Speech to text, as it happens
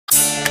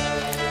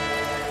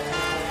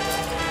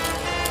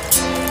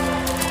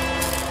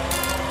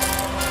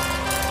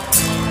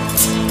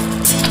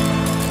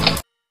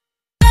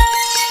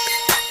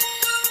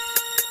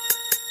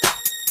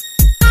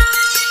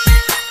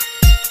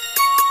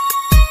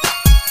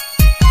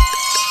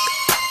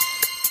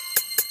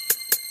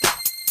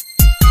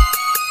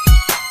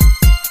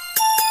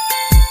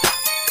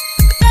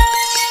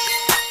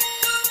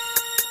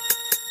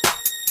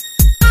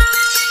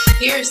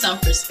some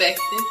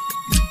perspective.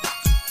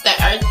 The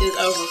Earth is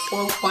over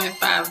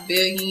 4.5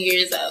 billion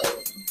years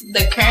old.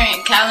 The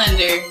current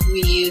calendar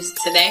we use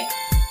today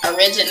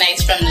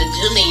originates from the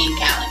Julian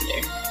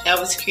calendar that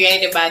was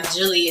created by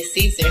Julius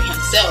Caesar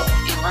himself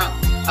in Rome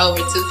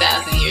over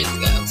 2,000 years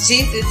ago.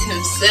 Jesus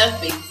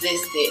himself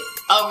existed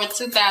over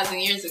 2,000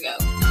 years ago.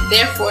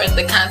 Therefore,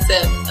 the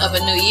concept of a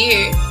new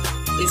year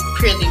is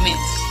purely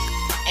mental.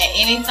 At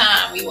any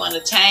time you want to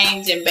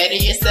change and better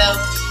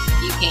yourself,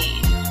 you can.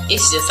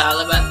 It's just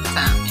all about the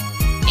timing.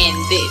 And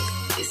this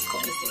is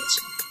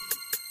Quintessential.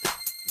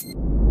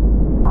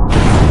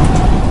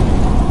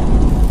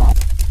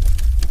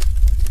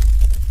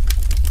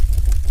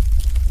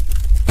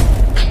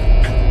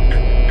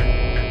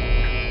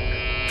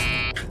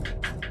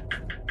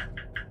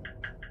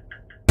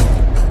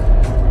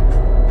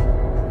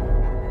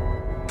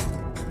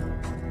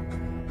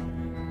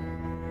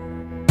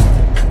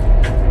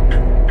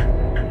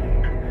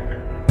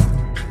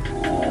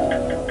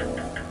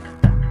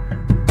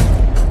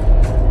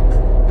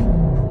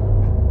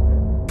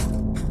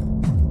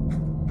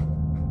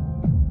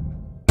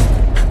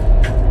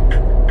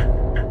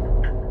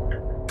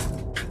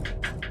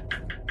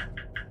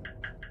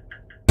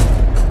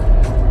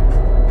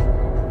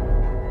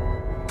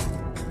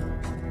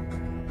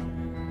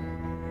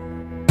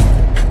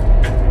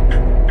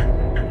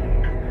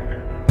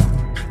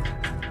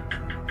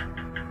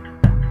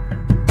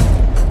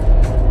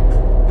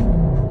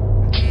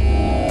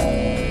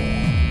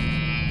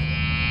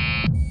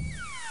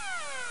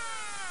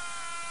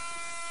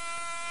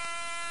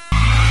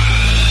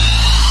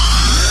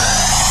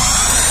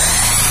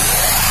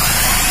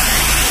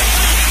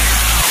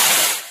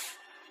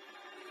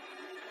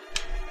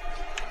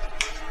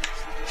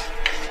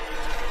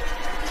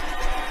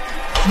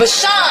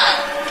 Vyshonne!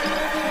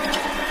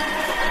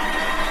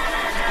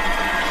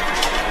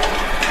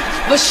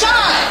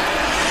 Vyshonne!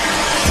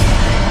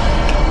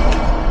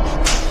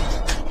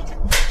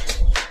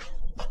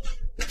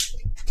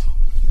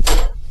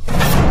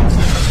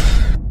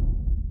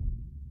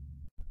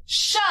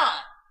 Sean,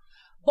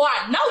 boy,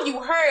 I know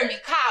you heard me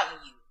calling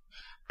you.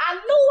 I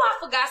knew I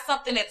forgot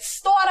something at the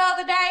store the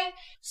other day,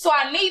 so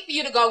I need for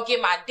you to go get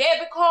my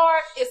debit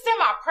card. It's in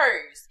my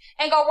purse.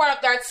 And go run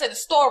up there to the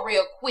store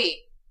real quick.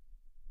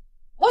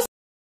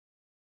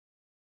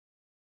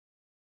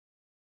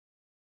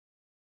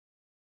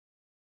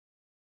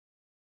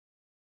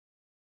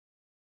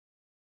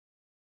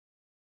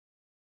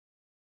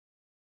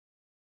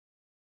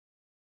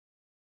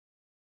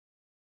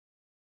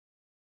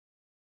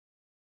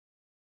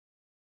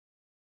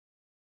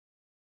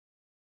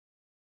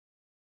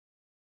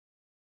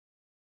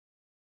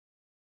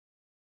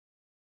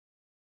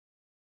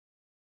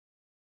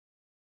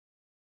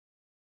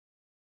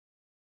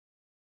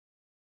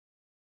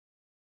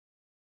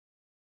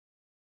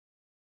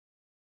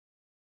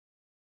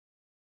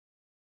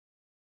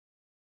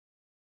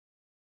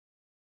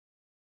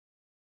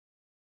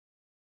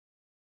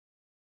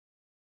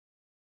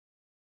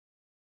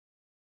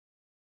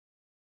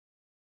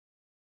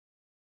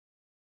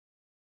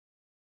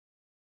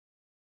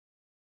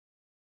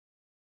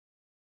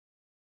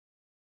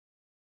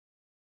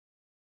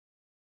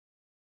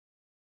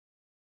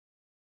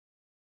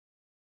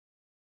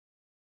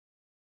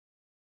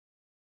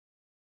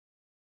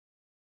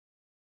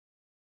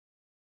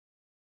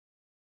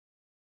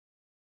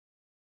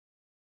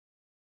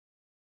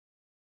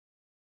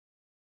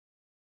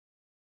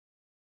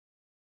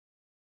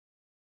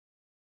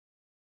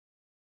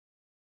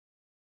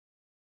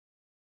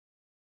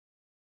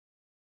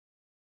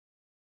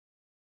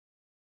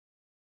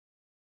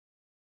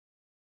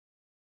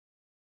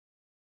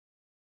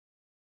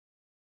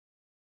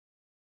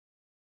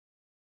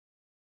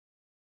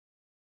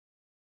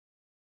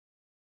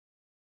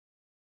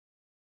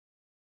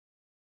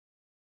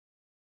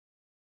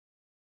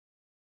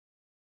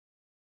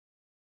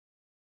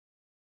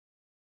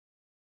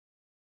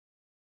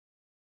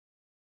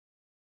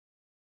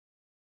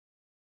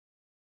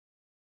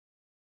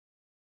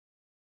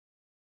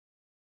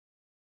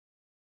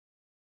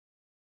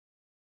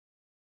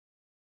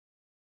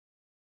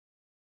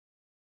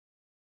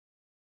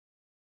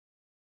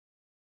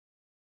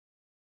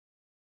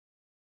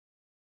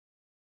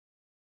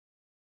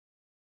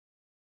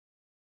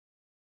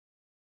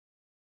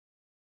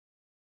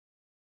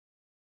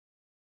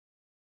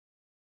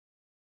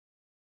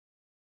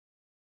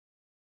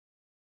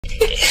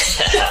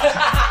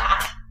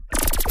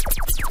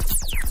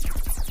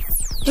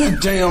 That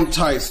damn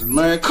Tyson,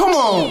 man. Come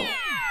on.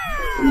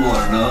 Good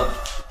morning, up.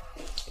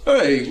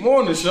 Hey,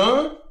 morning,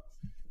 Sean.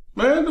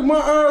 Man, did my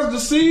eyes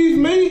deceive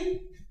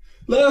me?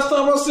 Last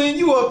time I seen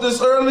you up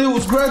this early, it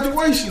was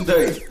graduation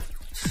day.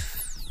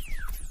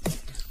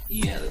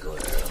 You had to go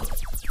there, though.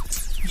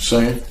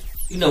 Saying?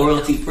 You know where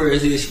Auntie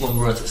Prayers is? She want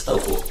to run to the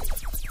stove for.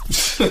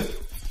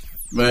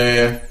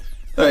 Man.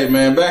 Hey,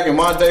 man, back in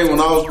my day when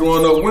I was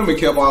growing up, women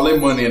kept all their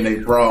money in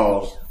their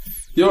bras.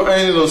 Your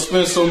auntie done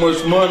spent so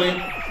much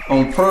money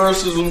on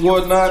purses and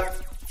whatnot,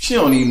 she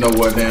don't even know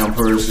what damn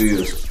purse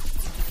is.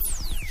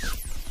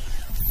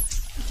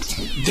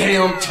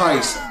 Damn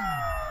Tyson.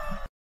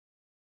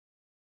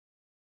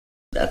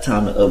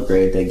 about time to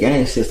upgrade that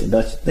game system,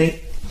 don't you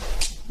think?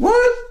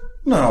 What?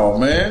 No,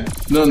 man.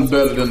 Nothing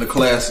better than the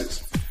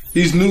classics.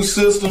 These new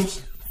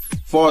systems,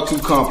 far too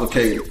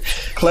complicated.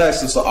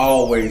 Classics are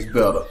always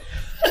better.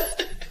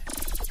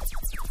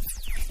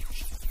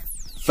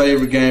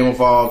 Favorite game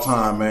of all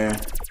time, man.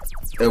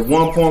 At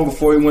one point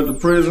before he went to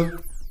prison,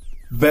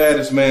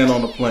 baddest man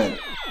on the planet.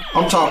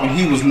 I'm talking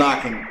he was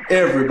knocking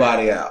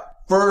everybody out.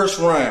 First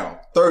round,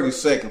 30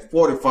 seconds,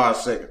 45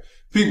 seconds.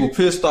 People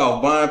pissed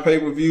off buying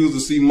pay-per-views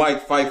to see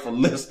Mike fight for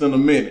less than a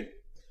minute.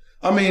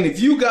 I mean, if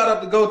you got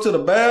up to go to the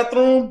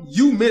bathroom,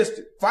 you missed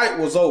it. Fight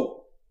was over.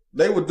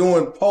 They were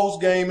doing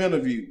post-game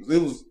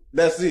interviews.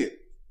 That's it.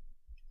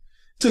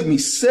 Took me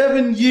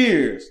 7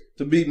 years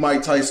to beat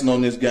Mike Tyson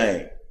on this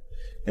game.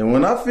 And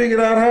when I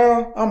figured out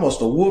how, I must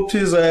have whooped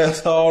his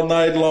ass all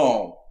night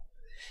long.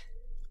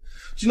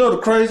 But you know the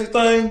crazy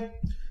thing?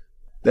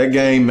 That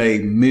game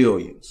made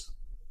millions.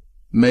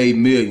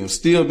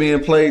 Still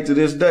being played to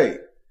this day.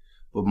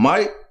 But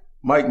Mike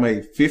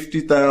made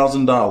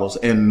 $50,000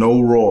 and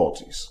no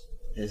royalties.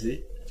 Is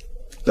it?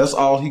 That's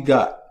all he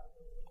got.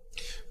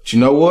 But you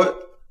know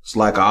what? It's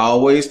like I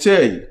always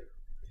tell you.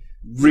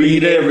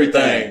 Read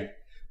everything.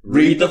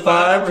 Read the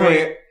fine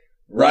print.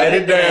 Write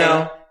it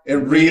down.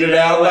 And read it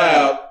out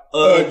loud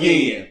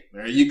again.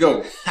 There you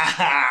go.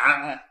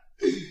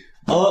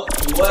 Oh,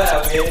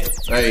 wow, man.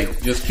 Hey,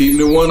 just keeping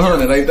it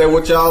 100. Ain't that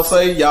what y'all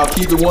say? Y'all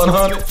keep it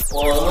 100?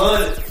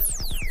 100.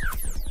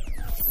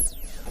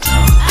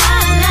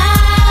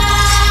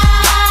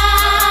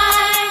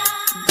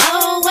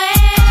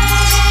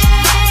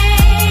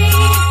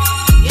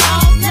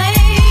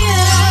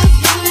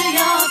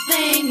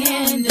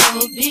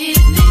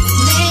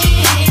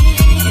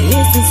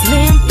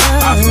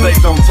 I stay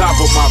on top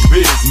of my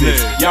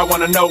business. Y'all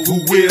wanna know who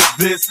is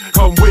this?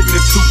 Come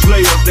witness two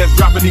players that's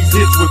dropping these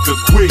hits with the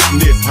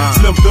quickness.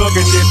 Slim Thug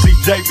and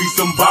SCJ be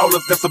some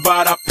ballers, that's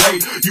about I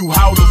pay. You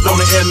howlers on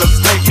the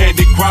interstate,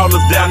 candy crawlers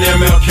down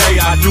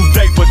MLK. I do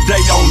day for day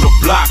on the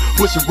block,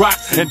 pushing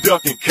rocks and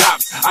ducking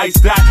cops.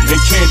 Iced out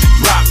and candy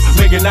drops,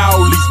 making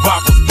all these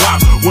boppers pop.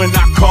 When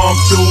I come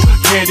through,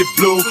 candy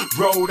blue,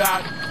 rolled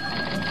out.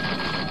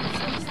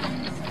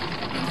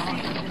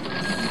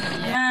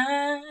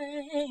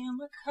 I am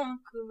a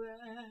conqueror.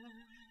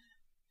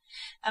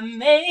 I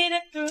made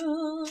it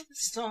through the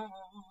storm.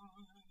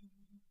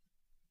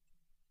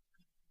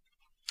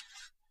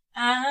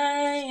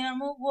 I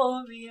am a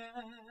warrior.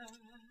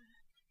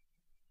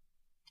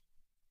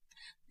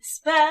 This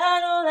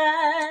battle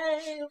I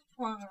have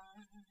won.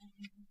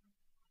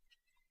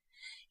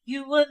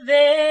 You were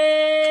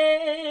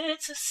there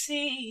to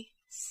see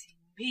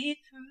me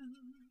through.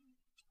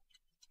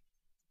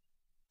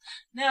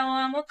 Now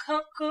I'm a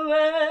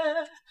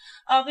conqueror,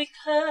 all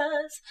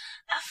because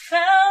I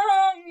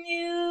found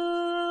you.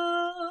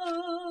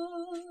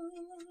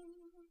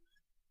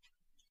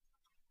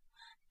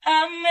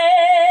 I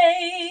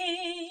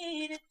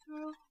made it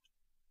through,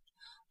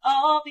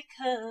 all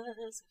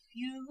because of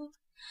you.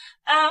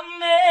 I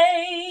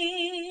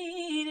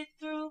made it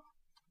through.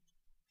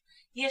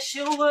 Yes,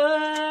 your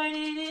word,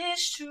 it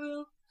is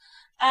true.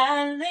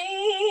 I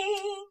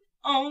lean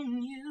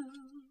on you.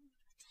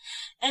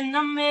 And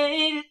I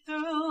made it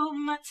through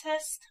my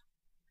test,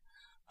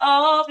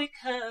 all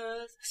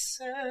because I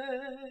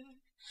serve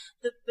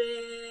the best.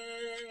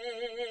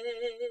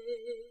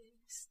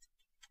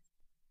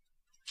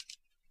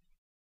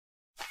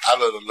 I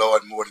love the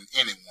Lord more than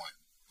anyone,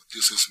 but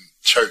this isn't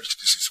church,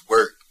 this is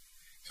work,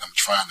 and I'm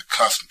trying to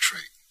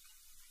concentrate.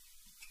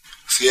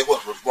 See,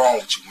 what's wrong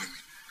with you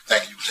women,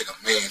 thinking you can take a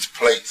man's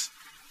place.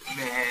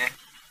 Man.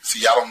 See,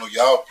 y'all don't know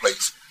y'all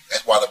place.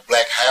 That's why the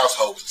black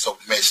household is so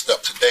messed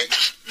up today.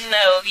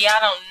 No,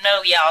 y'all don't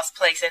know y'all's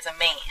place as a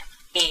man.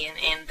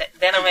 And that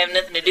don't have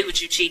nothing to do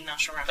with you cheating on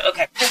Sharon.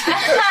 Okay.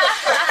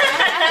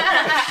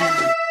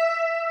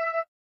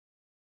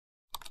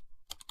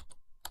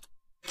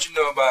 What you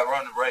know about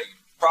Ronald Reagan?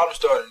 Problem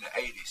started in the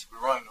 80s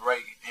with Ronald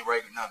Reagan and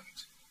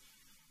Reaganomics.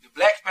 The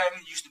black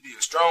family used to be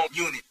a strong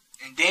unit.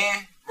 And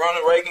then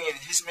Ronald Reagan and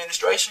his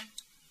administration,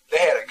 they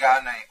had a guy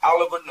named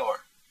Oliver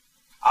North.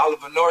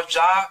 Oliver North's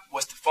job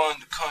was to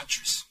fund the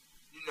countries.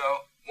 You know,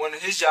 one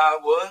of his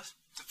jobs was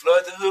to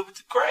flood the hood with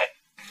the crack.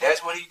 And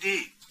that's what he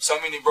did. So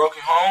many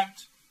broken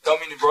homes, so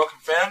many broken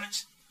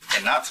families.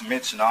 And not to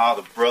mention all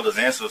the brothers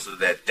and sisters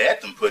that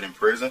them put in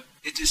prison.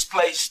 It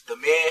displaced the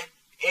man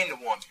and the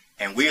woman.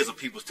 And we as a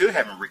people still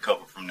haven't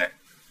recovered from that.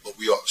 But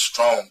we are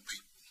strong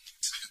people,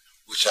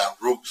 which our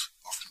roots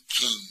are from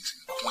kings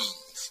and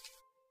queens.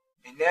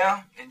 And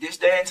now, in this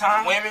day and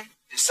time, women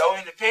is so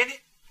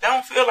independent, they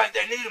don't feel like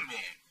they need a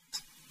man.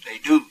 They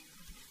do.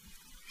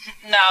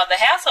 No, the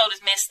household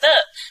is messed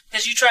up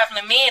because you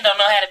traveling men don't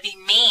know how to be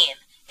men.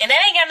 And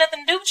that ain't got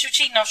nothing to do with you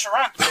cheating on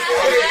Sharon. I'm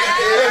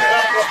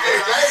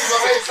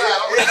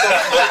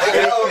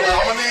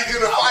gonna need you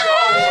to fight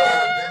over.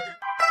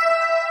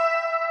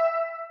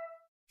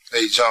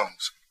 Hey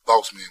Jones,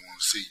 boss man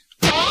want to see you.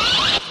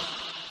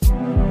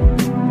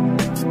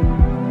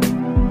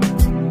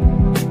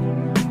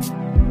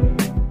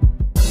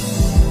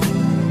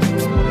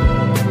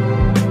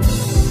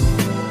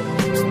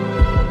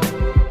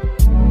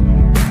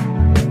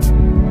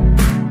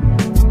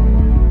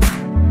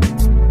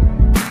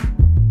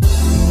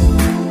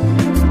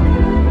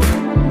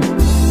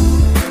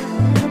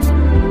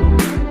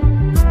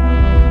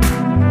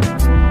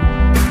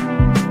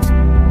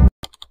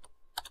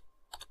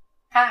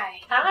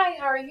 Hi. Hi,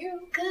 how are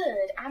you?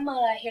 Good. I'm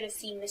here to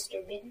see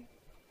Mr. Benton.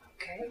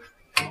 Okay.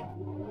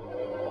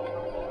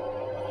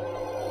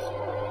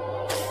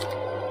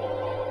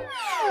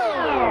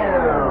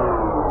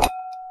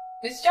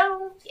 Miss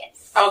Jones?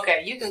 Yes.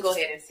 Okay, you can go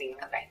ahead and see him.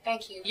 Okay,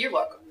 thank you. You're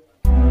welcome.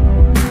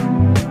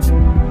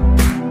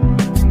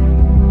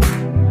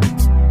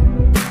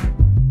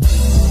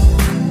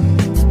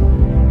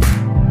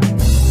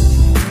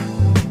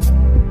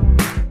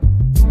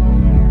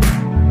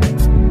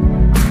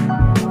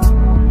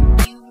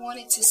 You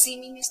wanted to see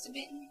me, Mr.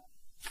 Benton?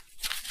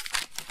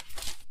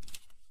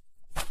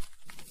 I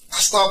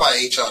stopped by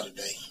HR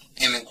today,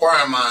 and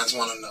inquiring minds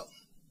want to know.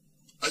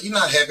 Are you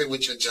not happy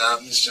with your job,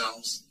 Miss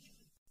Jones?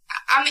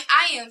 I mean,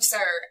 I am,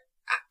 sir.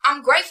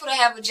 I'm grateful to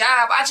have a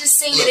job. I just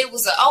seen that it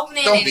was an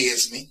opening. Don't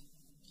BS me.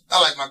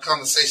 I like my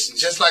conversation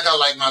just like I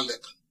like my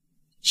liquor.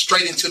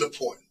 Straight into the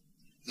point.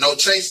 No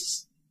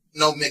chasers,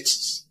 no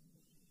mixers.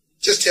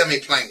 Just tell me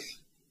plainly.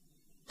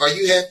 Are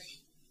you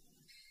happy?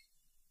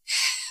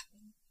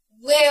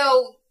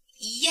 Well,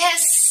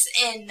 yes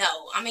and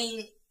no. I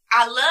mean,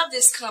 I love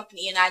this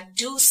company, and I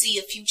do see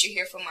a future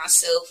here for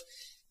myself.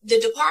 The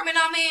department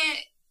I'm in,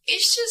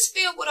 it's just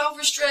filled with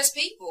overstressed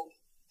people.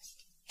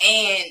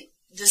 And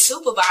the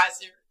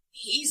supervisor,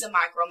 he's a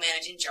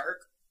micromanaging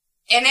jerk.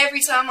 And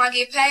every time I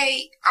get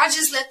paid, I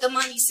just let the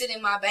money sit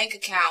in my bank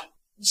account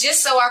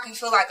just so I can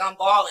feel like I'm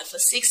balling for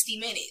 60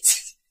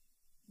 minutes.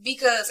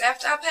 Because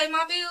after I pay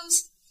my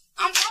bills,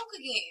 I'm broke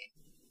again.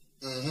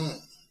 Mm-hmm.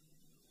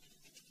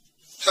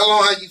 How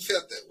long have you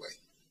felt that way?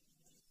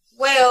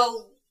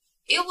 Well,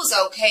 it was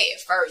okay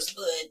at first,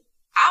 but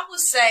I would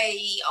say,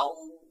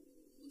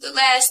 the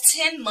last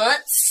 10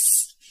 months.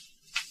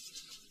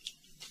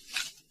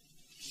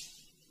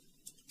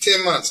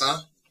 10 months,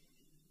 huh?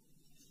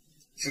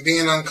 And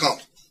being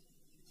uncomfortable.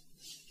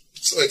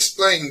 So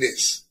explain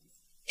this.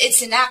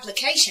 It's an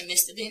application,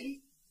 Mr.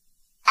 Benton.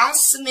 I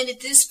submitted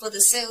this for the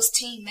sales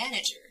team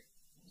manager.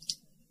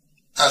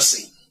 I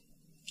see.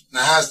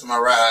 Now how's my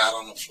ride out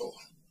on the floor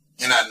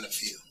and out in the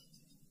field?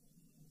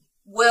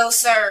 Well,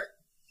 sir,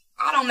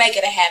 I don't make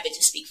it a habit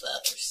to speak for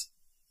others.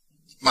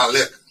 My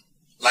liquor.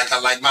 Like I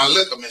like my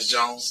liquor, Miss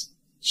Jones.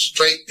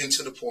 Straight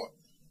into the point.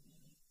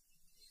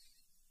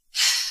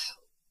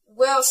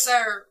 Well,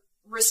 sir,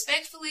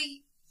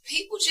 respectfully,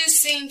 people just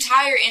seem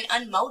tired and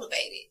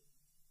unmotivated.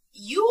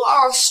 You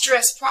are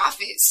stress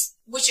profits,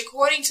 which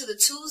according to the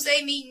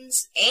Tuesday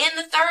meetings and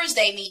the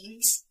Thursday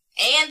meetings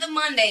and the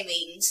Monday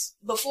meetings,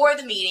 before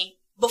the meeting,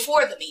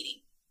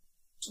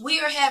 we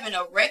are having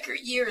a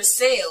record year of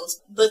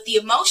sales, but the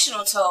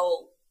emotional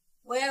toll,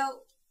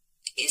 well,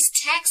 it's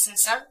taxing,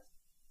 sir.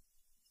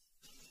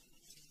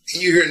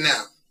 And you're here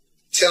now,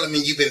 telling me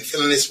you've been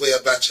feeling this way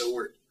about your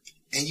work,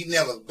 and you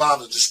never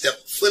bothered to step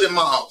a foot in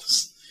my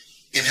office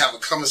and have a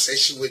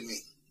conversation with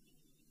me.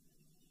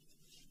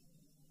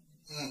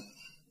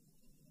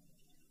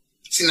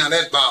 See, now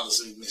that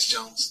bothers me, Miss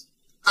Jones.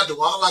 I do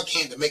all I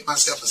can to make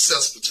myself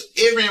accessible to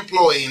every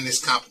employee in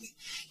this company,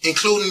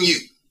 including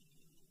you.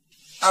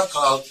 I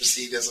thought I was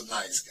perceived as a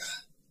nice guy.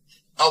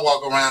 I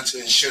walk around to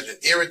ensure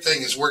that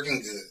everything is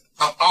working good.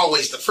 I'm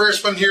always the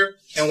first one here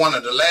and one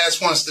of the last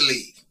ones to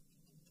leave.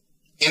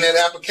 In that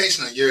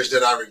application of yours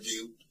that I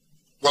reviewed,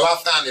 well, I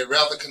found it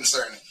rather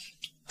concerning.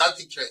 I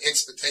think your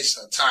expectations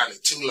are entirely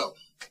too low,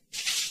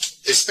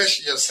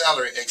 especially your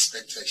salary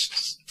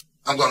expectations.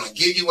 I'm going to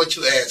give you what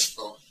you asked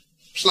for,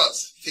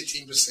 plus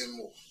 15%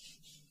 more.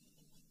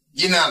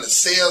 You're now the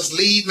sales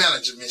lead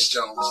manager, Miss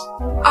Jones.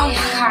 Oh, my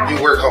God.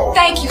 You work hard.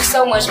 Thank you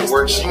so much, Mr.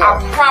 Work Benton.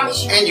 smart. I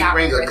promise you. And you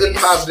bring a good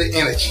positive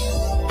energy.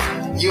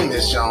 You,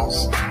 Miss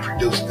Jones,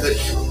 produce good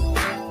fruit.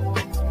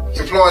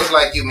 Employees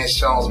like you, Miss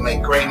Jones,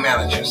 make great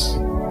managers.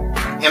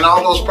 And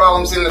all those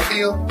problems in the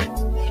field,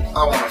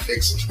 I want to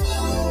fix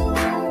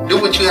them.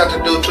 Do what you have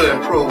to do to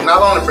improve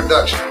not only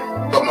production,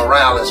 but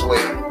morale as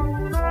well.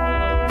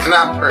 And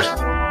I'm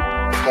personally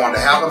going to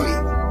have a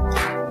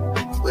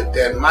meeting with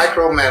that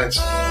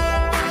micromanager,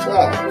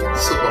 former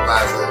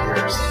supervisor of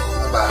yours,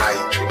 about how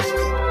he treats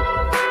people.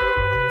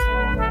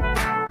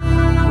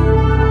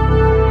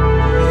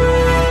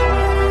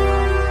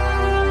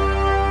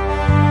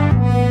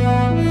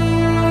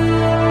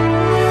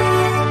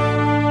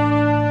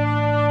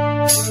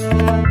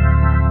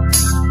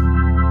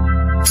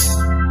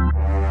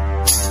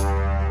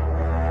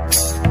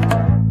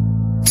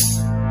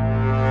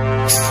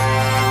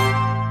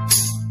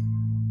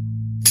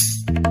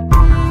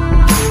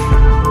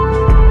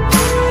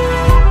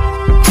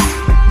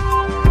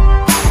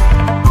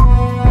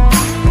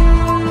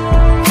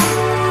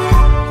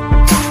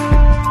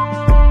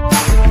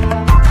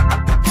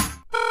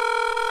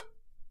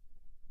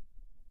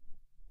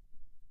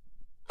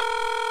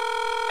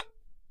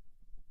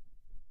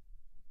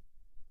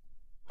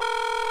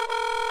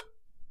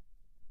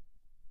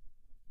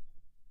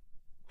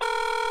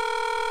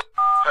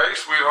 Hey,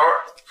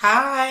 sweetheart.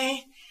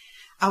 Hi.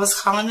 I was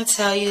calling to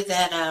tell you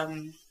that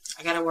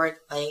I got to work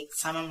late.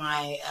 Some of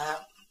my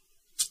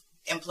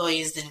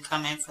employees didn't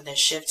come in for their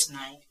shift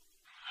tonight.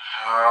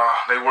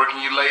 They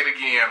working you late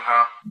again,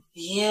 huh?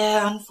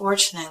 Yeah,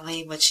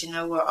 unfortunately, but you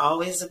know we're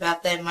always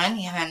about that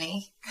money,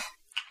 honey.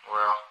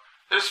 Well,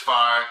 it's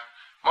fine.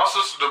 My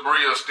sister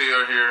Nadirah is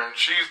still here, and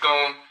she's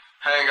gonna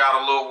hang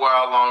out a little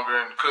while longer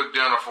and cook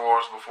dinner for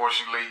us before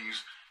she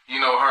leaves. You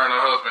know, her and her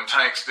husband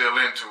Tank's still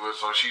into it,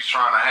 so she's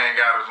trying to hang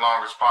out as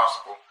long as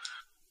possible.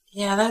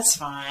 Yeah, that's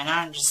fine.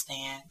 I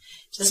understand.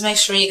 Just make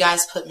sure you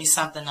guys put me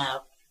something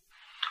up.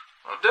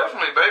 Well,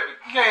 definitely, baby.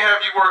 You can't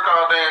have you work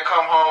all day and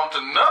come home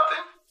to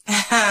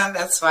nothing.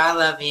 That's why I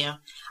love you.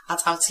 I'll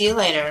talk to you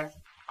later.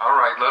 All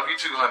right. Love you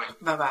too, honey.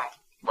 Bye-bye.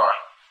 Bye.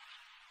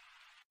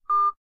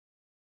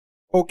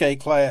 Okay,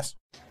 class.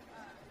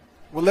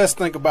 Well, let's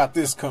think about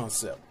this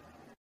concept.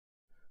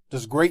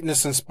 Does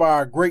greatness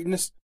inspire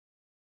greatness?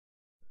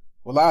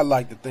 Well, I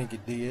like to think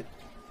it did.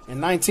 In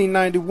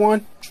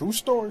 1991, true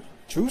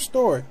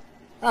story,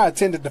 I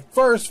attended the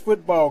first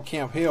football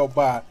camp held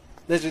by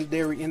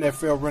legendary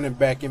NFL running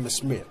back Emmitt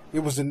Smith. It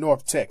was in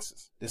North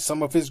Texas. Did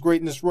some of his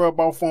greatness rub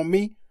off on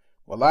me?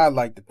 Well, I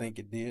like to think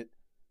it did.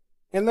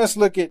 And let's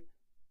look at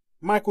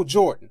Michael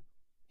Jordan.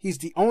 He's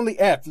the only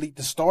athlete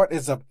to start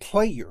as a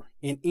player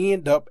and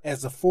end up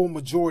as a full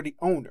majority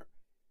owner.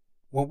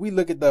 When we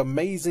look at the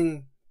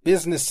amazing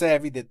business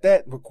savvy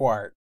that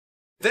required.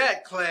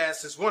 That,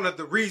 class, is one of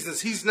the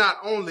reasons he's not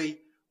only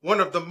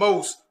one of the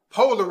most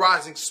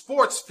polarizing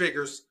sports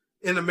figures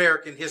in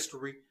American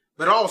history,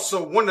 but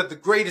also one of the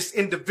greatest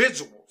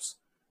individuals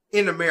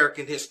in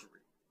American history.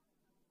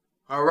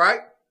 All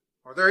right?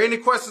 Are there any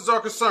questions or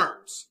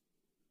concerns?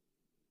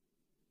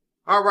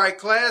 All right,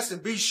 class,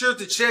 and be sure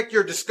to check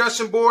your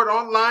discussion board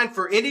online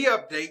for any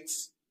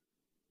updates.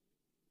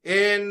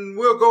 And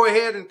we'll go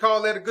ahead and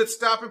call that a good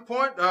stopping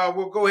point.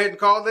 We'll go ahead and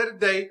call that a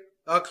day.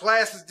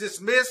 Class is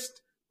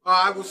dismissed.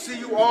 I will see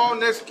you all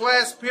next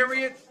class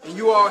period, and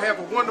you all have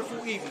a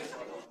wonderful evening.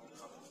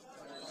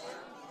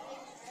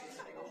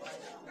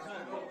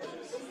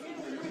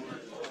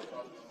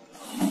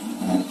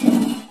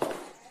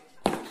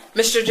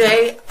 Mr.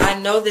 J, I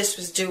know this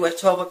was due at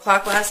 12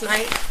 o'clock last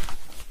night.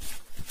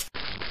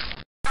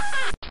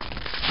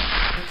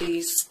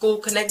 The School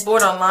Connect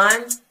board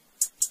online,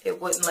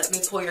 it wouldn't let me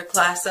pull your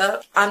class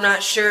up. I'm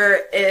not sure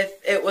if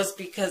it was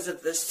because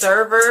of the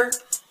server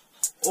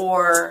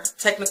or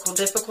technical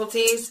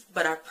difficulties,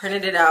 but I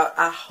printed it out.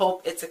 I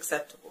hope it's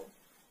acceptable.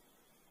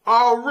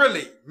 Oh,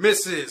 really,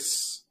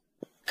 Mrs.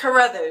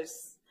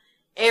 Carruthers.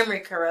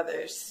 Amory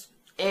Carruthers.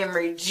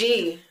 Amory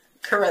G.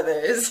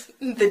 Carruthers.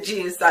 The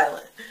G is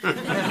silent.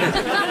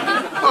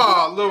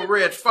 Oh, little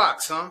Red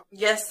Fox, huh?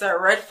 Yes, sir.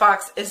 Red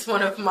Fox is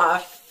one of my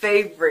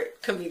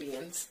favorite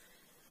comedians.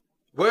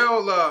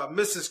 Well,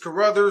 Mrs.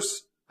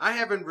 Carruthers, I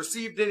haven't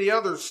received any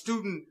other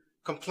student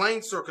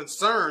complaints or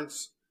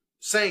concerns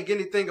saying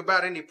anything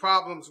about any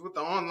problems with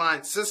the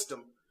online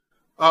system.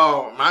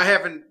 I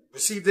haven't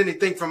received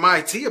anything from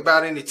IT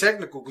about any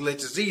technical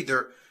glitches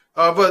either.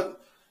 But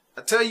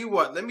I tell you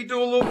what, let me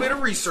do a little bit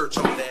of research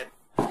on that.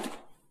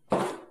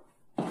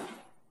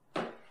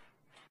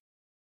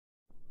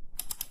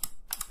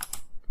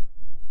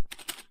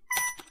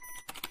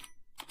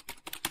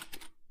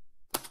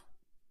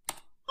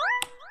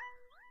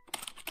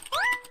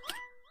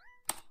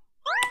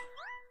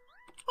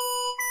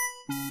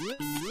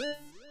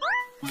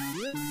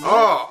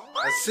 Oh,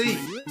 I see.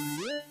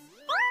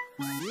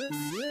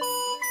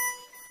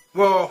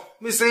 Well,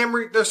 Miss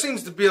Amory, there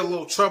seems to be a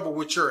little trouble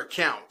with your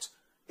account.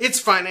 It's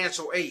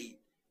financial aid,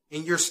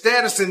 and your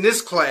status in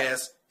this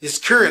class is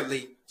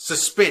currently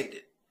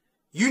suspended.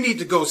 You need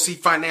to go see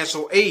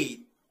financial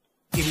aid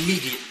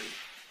immediately.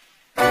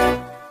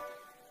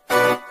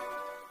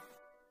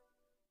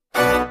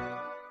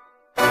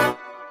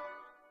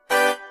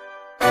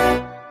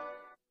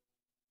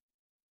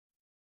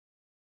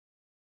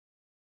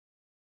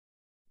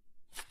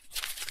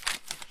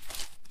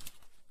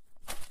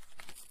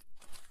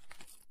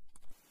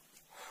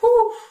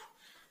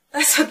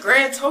 That's a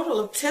grand total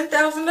of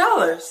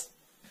 $10,000.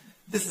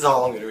 This is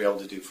all I'm going to be able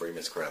to do for you,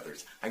 Miss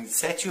Carruthers. I can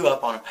set you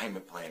up on a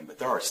payment plan, but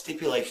there are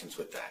stipulations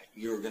with that.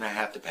 You're going to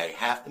have to pay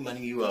half the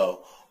money you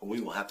owe, or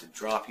we will have to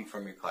drop you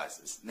from your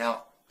classes.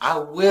 Now, I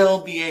will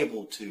be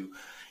able to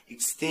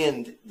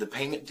extend the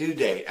payment due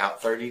date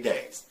out 30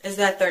 days. Is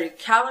that 30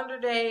 calendar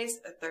days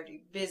or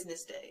 30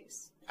 business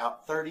days?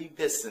 Out 30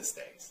 business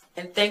days.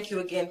 And thank you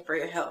again for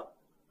your help.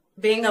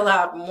 Being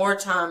allowed more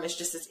time is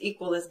just as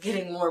equal as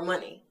getting more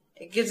money.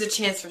 It gives a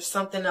chance for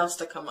something else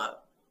to come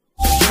up.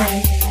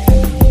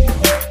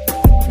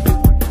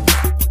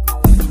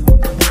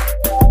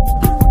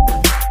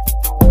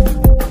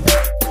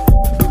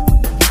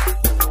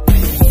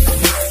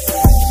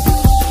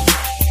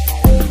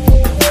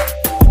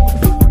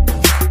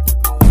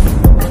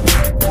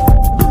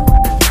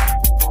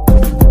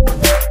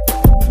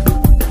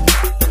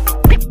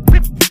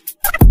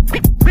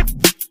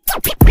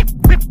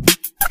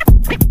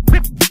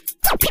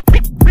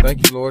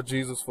 Thank you, Lord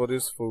Jesus, for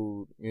this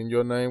food. In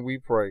your name we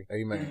pray.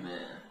 Amen.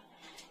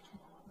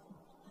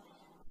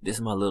 This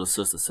is my little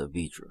sister,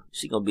 Savitra.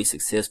 She gonna be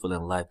successful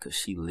in life because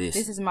she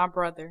listens. This is my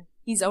brother.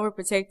 He's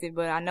overprotected,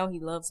 but I know he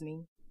loves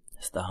me.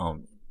 That's the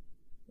homie.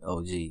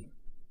 OG.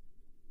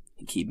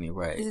 and keep me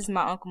right. This is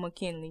my Uncle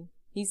McKinley.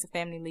 He's the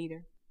family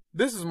leader.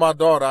 This is my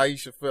daughter,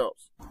 Aisha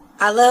Phelps.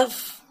 I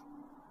love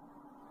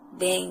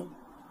being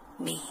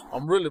me.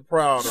 I'm really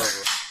proud of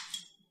her.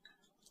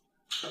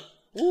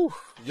 Woo,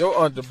 your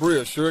Aunt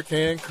Nadirah sure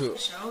can cook.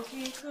 Sure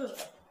can cook.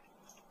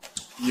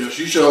 Yeah,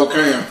 she sure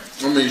can.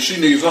 I mean,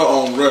 she needs her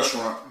own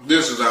restaurant.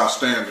 This is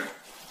outstanding.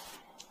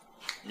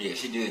 Yeah,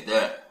 she did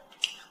that.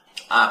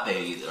 I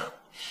paid her.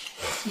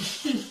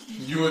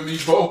 You and me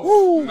both.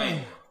 Woo.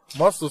 Man.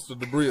 My sister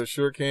Nadirah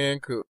sure can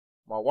cook.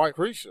 My wife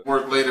Risha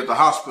worked late at the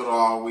hospital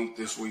all week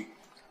this week.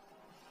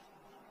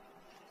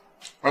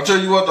 I'll tell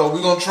you what though,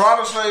 we're gonna try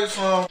to save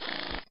some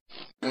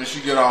when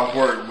she get off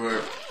work,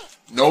 but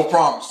no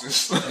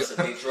promises. That's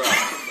a big try.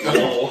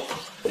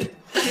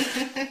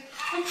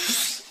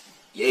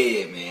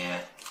 Yeah,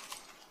 man.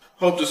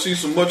 Hope to see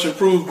some much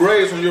improved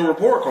grades on your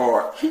report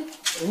card.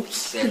 Oops,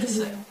 sad to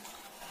say.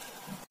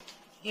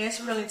 Yeah,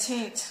 it's really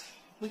tense.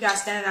 We got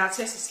standardized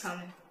tests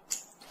coming.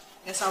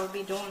 That's all we've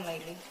been doing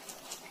lately.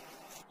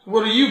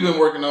 What have you been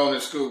working on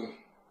at school?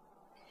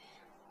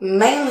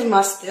 Mainly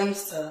my STEM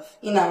stuff.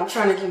 You know, I'm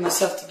trying to get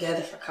myself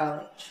together for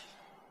college.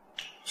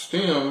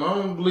 STEM? I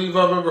don't believe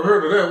I've ever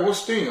heard of that. What's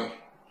STEM?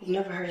 You've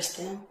never heard of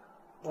STEM?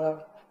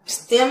 Well,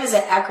 STEM is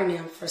an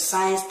acronym for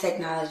Science,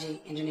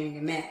 Technology, Engineering,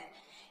 and Math.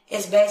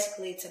 It's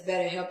basically to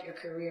better help your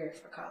career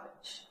for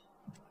college.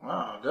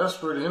 Wow, that's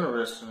pretty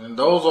interesting. And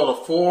those are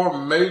the 4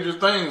 major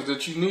things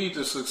that you need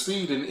to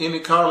succeed in any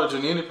college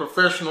and any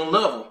professional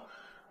level.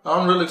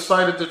 I'm really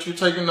excited that you're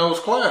taking those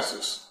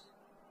classes.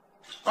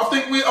 I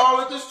think we all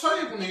at this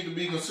table need to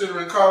be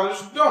considering college,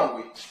 don't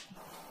we?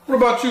 What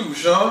about you,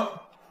 Vyshonne?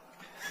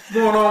 What's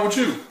going on with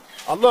you?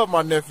 I love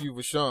my nephew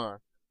Vyshonne,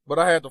 but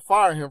I had to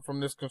fire him from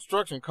this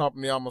construction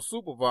company I'm a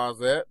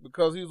supervisor at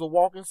because he's a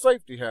walking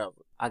safety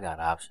hazard. I got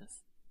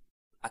options.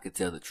 I could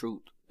tell the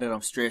truth, that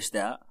I'm stressed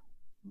out,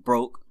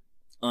 broke,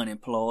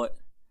 unemployed,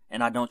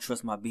 and I don't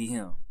trust my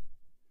BM.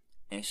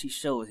 And she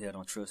sure as hell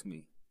don't trust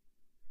me.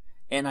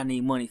 And I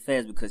need money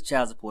fast because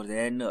child support is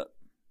adding up.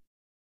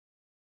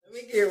 Let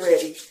me get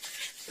ready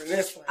for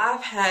this one.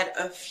 I've had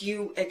a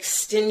few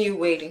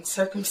extenuating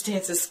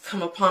circumstances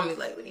come upon me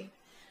lately.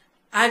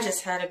 I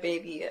just had a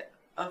baby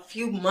a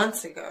few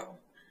months ago.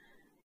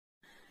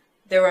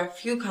 There were a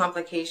few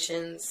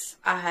complications.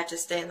 I had to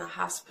stay in the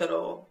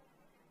hospital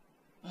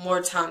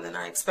more time than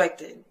I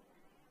expected.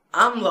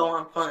 I'm low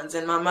on funds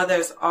and my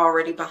mother's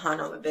already behind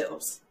on the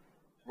bills.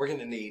 We're going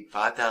to need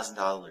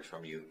 $5,000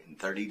 from you in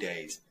 30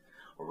 days.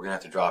 We're going to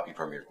have to drop you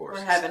from your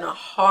courses. We're having a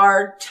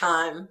hard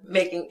time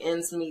making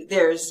ends meet.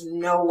 There's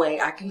no way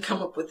I can come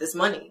up with this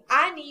money.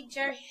 I need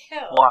your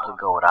help. Or I could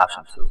go with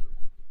option 2.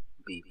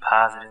 Be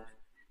positive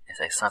and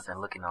say something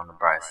looking on the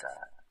bright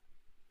side.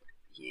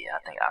 Yeah, I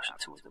think option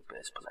 2 is the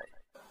best play.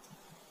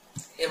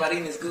 Everybody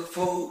eating this good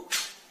food.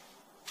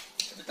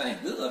 Everything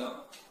good,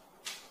 huh?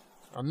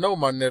 I know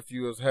my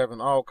nephew is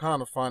having all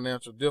kind of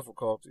financial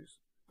difficulties.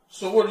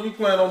 So what do you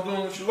plan on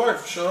doing with your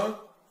life, Vyshonne?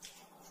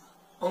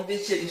 On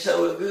this chicken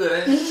show is good,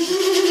 ain't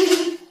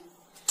it?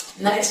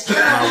 Nice try.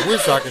 I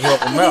wish I could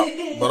help him out,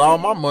 but all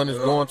my money's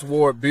going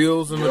toward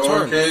bills and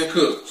attorneys. Can't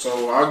cook,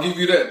 so I'll give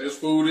you that. This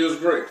food is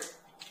great.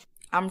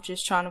 I'm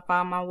just trying to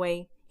find my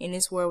way in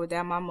this world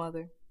without my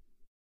mother.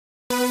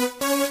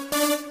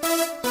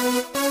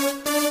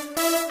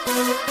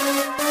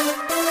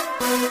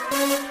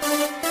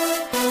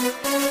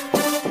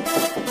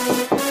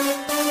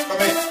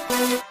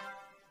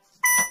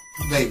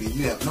 Baby,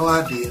 you have no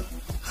idea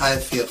how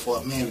it feels for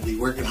a man to be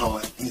working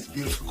hard and his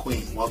beautiful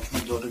queen walking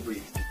the door to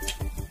greet him.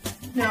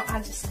 No, I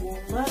just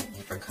love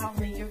you for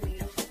calling me your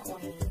beautiful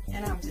queen,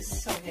 and I'm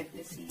just so happy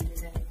to see you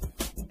today.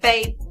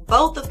 Babe,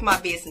 both of my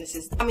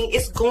businesses, I mean,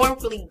 it's going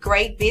really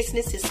great.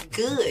 Business is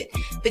good.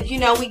 But, you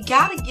know, we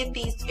got to get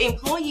these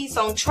employees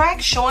on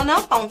track, showing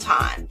up on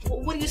time.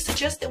 What do you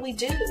suggest that we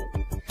do?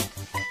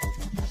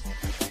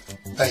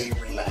 Babe,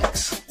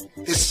 relax.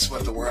 This is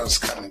what the world's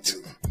coming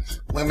to.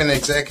 Women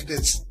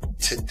executives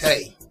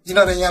today. You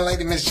know that young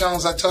lady, Miss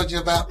Jones, I told you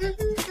about?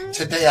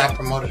 Today I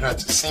promoted her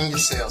to senior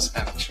sales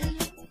manager.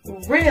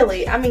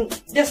 Really? I mean,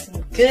 that's a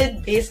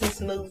good business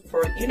move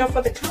for, you know,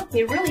 for the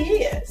company. It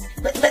really is.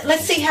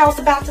 Let's see how it's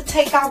about to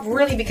take off,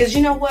 really, because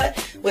you know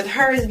what? With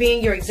her as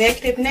being your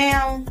executive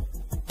now,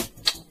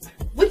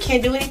 we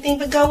can't do anything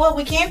but go up.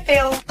 We can't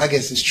fail. I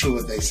guess it's true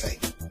what they say.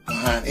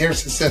 Behind every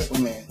successful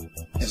man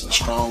is a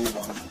strong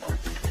woman.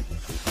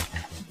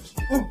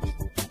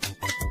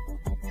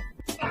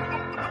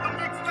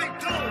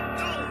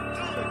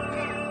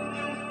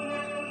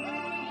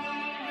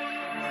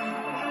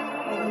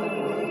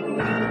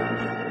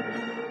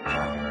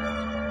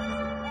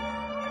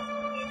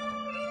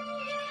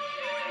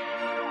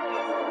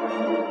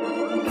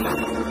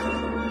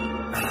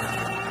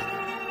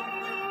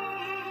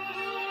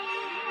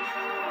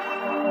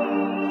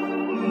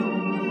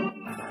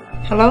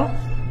 Hello?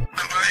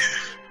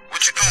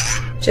 What you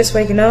doing? Just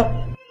waking up.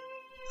 Okay.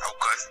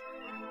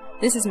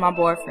 This is my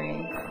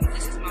boyfriend.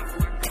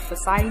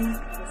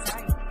 Poseidon.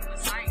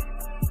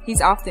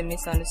 He's often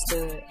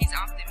misunderstood.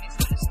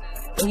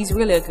 He's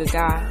really a good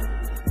guy.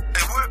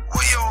 Hey,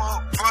 where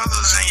your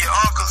brothers and your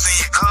uncles and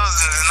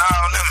cousins and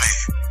all them, man.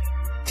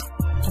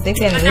 They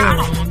can live.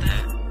 Alright,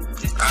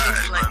 I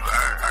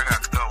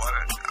got to go.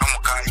 I'm gonna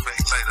call you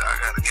back later. I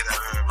gotta get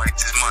out here and make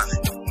this money.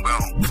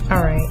 Boom.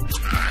 Alright.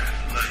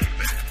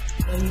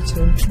 Love you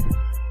too.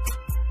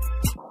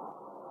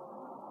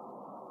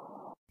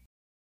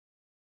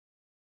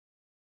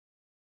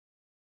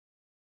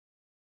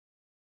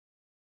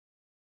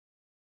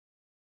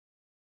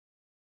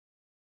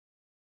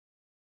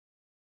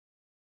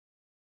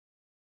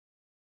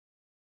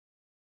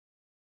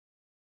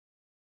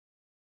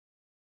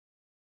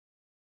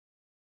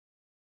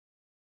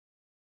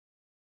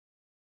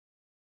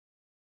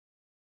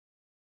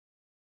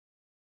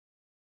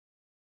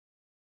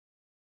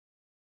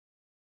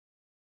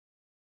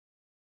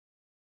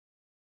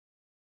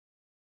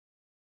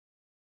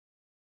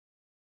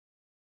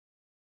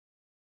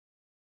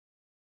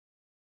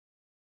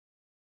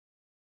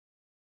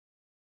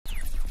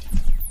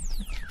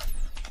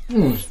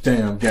 This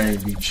damn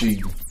game be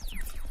cheating.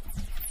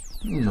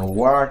 You know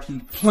why I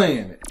keep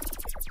playing it.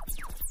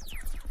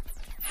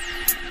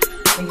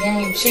 The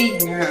game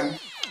cheating, huh?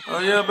 Oh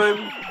yeah,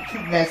 baby?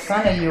 That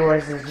son of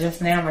yours is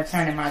just now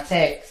returning my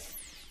text.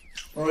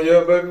 Oh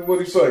yeah, baby?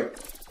 What'd he say?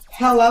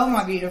 Hello,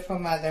 my beautiful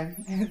mother.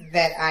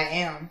 That I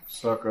am.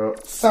 Suck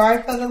up.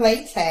 Sorry for the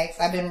late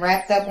text. I've been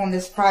wrapped up on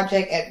this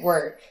project at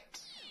work.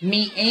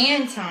 Me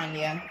and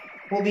Tanya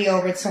will be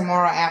over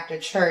tomorrow after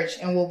church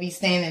and we'll be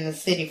staying in the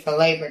city for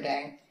Labor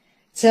Day.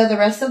 Tell the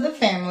rest of the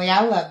family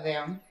I love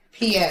them.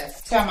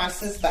 P.S. Tell my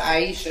sister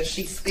Aisha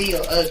she's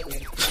still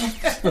ugly.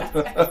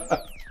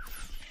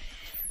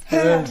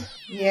 Yeah,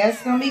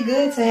 it's gonna be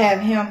good to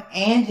have him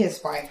and his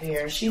wife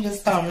here. She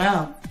just don't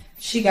know.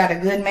 She got a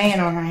good man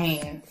on her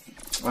hands.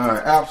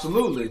 Alright,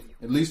 absolutely.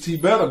 At least he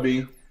better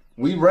be.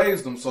 We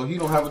raised him, so he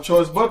don't have a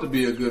choice but to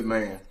be a good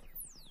man.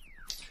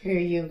 Here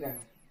you go.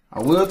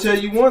 I will tell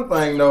you one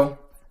thing, though.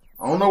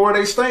 I don't know where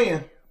they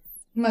staying.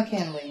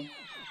 McKinley,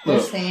 they're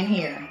staying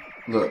here.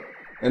 Look,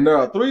 and there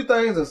are 3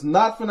 things that's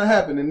not finna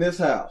happen in this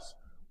house.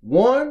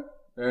 1,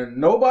 there ain't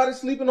nobody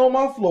sleeping on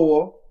my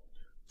floor.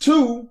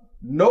 2,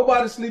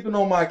 nobody sleeping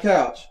on my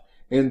couch.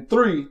 And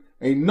 3,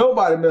 ain't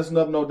nobody messing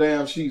up no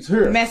damn sheets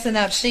here. Messing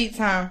up sheets,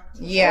 huh?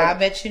 Yeah, I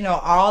bet you know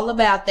all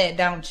about that,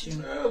 don't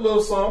you? Yeah, a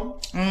little something.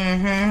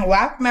 Mm-hmm. Well,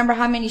 I remember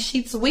how many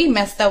sheets we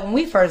messed up when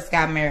we first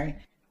got married.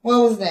 What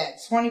was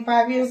that,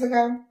 25 years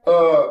ago?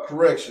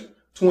 Correction,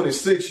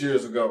 26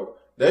 years ago.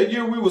 That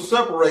year we were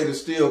separated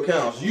still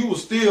counts. You were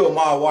still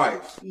my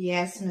wife.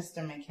 Yes,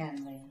 Mr.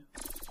 McKinley.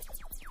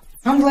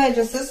 I'm glad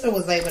your sister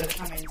was able to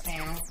come in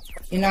town.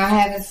 You know, I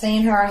haven't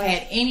seen her or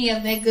had any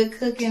of that good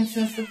cooking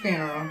since the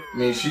funeral. I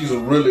mean, she's a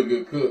really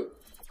good cook.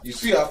 You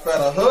see how fat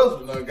her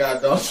husband done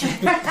got, don't you?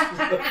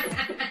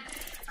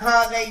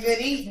 Oh, they good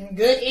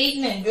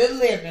eating and good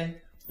living.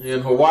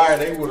 In Hawaii,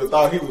 they would have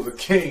thought he was a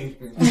king.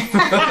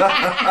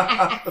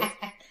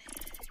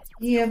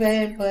 Yeah,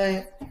 babe,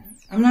 but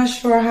I'm not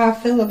sure how I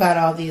feel about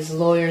all these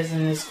lawyers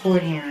in this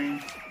court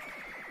hearing.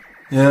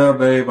 Yeah,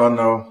 babe, I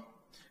know.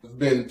 It's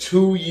been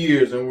 2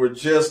 years and we're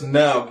just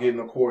now getting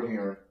a court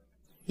hearing.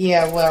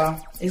 Yeah,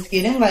 well, it's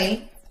getting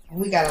late.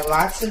 We got a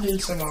lot to do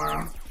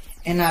tomorrow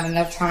and not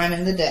enough time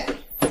in the day.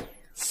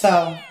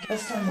 So,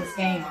 let's turn this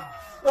game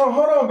off. No,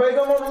 hold on, babe.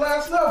 I'm on the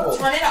last level.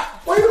 Turn it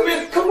off. Wait a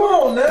minute. Come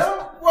on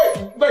now.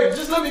 Wait, babe,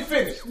 just let me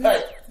finish.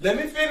 Hey, let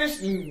me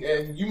finish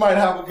and you might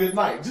have a good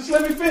night. Just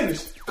let me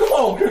finish. Come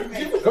on, girl.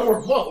 Give me the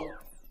remote.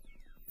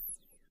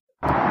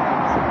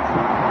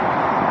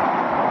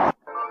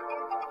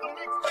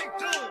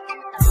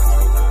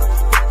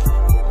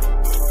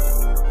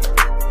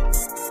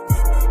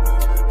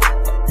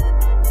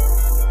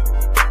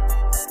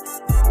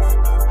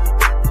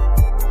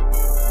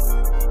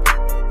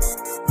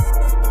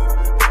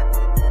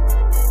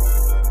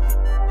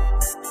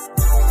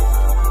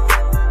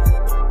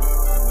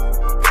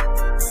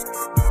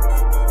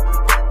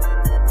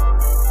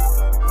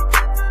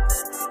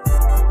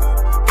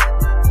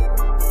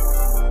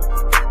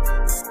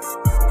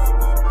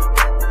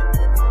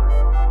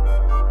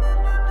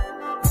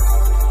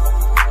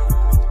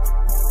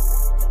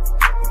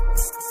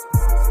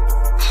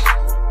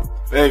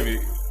 Baby,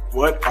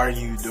 what are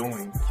you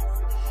doing?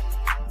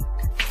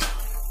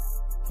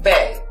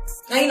 Babe,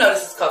 now you know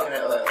this is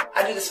coconut oil.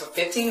 I do this for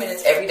 15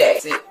 minutes every day.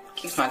 It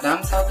keeps my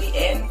gums healthy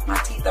and my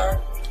teeth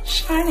are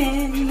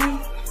shining. I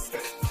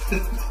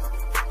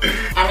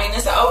mean,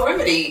 it's an old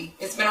remedy.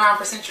 It's been around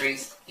for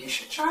centuries. You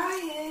should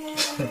try it.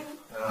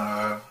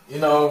 You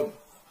know,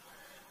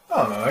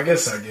 I don't know. I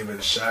guess I'll give it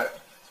a shot.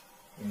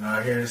 You know,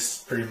 I hear it's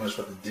pretty much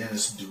what the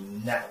dentists do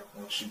not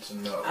want you to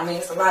know. I mean,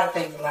 it's a lot of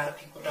things a lot of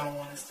people don't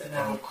want us to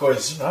know. Of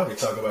course, you know, I could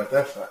talk about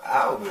that for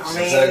hours. I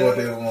mean, exactly what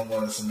they don't want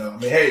us to know. I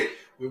mean, hey,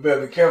 we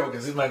better be careful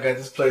because he might got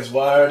this place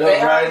wired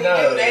up right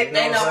now. They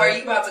know where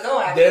you about to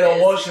go after They don't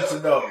this. want you to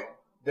know.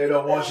 They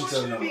don't want you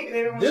to know.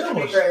 They don't want you to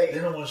be great. They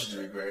don't want you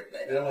to be great.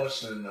 They don't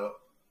want you to know.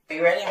 Are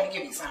you ready? I'm going to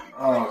give you something.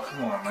 Oh,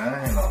 come on, man. I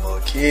ain't no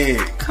little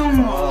kid. Come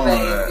on,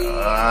 baby.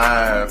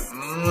 Alright.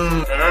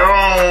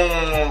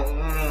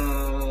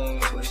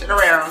 Switch it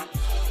around.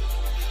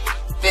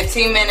 15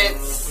 15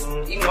 minutes.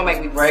 You can go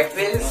make me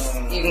breakfast.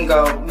 You can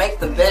go make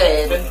the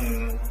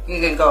bed.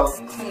 You can go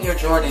clean your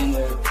Jordan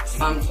or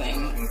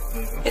something.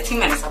 15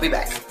 minutes, I'll be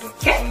back.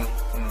 Okay?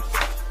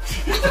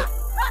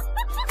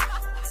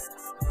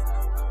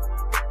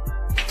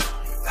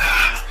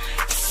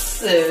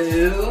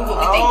 So,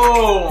 what we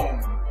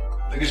think?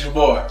 Look at your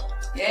boy.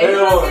 Yeah, hey, you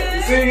boy. look You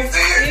good. see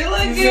it? You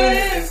look You see good.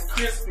 it? It's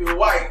crispy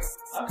white.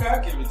 Okay,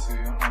 I'll give it to you.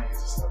 I'm gonna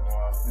use this stuff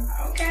more often.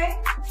 Okay.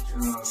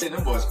 See,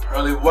 them boys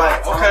pearly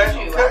white. told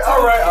Okay, you, okay, I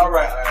told you. all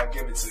right. I'll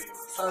give it to you.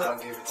 I'll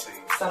give it to you.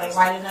 So they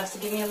white enough to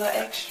give me a little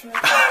extra? You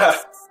know,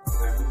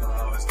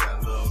 I always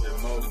got a little bit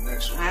more than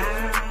extra.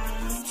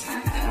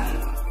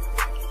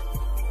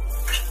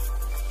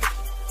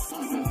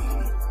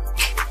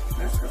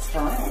 That's what's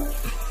fun.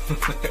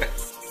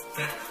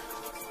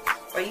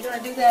 Are you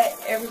gonna do that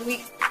every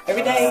week,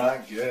 every day? I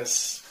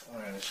guess.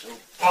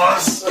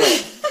 Awesome.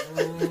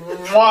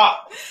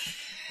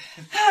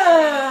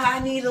 I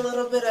need a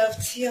little bit of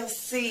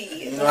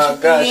TLC. You know I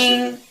got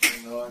you.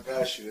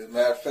 As a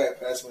matter of fact,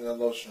 pass me the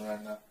lotion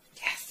right now.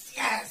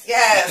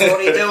 Yes. What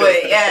are you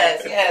doing?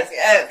 Yes.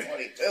 What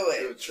are you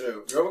doing?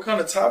 True. Girl, what kind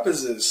of top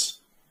is this?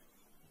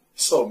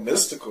 It's so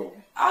mystical.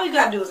 All you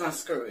gotta do is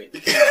unscrew it.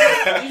 You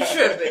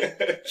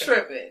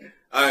tripping.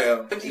 I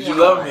am. Did you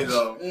love me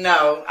though?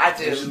 No, I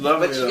do. Did you love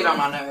but me you though? get on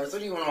my nerves. What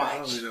do you want to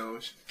watch?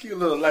 Cute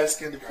little light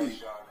skinned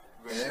feet.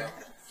 Yeah.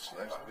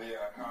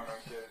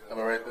 Am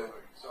I right there?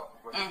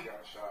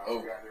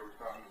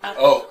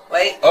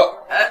 Wait.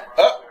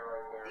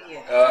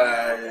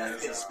 Yeah,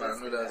 it's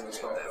fine. What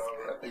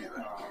do you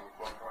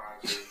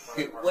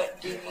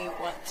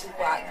want to watch?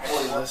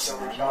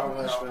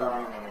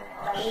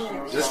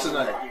 Just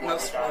tonight. No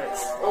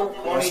sports. Oh,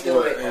 want to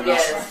do it?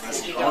 Yes.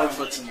 Only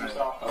for tonight.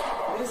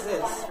 What is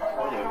this?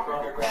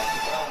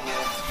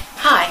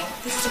 Hi,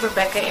 this is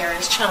Rebecca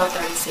Aarons, Channel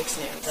 36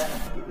 News.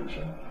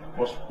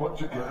 Must put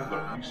together the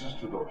pieces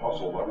to the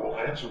puzzle that will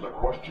answer the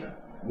question,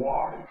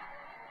 why?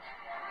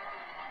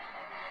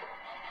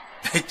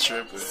 They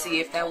tripping. See,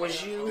 if that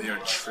was you, They are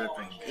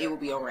tripping. it would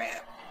be a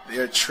wrap. They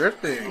are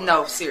tripping.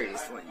 No,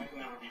 seriously.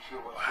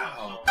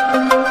 Wow.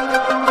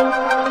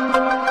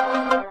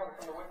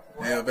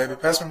 Yeah, baby,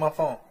 pass me my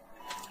phone.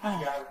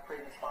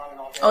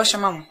 Oh, it's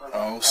your mama.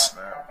 Oh,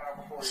 snap.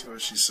 Let's see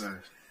what she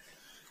said.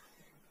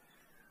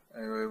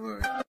 Hey, wait,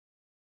 look. Dear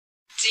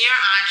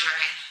Andre,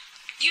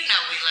 you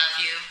know we love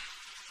you.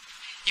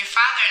 Your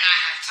father and I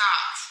have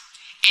talked.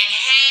 And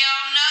hell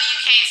no, you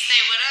can't stay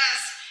with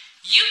us.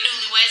 You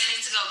newlyweds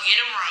need to go get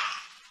a room.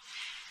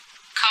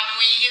 Call me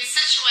when you get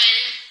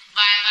situated.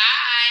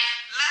 Bye-bye.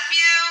 Love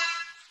you.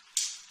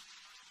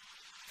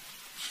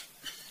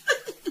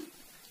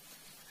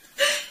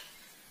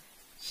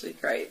 She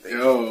crazy.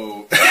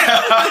 Yo.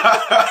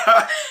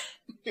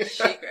 She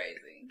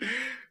crazy.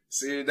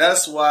 See,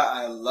 that's why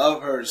I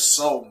love her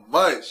so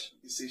much.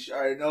 You see, she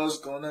already knows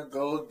it's gonna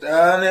go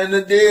down in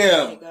the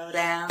DM. Go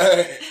down.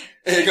 Hey,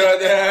 it go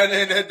down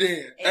in the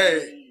DM.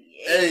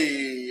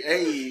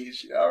 Hey,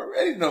 she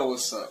already know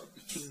what's up.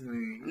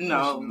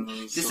 No,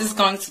 this is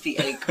going to be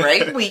a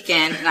great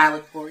weekend, and I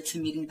look forward to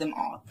meeting them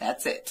all.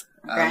 That's it.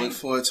 Okay? I look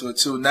forward to it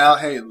too. Now,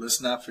 hey,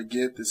 let's not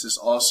forget this is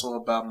also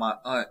about my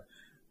aunt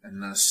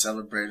and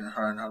celebrating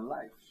her and her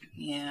life.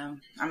 Yeah,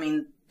 I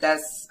mean,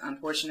 that's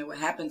unfortunate what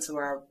happened to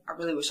her. I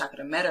really wish I could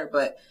have met her,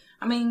 but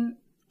I mean,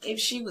 if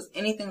she was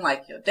anything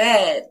like your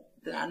dad,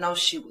 then I know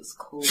she was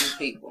cool with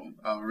people.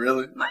 Oh,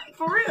 really? Like,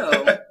 for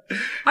real.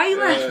 Why you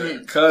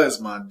laughing? Cause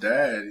my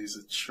dad, he's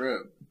a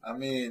trip. I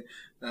mean,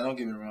 now don't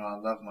get me wrong, I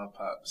love my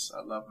pops.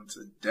 I love him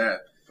to death.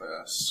 But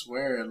I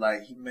swear,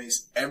 like, he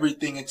makes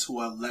everything into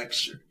a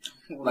lecture.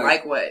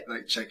 Like what?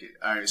 Like, check it.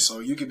 Alright, so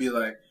you could be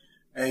like,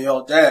 hey,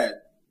 yo,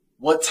 Dad,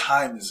 what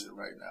time is it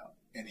right now?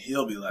 And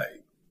he'll be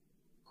like,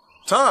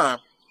 time?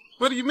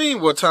 What do you mean,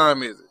 what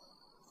time is it?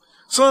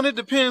 Son, it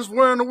depends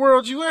where in the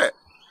world you at.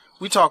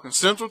 We talking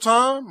Central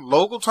Time,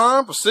 Local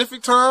Time,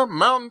 Pacific Time,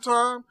 Mountain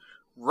Time,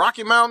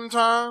 Rocky Mountain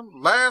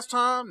Time, last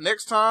time,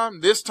 next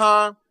time, this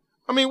time.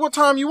 I mean, what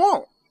time you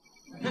want?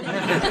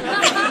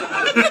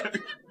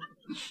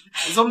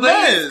 He's a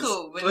mess.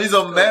 Cool, He's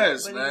a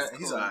mess, man.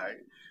 He's alright.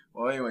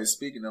 Well, anyway,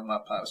 speaking of my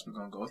pops, we're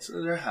going to go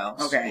to their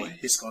house. Okay. Boy,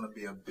 it's going to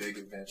be a big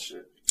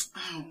adventure.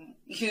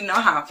 You know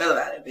how I feel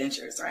about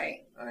adventures,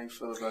 right? How do you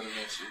feel about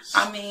adventures?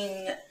 I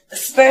mean,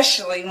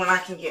 especially when I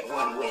can get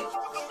one with.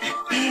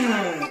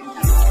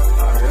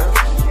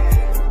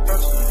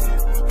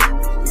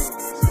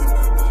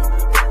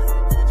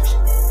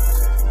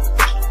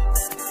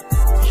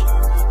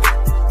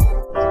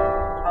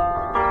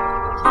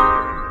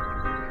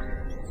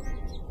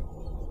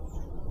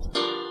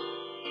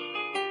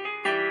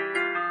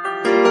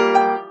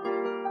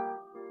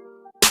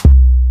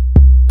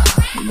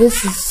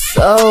 This is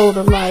so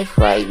the life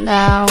right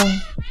now.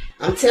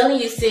 I'm telling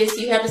you, sis,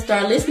 you have to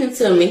start listening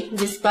to me.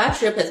 This spot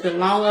trip has been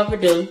long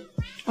overdue.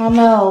 I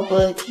know,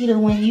 but Keita,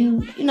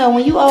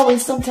 when you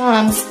always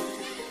sometimes,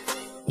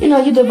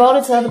 you're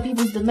devoted to other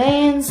people's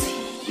demands,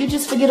 you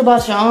just forget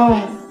about your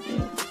own.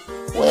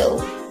 Well,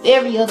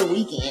 every other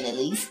weekend at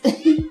least.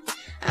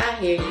 I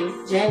hear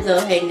you. James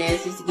old hating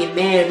ass used to get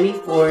mad at me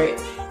for it.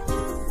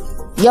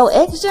 Yo,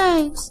 ex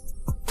James?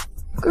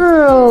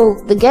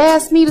 Girl, the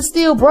gas meter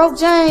still broke,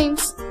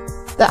 James.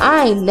 The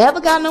I ain't never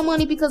got no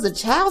money because of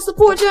child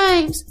support,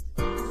 James.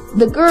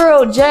 The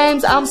girl,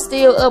 James, I'm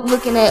still up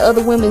looking at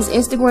other women's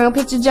Instagram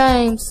picture,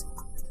 James.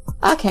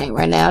 I can't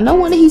right now. No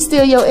wonder he's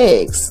still your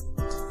ex.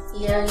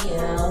 Yeah,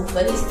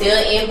 but he still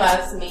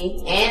inbox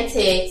me and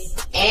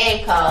text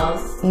and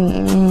calls.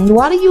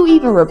 Why do you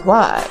even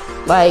reply?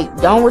 Like,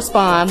 don't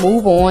respond,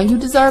 move on. You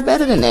deserve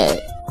better than that.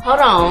 Hold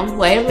on,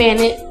 wait a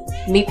minute.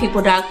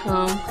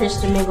 Meetpeople.com,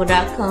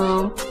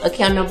 christianmingle.com,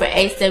 account number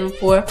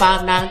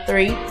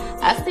 874593.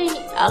 I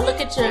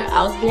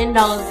was being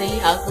nosy.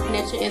 I was looking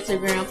at your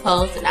Instagram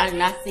post and I did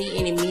not see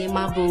any me and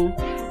my boo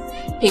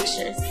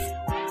pictures.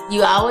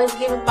 You always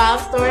giving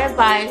 5-star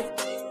advice,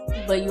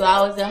 but you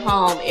always at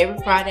home every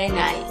Friday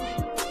night.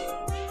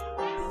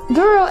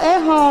 Girl,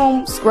 at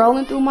home,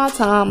 scrolling through my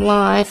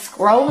timeline,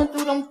 scrolling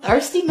through them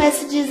thirsty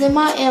messages in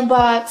my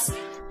inbox.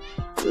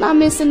 I'm not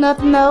missing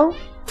nothing, though.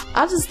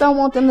 I just don't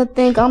want them to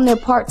think I'm their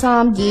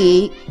part-time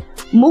gig,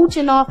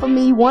 mooching off of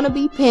me,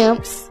 wannabe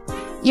pimps.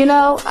 You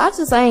know, I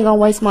just ain't gonna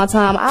waste my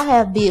time. I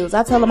have bills.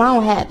 I tell them I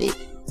don't have it.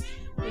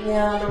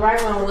 Yeah, the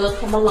right one will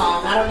come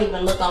along. I don't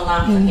even look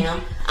online for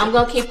him. I'm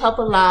gonna keep hope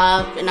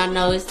alive, and I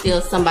know it's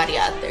still somebody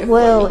out there.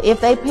 Well,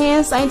 if they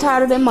pants ain't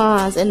tighter than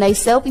mine, and they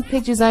selfie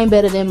pictures ain't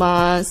better than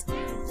mine,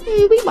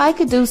 we might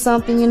could do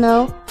something, you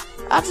know.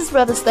 I'd just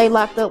rather stay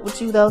locked up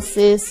with you though,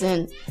 sis,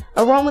 and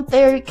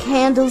aromatherapy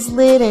candles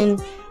lit,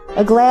 and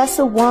a glass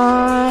of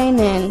wine,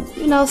 and,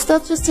 you know,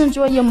 stuff just to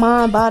enjoy your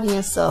mind, body,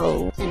 and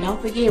soul. And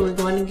don't forget, we're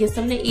going to get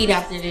something to eat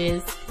after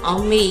this.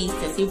 On me,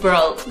 since you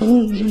broke.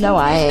 You know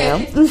I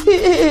am.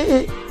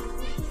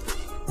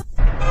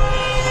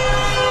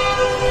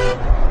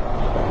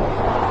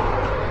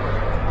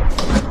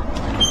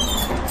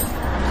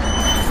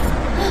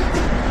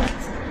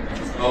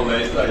 Oh,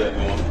 ladies, how you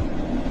doing?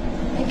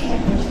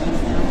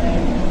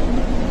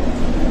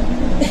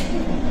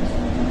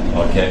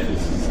 Oh, catfish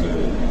is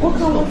good. What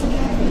comes with the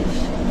catfish?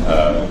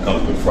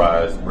 Comes with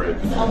fries, bread.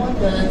 I want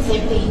the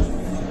 10-piece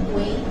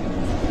wing.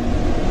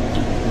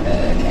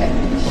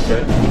 Catfish.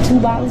 Okay. 2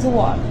 bottles of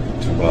water.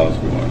 2 bottles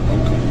of water.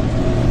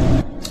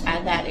 Okay. I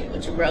got it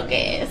with your broke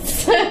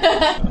ass.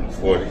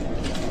 40.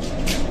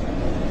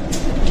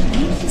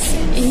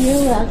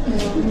 You're welcome.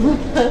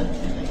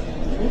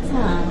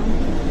 Anytime.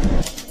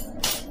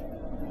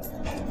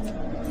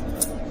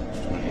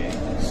 28,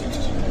 60.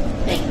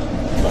 Thank you.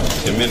 About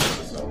 10 minutes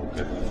or so.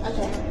 Okay.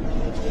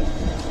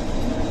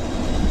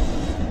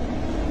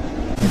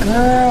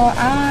 Girl,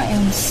 I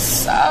am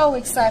so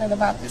excited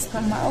about this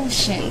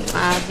promotion.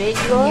 I bet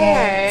you are.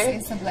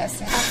 Yes, it's a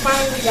blessing. I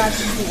finally got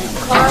to do a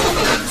car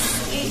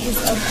fix. It is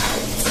about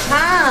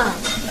time.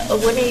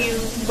 When are you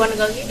going to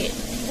go get it?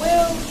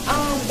 Well,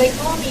 they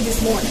called me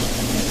this morning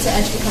to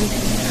actually come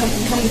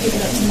and pick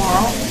it up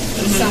tomorrow.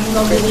 So I'm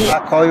going to get it.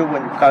 I'll call you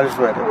when the car is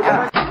ready.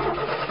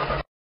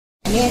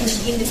 And then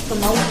getting this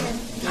promotion,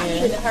 I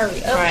need to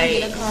hurry up and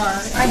get a car.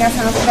 I got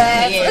time for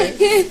that. Yes.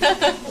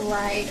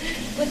 Right.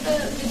 But the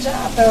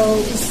job, though,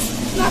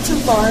 is not too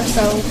far,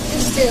 so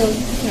it's still,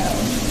 you know,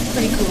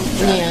 pretty cool.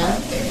 Yeah.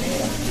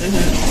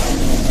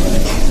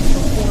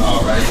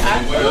 All right.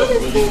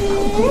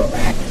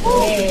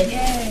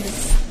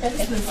 Yes.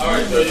 All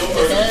right, so you'll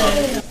work.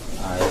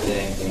 Alright, is there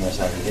anything else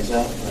I can get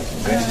y'all? Like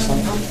some drinks or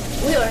something?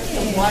 We ordered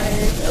some water,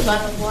 a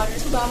bottle of water,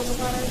 2 bottles of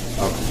water.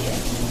 Okay.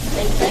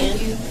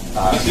 Thank you.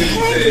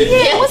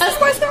 Yeah, what's this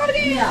place called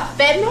again?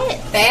 Fat Max.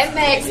 Fat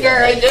Max,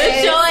 girl. Good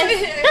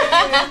choice.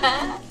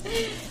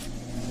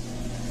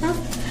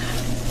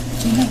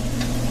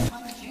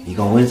 You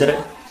gonna win today?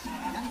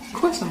 Of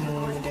course I'm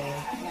going today.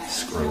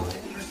 Screw it.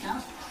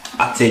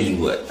 I'll tell you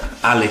what,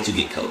 I'll let you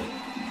get Cody.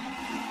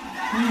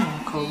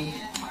 Cody.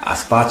 I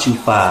spot you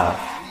 5,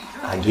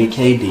 I get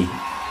KD,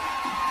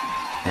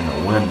 and the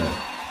winner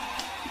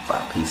for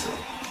a piece of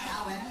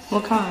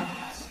What kind?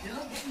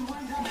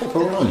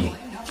 pepperoni.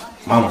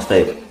 Mama's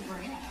favorite.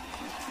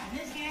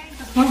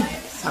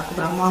 Talk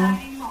about mama.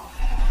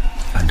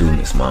 I do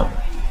miss mama.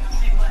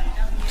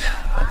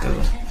 I do.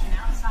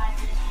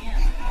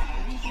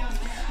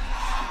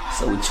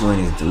 So what you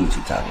and this dude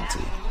you talking to?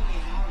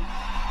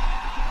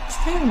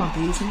 Stay in my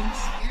business.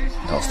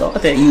 Don't start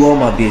with that. You are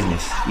my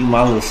business. You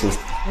my little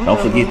sister. Don't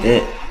forget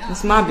that.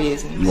 It's my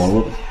business. You want a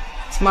whooping?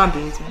 It's my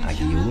business. I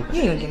give you a whooping.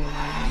 You ain't gonna give me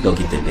money. Go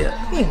get that belt.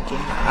 You ain't gonna give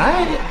me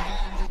money. Alright.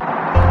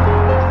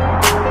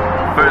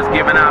 First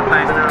giving out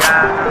thanks to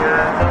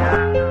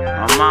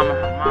God, my mama,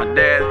 my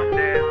dad,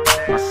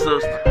 my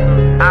sister,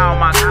 all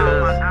my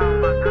cousins,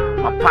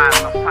 my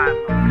partner.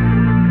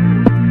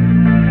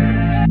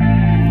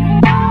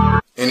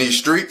 In these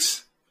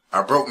streets,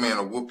 a broke man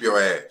will whoop your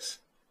ass.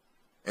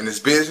 In this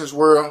business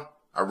world,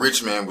 a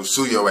rich man will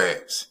sue your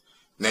ass.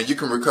 Now you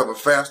can recover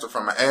faster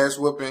from an ass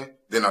whooping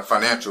than a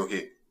financial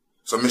hit.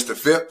 So Mr.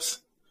 Phipps,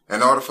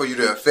 in order for you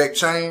to affect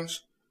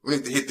change, we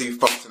need to hit these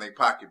folks in their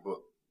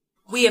pocketbook.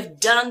 We have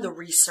done the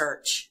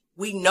research.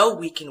 We know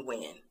we can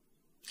win.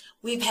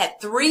 We've had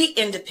 3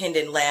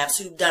 independent labs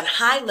who've done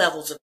high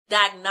levels of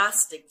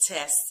diagnostic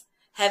tests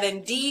have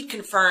indeed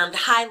confirmed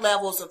high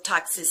levels of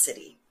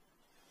toxicity.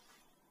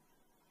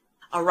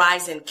 A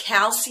rise in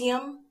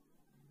calcium,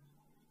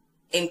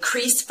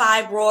 increased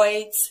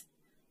fibroids,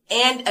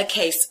 and a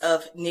case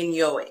of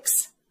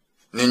pneumoics.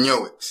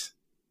 Pneumoics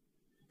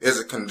is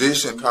a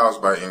condition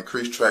caused by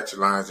increased traction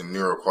lines and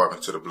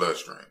neurocarbons to the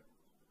bloodstream.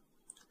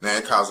 Now,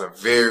 it causes a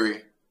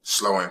very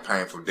slow and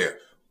painful death.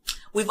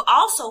 We've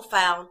also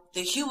found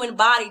the human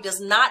body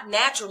does not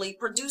naturally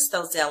produce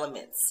those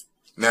elements.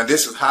 Now,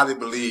 this is highly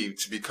believed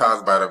to be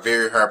caused by the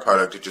very hair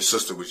product that your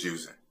sister was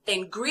using.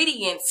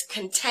 Ingredients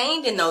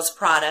contained in those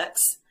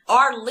products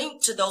are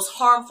linked to those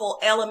harmful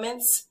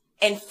elements.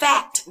 In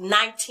fact,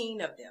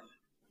 19 of them.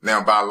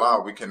 Now, by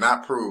law, we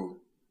cannot prove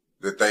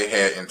that they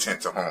had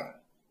intent to harm.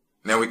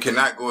 Now, we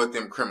cannot go at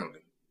them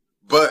criminally,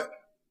 but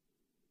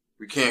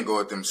we can go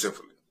at them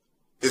civilly.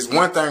 It's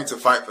one thing to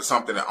fight for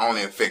something that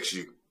only affects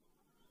you.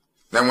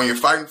 Now, when you're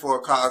fighting for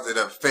a cause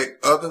that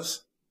affects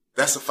others,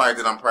 that's a fight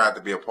that I'm proud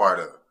to be a part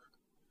of.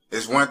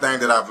 It's one thing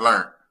that I've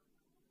learned.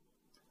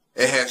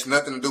 It has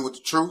nothing to do with the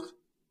truth.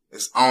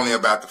 It's only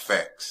about the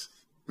facts.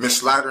 Miss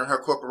Slider and her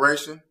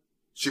corporation,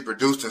 she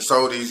produced and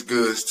sold these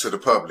goods to the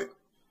public.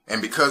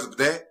 And because of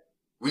that,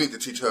 we need to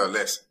teach her a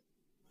lesson.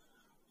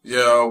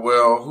 Yeah,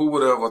 well, who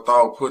would ever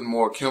thought putting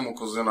more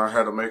chemicals in her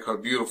hair to make her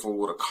beautiful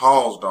would have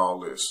caused all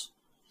this?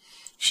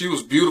 She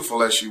was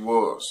beautiful as she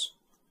was.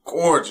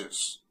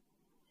 Gorgeous.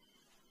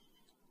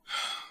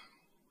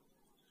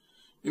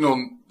 You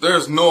know,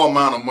 there's no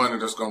amount of money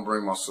that's going to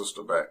bring my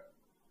sister back.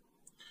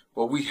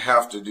 But we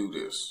have to do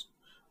this.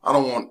 I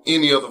don't want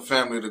any other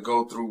family to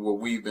go through what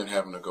we've been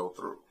having to go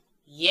through.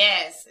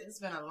 Yes, it's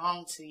been a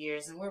long 2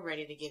 years and we're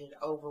ready to get it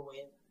over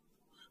with.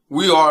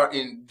 We are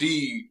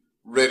indeed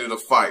ready to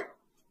fight.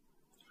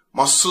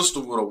 My sister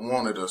would have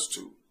wanted us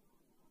to.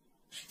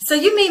 So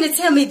you mean to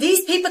tell me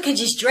these people can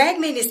just drag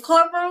me in this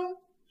courtroom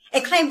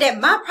and claim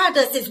that my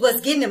product is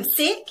what's getting them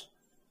sick?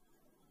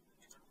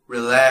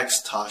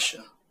 Relax,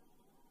 Tasha.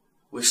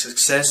 With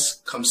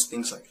success comes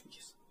things like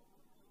these.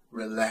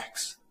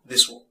 Relax.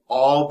 This will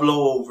all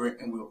blow over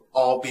and we'll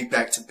all be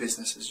back to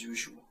business as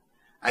usual.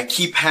 I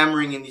keep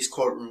hammering in these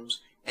courtrooms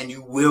and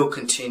you will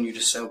continue to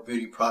sell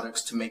beauty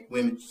products to make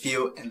women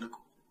feel and look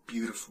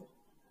beautiful.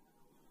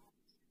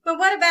 But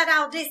what about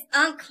all this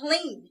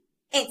unclean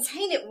and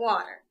tainted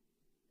water,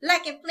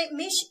 like in Flint,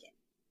 Michigan?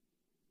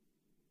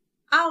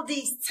 All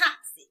these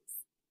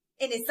toxics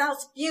and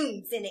exhaust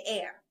fumes in the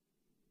air.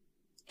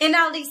 And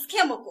all these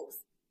chemicals,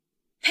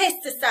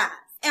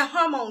 pesticides, and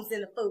hormones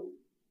in the food.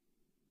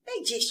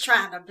 They just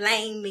trying to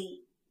blame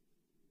me.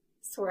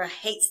 Sort of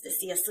hates to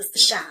see a sister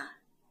shine.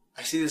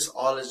 I see this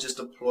all as just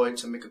a ploy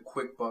to make a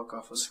quick buck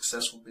off of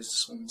successful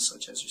businesswomen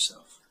such as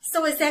yourself.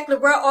 So exactly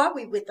where are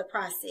we with the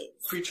process?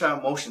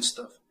 Pre-trial motion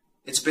stuff.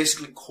 It's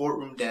basically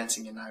courtroom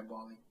dancing and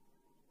eyeballing.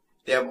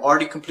 They have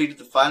already completed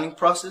the filing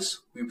process,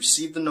 we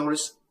received the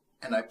notice,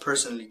 and I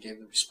personally gave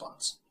the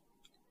response.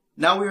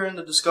 Now we are in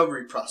the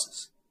discovery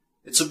process.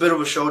 It's a bit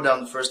of a showdown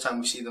the first time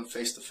we see them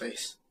face to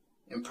face,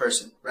 in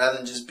person, rather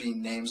than just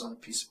being names on a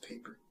piece of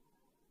paper.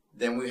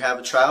 Then we have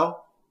a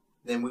trial,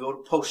 then we go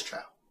to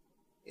post-trial.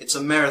 It's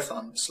a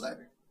marathon, Miss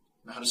Slider,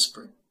 not a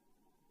sprint.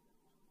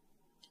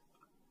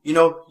 You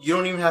know, you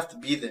don't even have to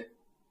be there.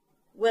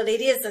 Well,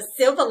 it is a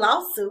civil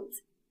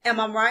lawsuit. Am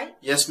I right?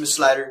 Yes, Miss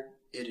Slider,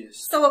 it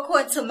is. So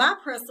according to my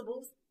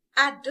principles,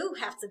 I do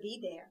have to be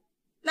there.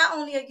 Not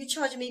only are you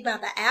charging me by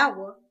the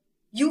hour,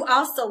 you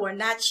also are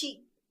not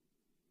cheap.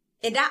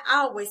 And I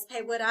always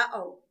pay what I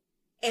owe,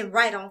 and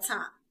right on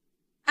time.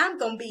 I'm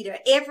going to be there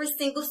every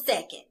single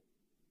second,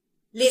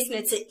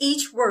 listening to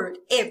each word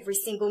every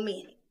single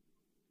minute.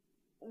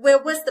 Well,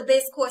 what's the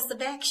best course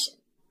of action?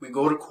 We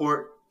go to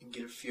court and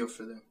get a feel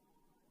for them.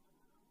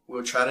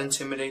 We'll try to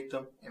intimidate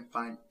them and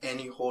find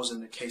any holes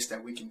in the case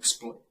that we can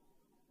exploit.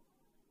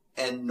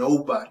 And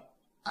nobody,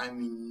 I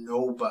mean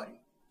nobody,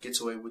 gets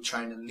away with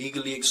trying to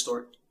legally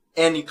extort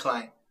any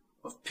client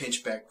of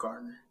Pinchback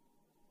Gardner.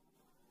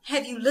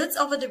 Have you looked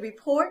over the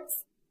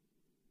reports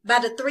by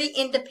the 3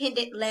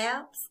 independent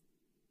labs?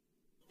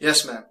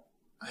 Yes, ma'am.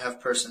 I have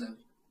personally.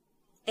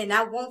 And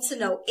I want to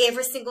know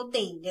every single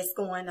thing that's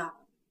going on.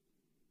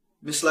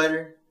 Miss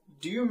Slider,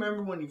 do you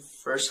remember when you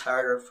first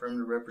hired our firm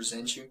to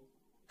represent you?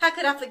 How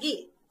could I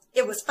forget?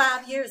 It was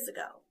 5 years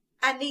ago.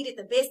 I needed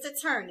the best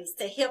attorneys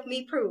to help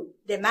me prove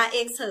that my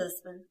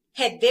ex-husband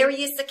had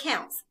various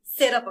accounts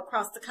set up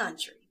across the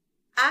country.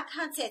 I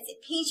contacted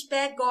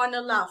Pinchback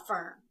Gardner Law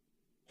Firm,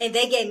 and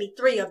they gave me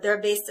 3 of their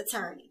best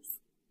attorneys.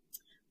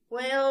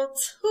 Well,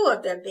 2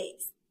 of their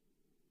best.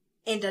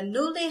 And a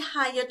newly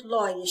hired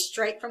lawyer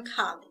straight from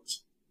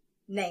college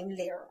named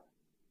Lyra.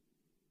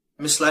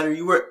 Miss Slider,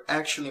 you were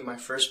actually my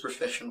first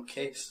professional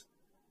case.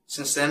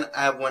 Since then,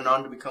 I have went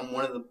on to become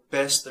one of the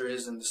best there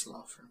is in this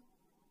law firm.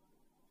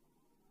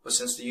 But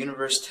since the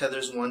universe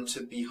tethers one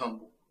to be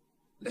humble,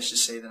 let's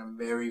just say that I'm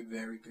very,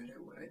 very good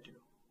at what I do.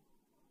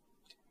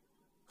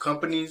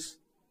 Companies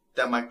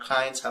that my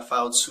clients have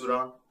filed suit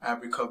on, I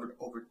have recovered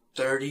over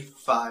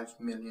 $35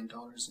 million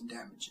in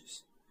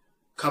damages.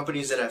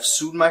 Companies that have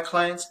sued my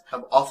clients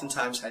have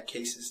oftentimes had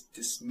cases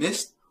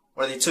dismissed,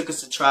 or they took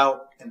us to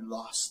trial and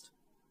lost.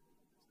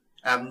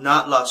 I have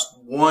not lost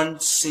one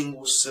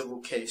single civil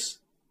case,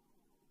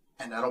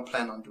 and I don't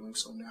plan on doing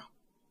so now.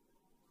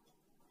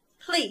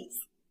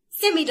 Please,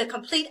 send me the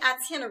complete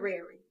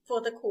itinerary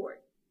for the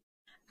court.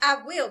 I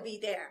will be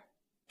there,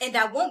 and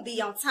I won't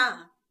be on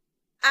time.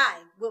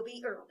 I will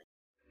be early.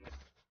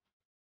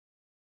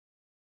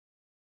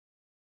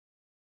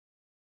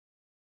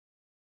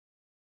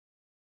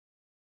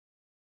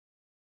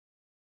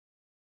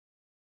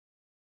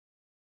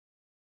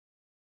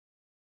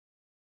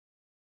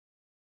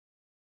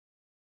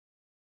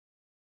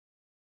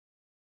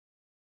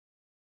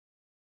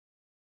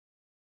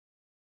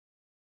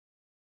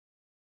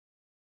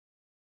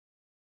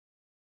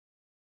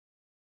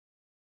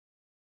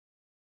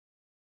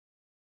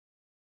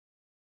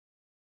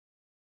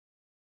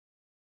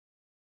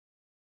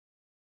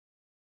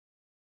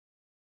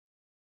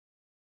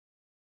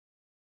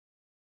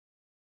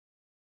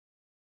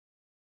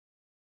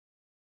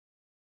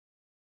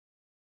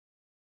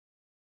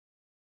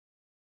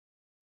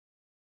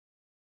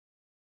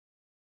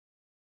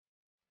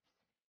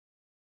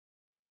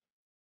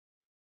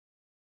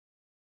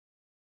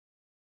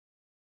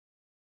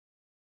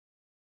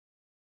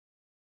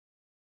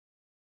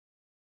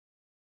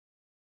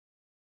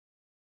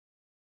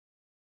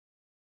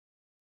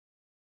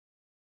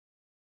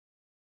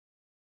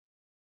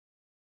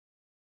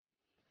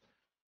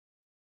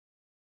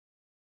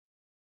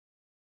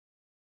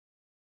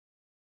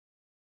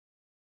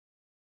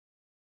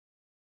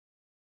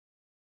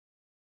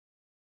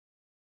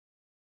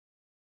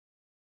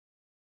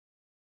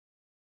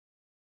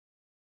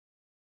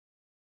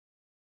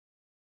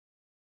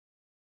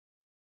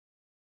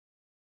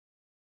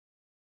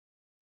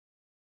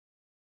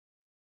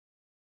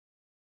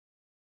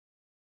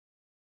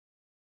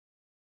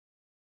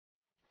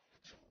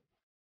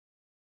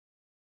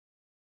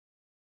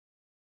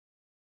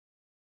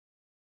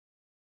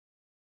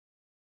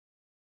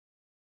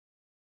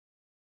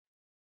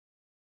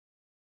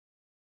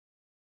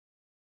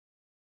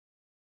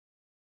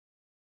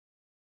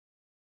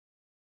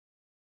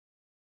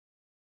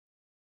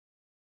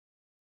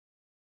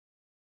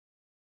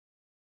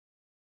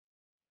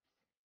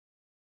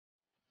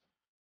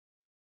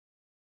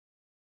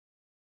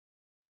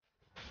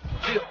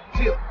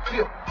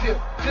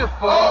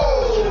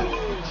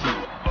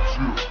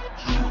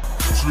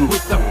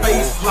 With the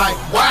face like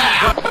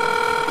wow.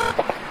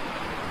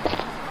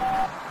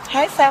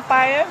 Hey,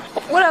 Sapphire.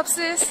 What up,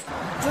 sis?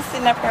 Just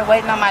sitting up here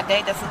waiting on my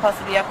date that's supposed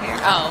to be up here.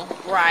 Oh,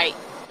 right.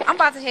 I'm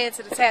about to head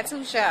to the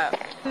tattoo shop.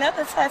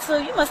 Another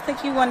tattoo? You must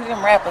think you one of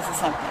them rappers or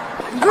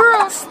something.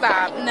 Girl,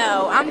 stop.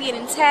 No, I'm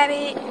getting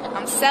tatted.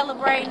 I'm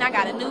celebrating. I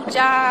got a new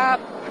job.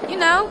 You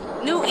know,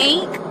 new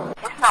ink.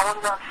 It's not one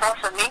of those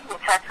social media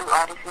tattoo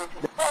artists, is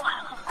it?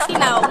 You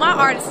know, my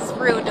artist is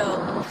real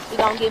dope. He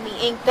gonna get me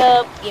inked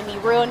up, get me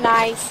real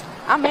nice.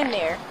 I'm in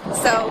there.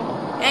 So,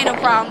 ain't no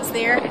problems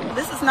there.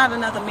 This is not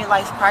another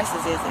midlife crisis,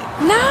 is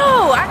it?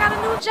 No, I got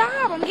a new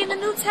job. I'm getting a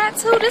new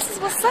tattoo. This is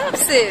what's up,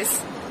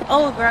 sis.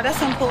 Oh, girl, that's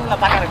him pulling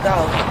up. I gotta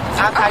go.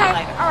 I'll talk to you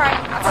later. All right.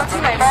 I'll talk to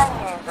you later.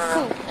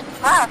 Cool.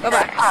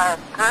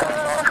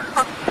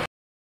 Bye-bye.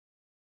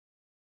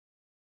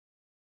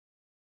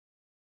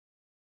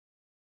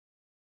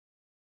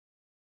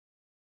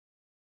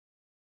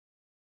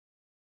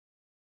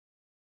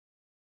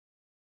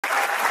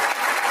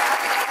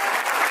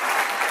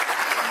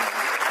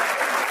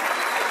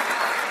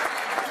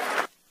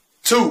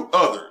 Two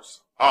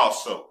others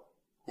also,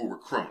 who were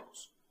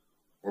criminals,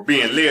 were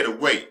being led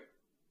away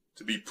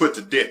to be put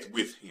to death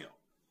with him.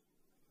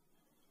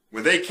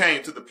 When they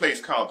came to the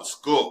place called the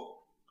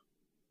Skull,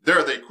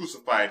 there they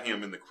crucified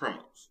him and the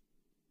criminals,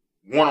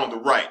 one on the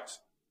right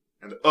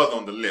and the other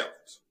on the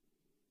left.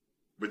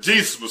 But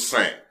Jesus was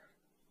saying,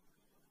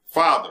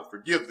 Father,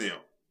 forgive them,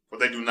 for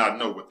they do not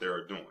know what they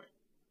are doing.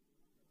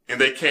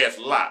 And they cast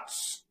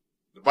lots,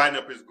 dividing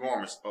up his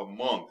garments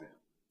among them.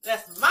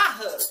 That's my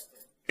husband.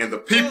 And the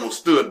people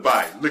stood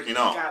by, looking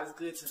on. God is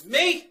good to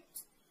me.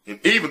 And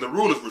even the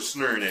rulers were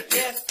sneering at him,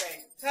 Yes,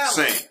 baby.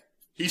 saying,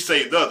 He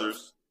saved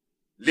others,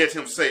 let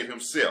him save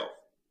himself,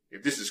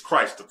 if this is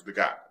Christ of the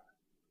God,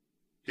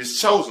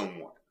 his chosen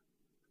one.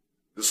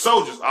 The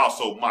soldiers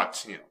also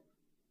mocked him,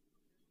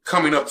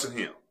 coming up to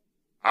him,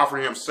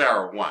 offering him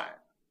sour wine,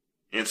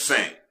 and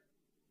saying,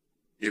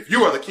 If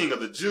you are the king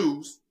of the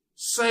Jews,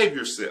 save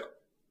yourself.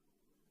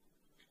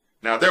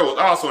 Now there was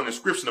also an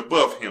inscription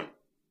above him,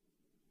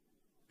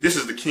 This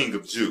is the King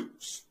of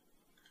Jews.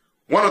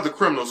 One of the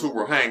criminals who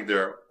were hanged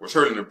there was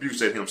hurling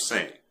abuse at him,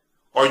 saying,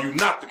 Are you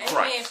not the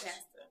Christ?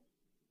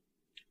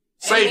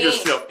 Save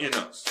yourself in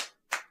us.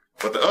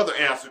 But the other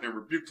answered and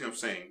rebuked him,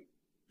 saying,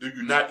 Do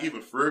you not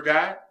even fear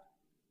God,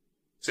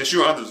 since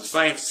you are under the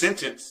same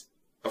sentence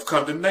of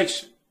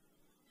condemnation?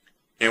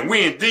 And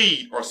we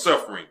indeed are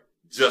suffering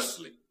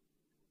justly,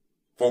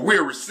 for we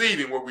are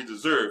receiving what we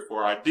deserve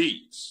for our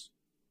deeds.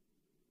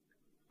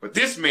 But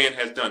this man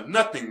has done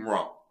nothing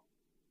wrong.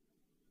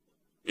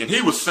 And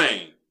he was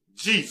saying,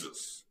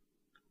 Jesus,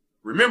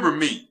 remember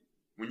me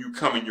when you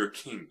come in your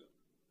kingdom.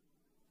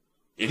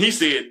 And he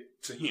said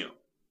to him,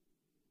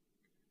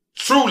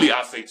 truly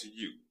I say to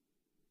you,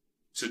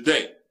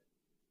 today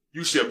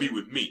you shall be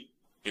with me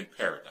in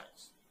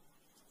paradise.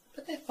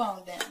 Put that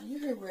phone down. You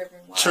heard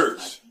Reverend Wise.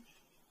 Church,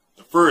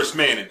 the first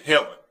man in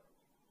heaven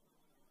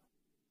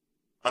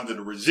under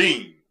the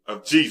regime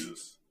of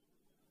Jesus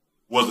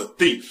was a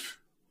thief.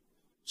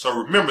 So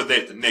remember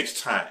that the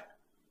next time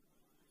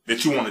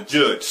that you want to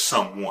judge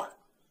someone.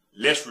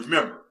 Let's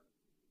remember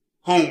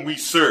whom we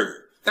serve.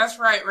 That's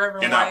right,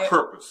 Reverend And Wyatt. our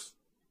purpose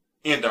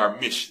and our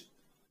mission.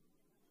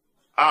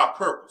 Our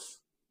purpose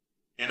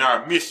and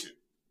our mission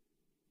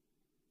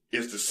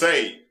is to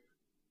save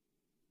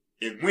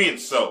and win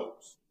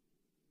souls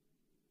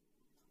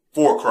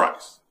for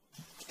Christ.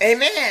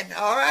 Amen.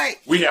 All right.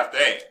 We have to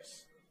ask,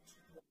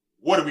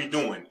 what are we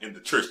doing in the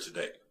church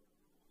today?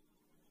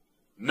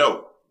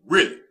 No,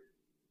 really,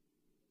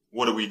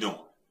 what are we doing?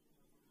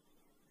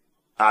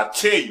 I'll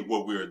tell you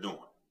what we are doing.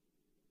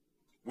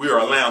 We are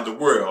allowing the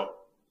world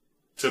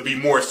to be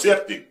more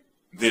accepting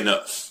than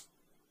us.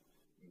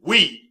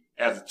 We,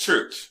 as a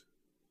church,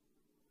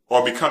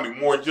 are becoming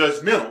more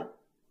judgmental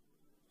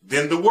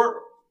than the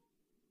world.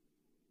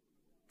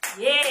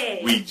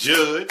 Yeah. We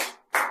judge,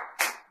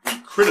 we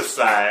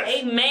criticize,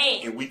 Amen.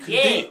 and we condemn.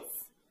 Yes.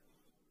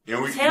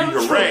 And we Tell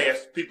the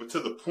harass people to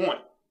the point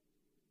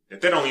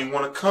that they don't even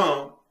want to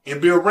come and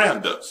be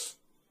around us.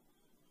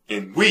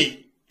 And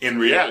we, in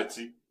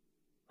reality,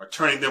 are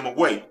turning them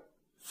away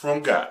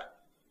from God.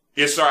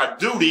 It's our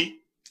duty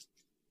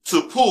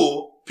to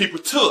pull people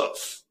to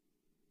us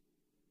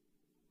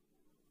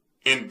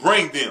and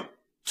bring them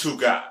to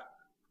God.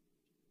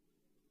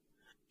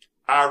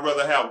 I'd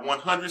rather have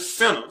 100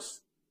 sinners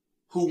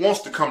who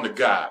wants to come to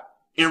God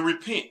and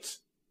repent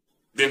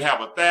than have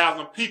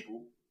 1,000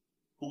 people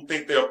who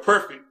think they're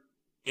perfect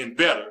and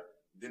better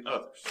than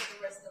others.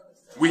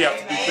 We have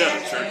to do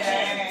better,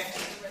 church.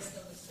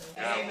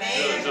 God will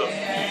judge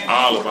us.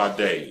 All of our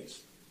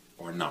days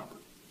are numbered.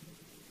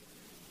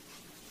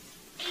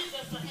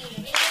 Amen.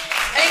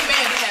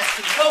 It has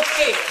to go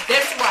ahead.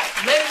 That's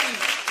right. Let it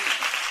be.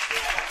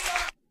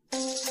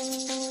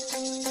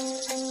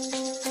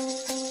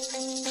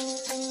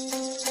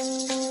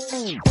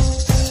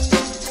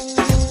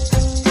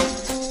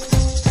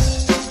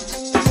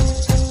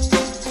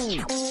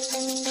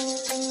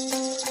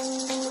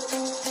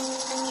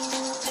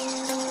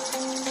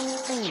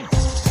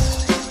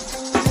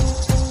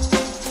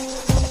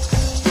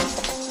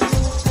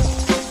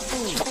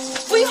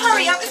 Will you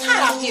hurry up? It's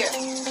hot out here.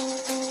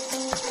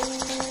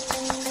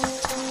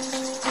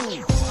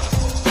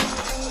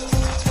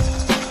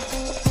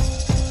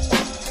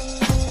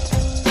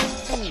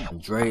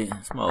 Dre,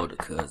 it's my older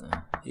cousin.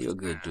 He a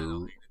good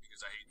dude.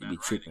 He be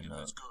tripping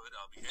up.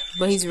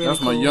 But he's really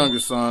That's my cool.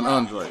 youngest son,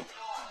 Andre.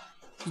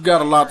 He's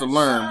got a lot to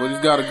learn, but he's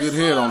got a good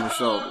head on his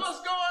shoulders.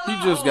 He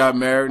just got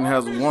married and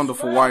has a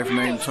wonderful wife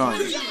named Tanya.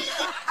 No,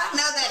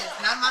 that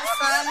is not my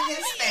son and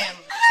his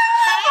family.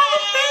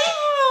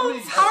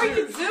 How are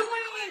you doing?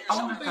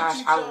 Oh my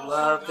gosh, I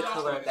love the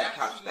color of that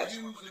couch.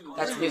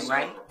 That's new,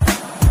 right?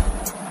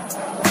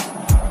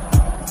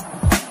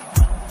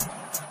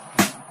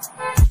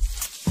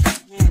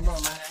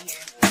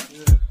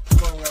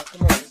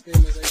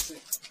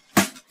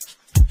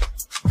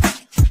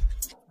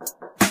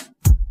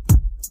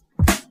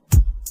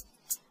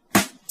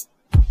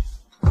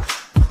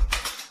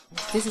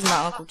 This is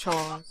my Uncle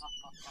Charles.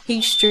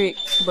 He's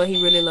strict, but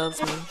he really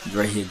loves me.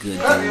 Dre, he a good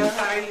dude.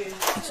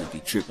 He should be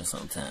tripping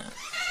sometimes.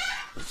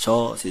 But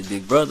Charles, his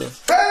big brother,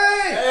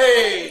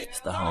 Hey! it's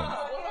the homie.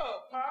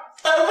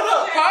 Hey, what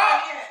up,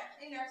 Pop?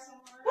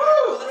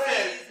 Woo!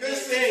 Good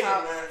seeing you,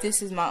 man.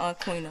 This is my Aunt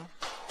Quina,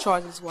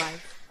 Charles'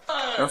 wife.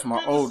 That's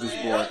my oldest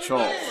boy,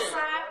 Charles.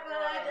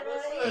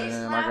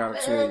 And I gotta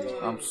tell you,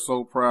 I'm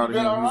so proud of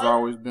him. He's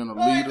always been a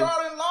leader,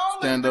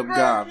 stand-up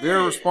guy,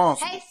 very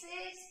responsible.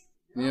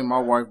 Me and my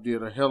wife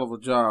did a hell of a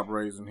job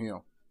raising him.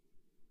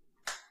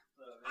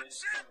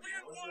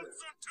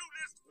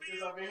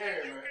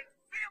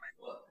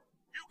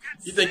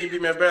 You think you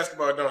beat me at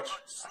basketball, don't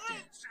you?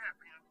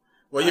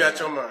 Well, you out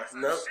your mind.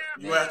 Nope,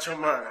 you out your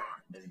mind.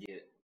 Let's get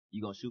it.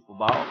 You gonna shoot for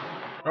ball?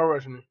 Don't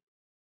rush me.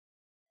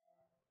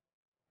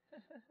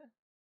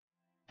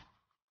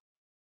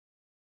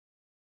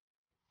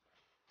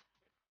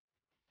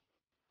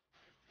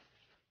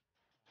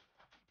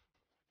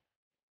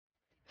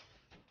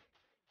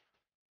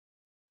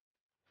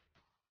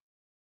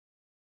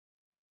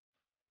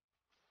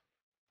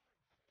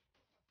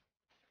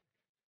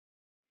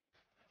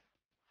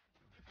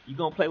 You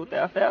gonna play with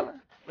that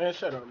fella? Man,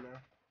 shut up, man.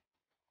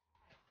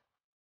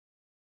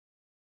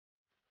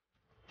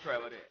 Try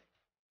with it.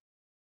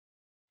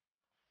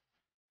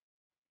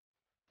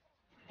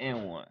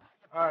 And one.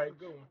 All right,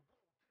 good one.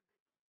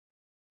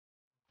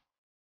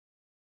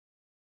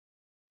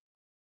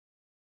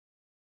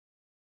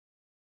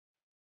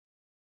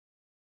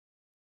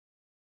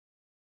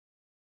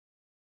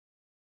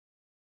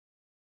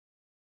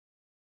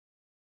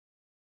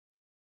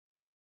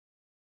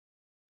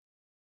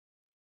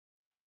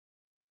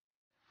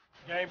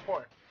 Game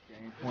point.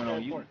 Game point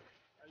on you. How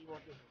you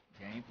want this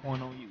one? Game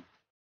point on you.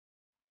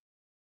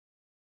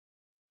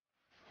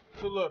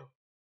 Too little.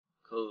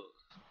 Cool.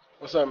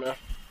 What's up, man?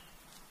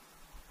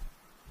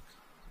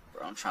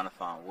 Bro, I'm trying to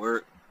find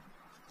work.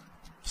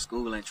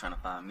 School ain't trying to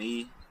find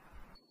me.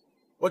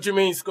 What you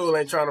mean school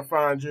ain't trying to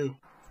find you?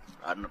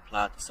 I done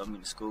applied to so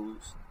many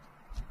schools.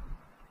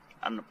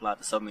 I done applied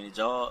to so many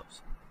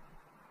jobs.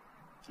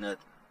 Nothing.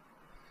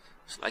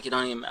 It's like it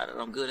don't even matter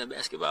that I'm good at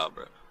basketball,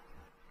 bro.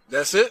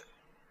 That's it?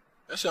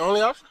 That's your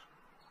only option?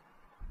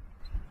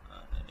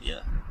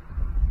 Yeah.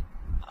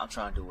 I'm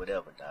trying to do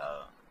whatever,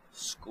 dog.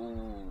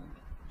 School,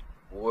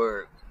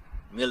 work,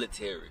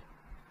 military.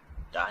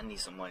 Dog, I need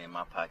some money in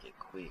my pocket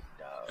quick,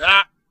 dog.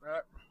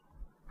 Right.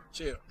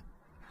 Chill.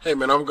 Hey,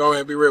 man, I'm going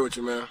to be real with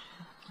you, man.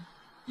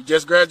 You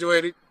just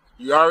graduated.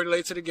 You already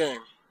late to the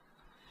game. You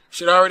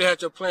should already have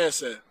your plan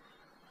set.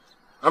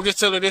 I'm just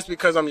telling you this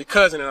because I'm your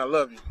cousin and I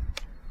love you.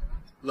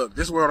 Look,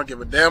 this world don't give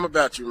a damn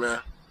about you, man.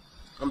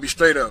 I'm going to be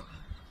straight up.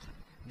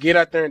 Get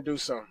out there and do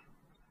something.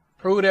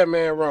 Prove that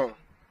man wrong.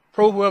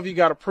 Prove whoever you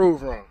got to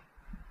prove wrong.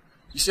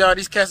 You see all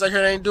these cats out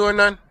here that ain't doing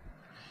nothing?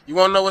 You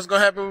want to know what's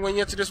going to happen when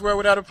you enter this world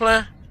without a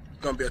plan?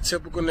 You're going to be a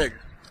typical nigga.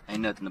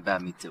 Ain't nothing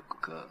about me typical,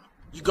 cuz.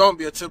 You going to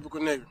be a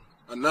typical nigga.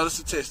 Another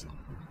statistic.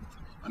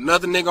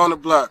 Another nigga on the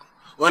block.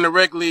 Or in the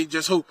rec league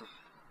just hooping.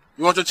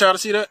 You want your child to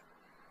see that?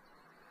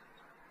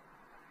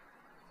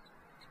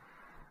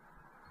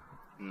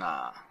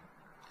 Nah.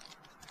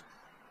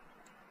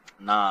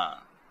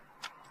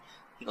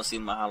 He gonna see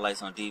my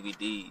highlights on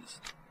DVDs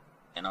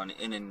and on the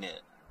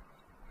internet.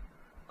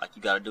 Like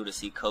you gotta do to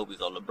see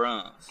Kobe's or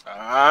LeBron's.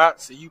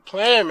 See you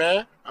playing,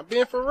 man. I'm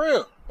being for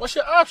real. What's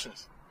your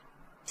options?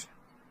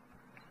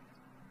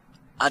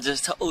 I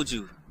just told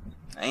you.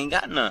 I ain't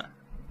got none.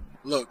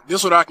 Look,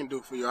 this is what I can do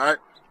for you, alright?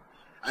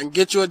 I can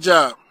get you a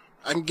job.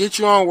 I can get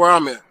you on where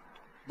I'm at.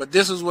 But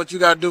this is what you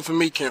gotta do for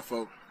me,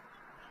 kinfolk.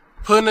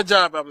 Put in a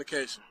job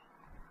application.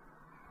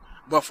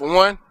 But for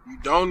one, you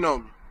don't know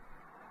me.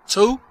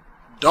 2,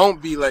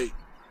 don't be late.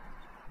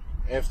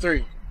 And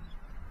 3,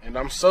 and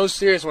I'm so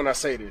serious when I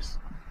say this,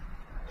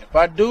 if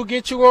I do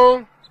get you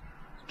on,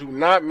 do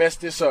not mess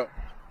this up.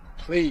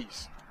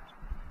 Please.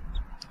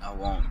 I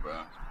won't,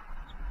 bro.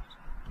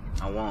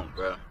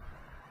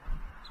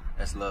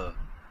 That's love.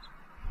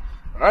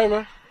 Alright,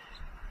 man.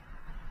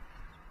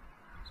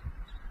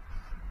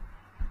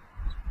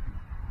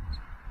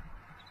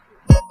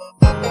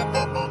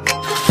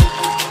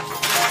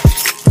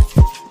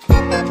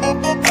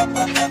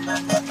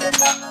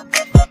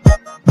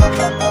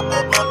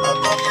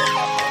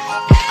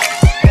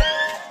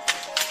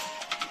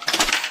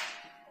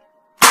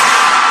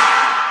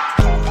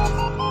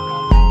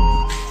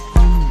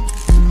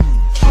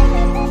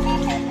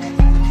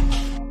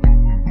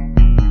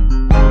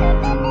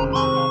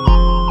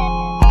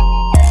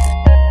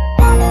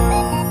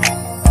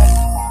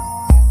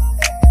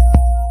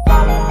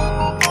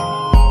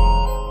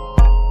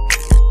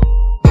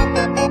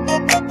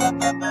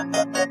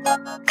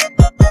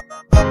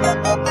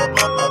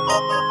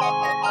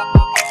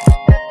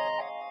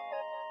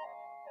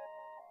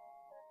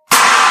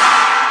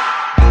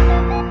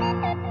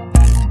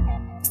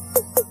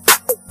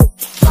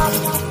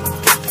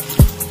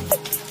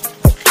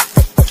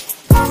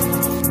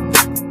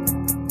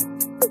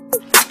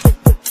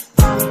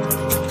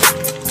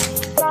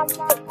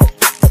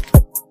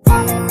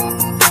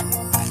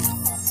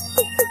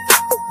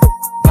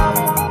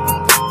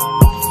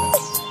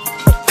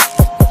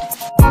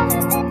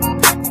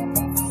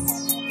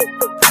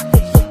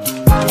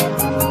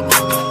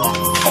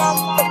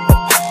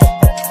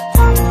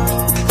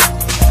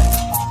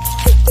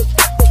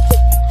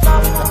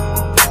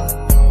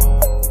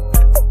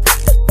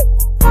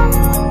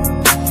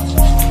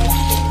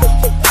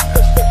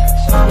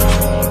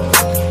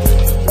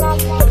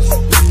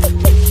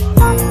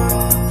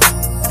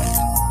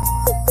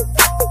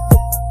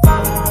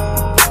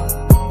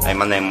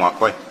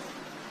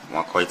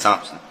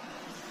 Thompson.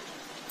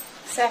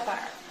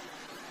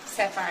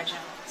 Sapphire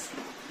Jones.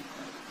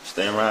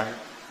 Staying around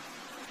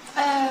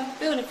here?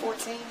 Building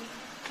 14.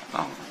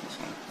 Oh,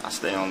 I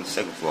stay on the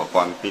second floor,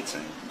 apartment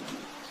 15.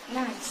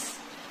 Nice.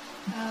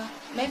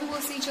 Maybe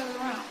we'll see each other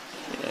around.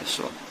 Yeah,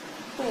 sure.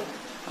 Cool.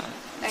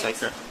 Thanks. Take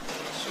care.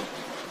 Sure.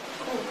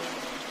 Cool.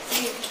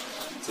 See you.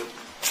 You too.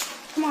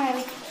 Come on,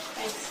 Haley.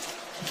 Thanks.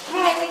 Come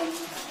on, Haley.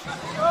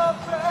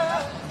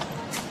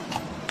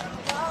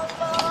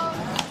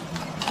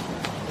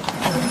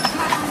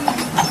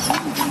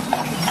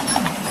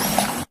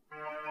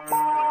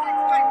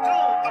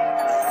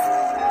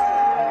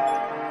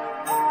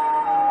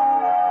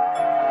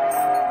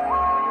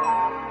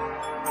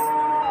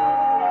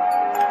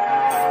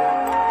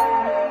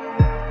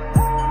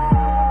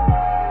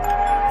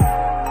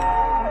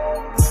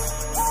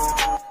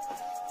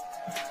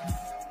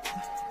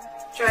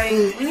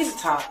 We need to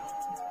talk.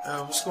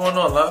 What's going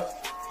on, love?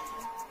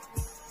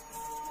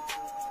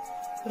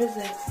 What is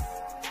this?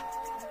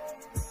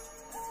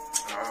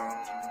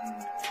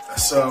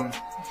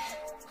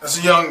 That's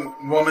a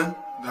young woman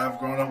that I've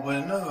grown up with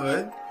in the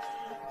hood.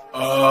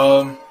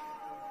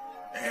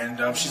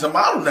 And she's a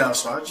model now,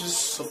 so I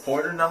just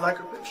support her and I like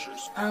her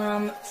pictures.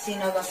 See,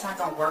 no, that's not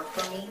gonna work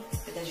for me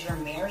because you're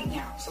married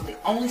now. So the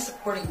only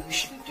supporting you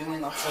should be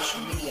doing on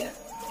social media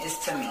is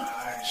to me.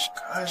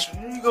 Gosh,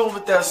 here you go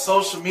with that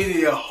social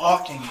media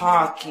hawking.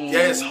 Hawking.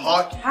 Yes,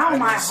 hawking. How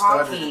am I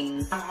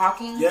hawking? I'm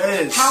hawking?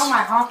 Yes. How am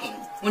I hawking?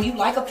 When you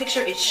like a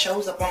picture, it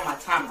shows up on my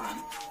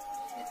timeline.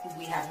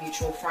 We have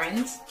mutual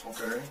friends.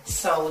 Okay.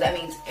 So that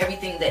means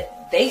everything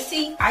that they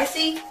see, I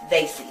see,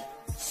 they see.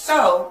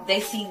 So they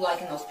see you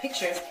liking those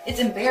pictures. It's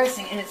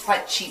embarrassing and it's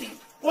like cheating.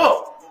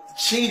 Whoa,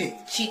 cheating.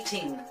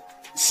 Cheating.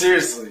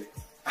 Seriously,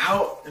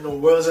 how in the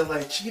world is that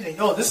like cheating?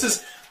 Yo, this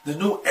is the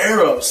new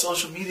era of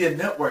social media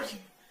networking.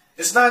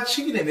 It's not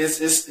cheating.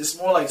 It's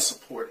more like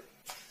supporting.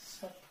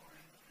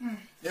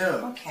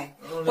 Yeah. Okay.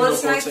 Well,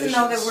 it's nice to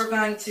know that we're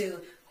going to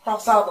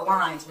cross all the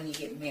lines when you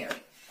get married.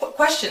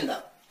 Question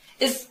though,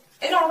 is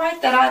it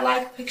alright that I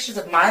like pictures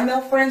of my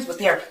male friends with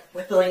their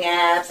whippling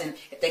abs and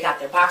if they got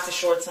their boxer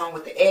shorts on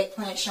with the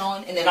eggplant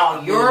showing, and then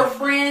all your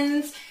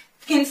friends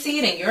can see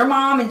it and your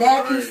mom and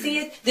dad can see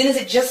it? Then is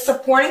it just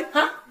supporting?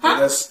 Huh?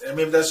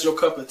 That's your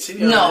cup of tea.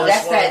 No,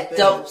 that's that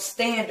double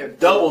standard.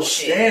 Double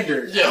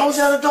standard? Yes. How is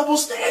that a double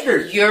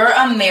standard? You're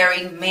a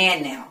married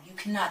man now. You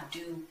cannot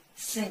do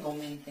single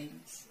men things.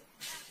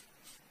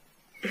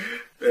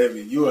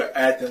 Baby, you are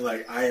acting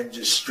like I am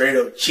just straight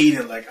up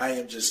cheating, like I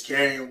am just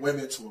carrying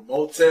women to a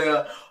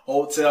motel,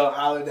 hotel,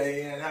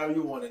 Holiday Inn, however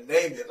you want to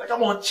name it. Like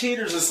I'm on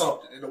Cheaters or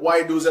something. And the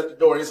white dude's at the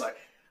door. He's like,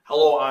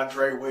 "Hello,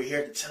 Andre. We're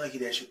here to tell you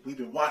that we've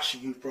been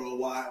watching you for a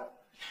while."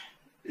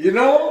 You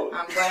know?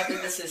 I'm glad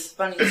that this is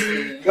funny to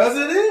you. Because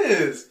it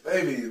is.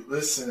 Baby,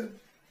 listen.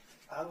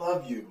 I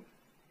love you.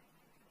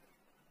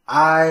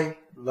 I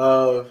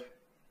love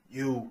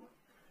you.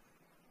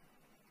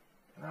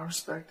 And I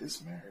respect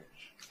this marriage.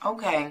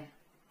 Okay.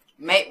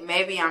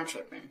 Maybe I'm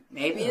tripping.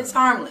 Maybe it's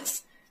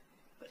harmless.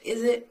 But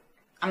is it?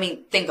 I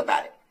mean, think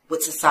about it.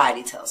 What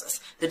society tells us.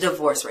 The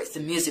divorce rates,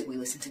 the music we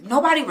listen to.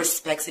 Nobody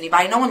respects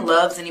anybody. No one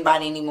loves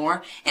anybody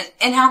anymore.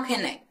 And how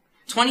can they?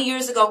 20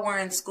 years ago, we're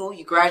in school.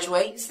 You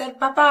graduate. You said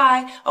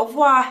bye-bye. Au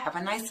revoir. Have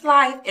a nice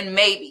life. And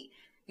maybe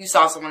you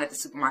saw someone at the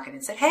supermarket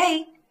and said,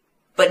 hey.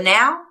 But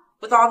now,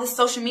 with all this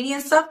social media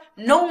and stuff,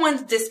 no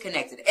one's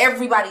disconnected.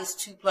 Everybody's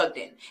too plugged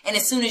in. And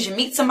as soon as you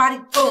meet somebody,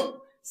 boom.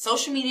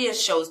 Social media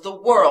shows the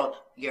world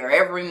your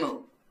every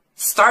move.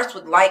 Starts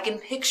with liking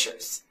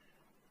pictures.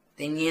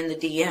 Then you're in the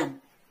DM.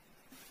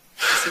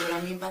 See what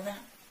I mean by that?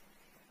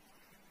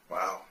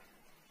 Wow.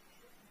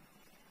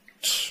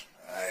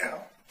 I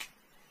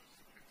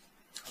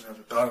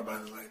never thought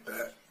about it like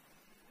that.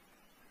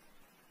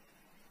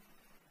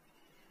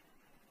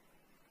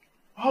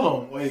 Hold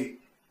on,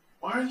 wait.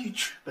 Why are you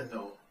tripping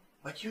though?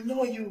 Like, you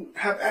know you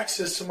have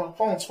access to my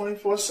phone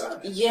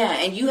 24/7. Yeah,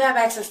 and you have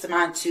access to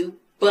mine too,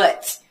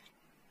 but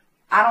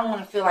I don't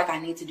want to feel like I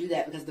need to do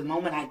that because the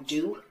moment I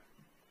do,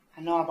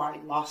 I know I've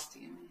already lost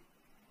you.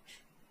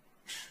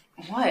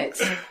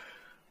 What?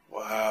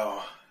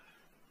 Wow.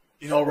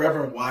 You know,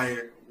 Reverend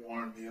Wyatt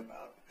warned me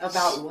about this.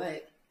 About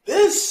what?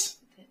 This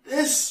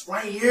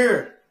right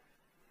here.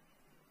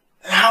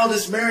 And how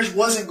this marriage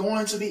wasn't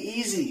going to be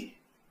easy.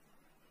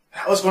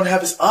 How it's going to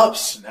have its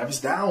ups and have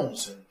its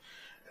downs.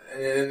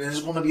 And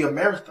it's going to be a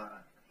marathon,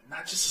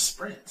 not just a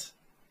sprint.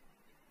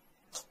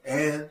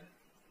 And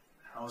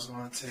how it's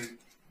going to take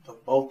the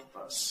both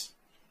of us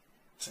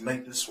to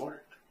make this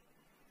work.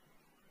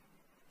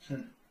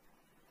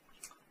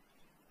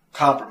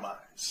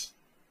 Compromise.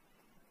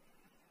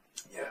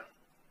 Yeah.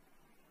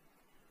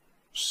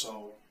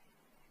 So,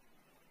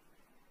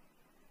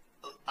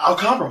 I'll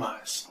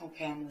compromise.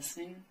 Okay, I'm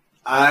listening.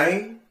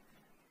 I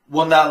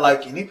will not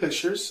like any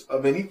pictures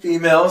of any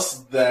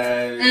females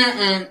that...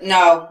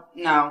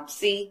 No.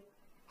 See,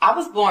 I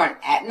was born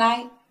at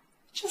night,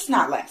 just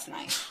not last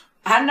night.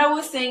 I know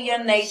it's in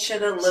your nature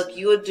to look.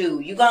 You a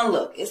dude. You gonna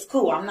look. It's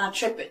cool. I'm not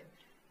tripping.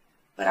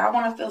 But I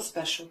want to feel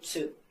special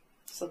too.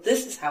 So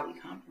this is how we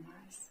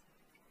compromise.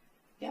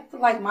 You have to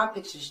like my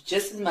pictures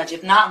just as much,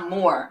 if not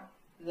more,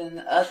 than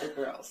the other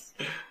girls.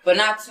 But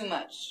not too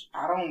much.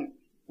 I don't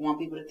want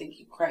people to think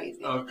you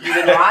crazy. Okay.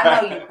 Even though I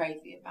know you're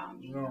crazy about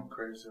me. You know I'm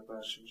crazy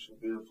about you. Your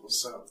beautiful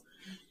self.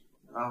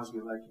 And I always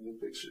be liking your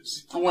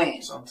pictures.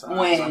 When? Sometimes.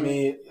 When? I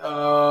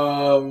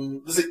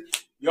mean, listen,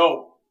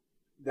 yo.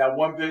 That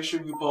one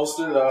picture you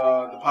posted,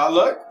 the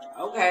potluck.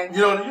 Okay. You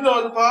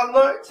know the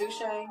potluck?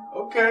 Touche.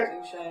 Okay.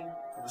 Touche.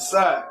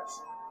 Besides,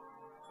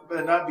 I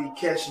better not be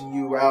catching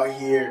you out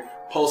here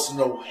posting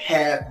no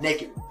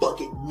half-naked,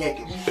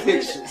 bucket-naked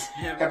pictures.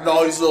 Having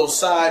all these little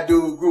side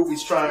dude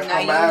groupies trying to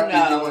come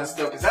after you and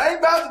stuff. Because I ain't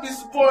about to be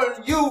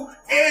supporting you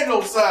and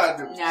no side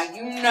dudes. Now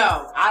you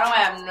know, I don't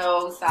have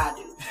no side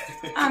dudes.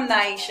 I'm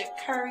Naisha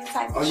Curry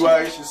type of you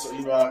Aisha, so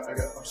you know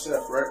I'm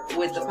Seth, right?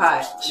 With the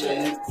pot.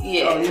 Yeah.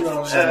 Yeah. Oh, you know what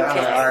I'm saying.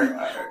 Okay. All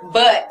right.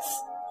 But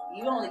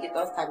you only get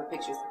those type of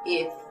pictures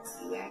if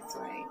you act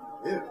right.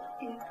 Yeah.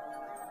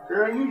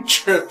 Girl, you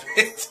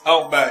tripping.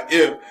 Talking about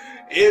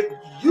if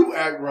you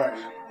act right.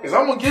 Because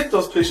I'm going to get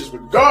those pictures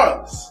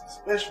regardless. So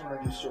Especially when I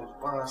get your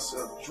find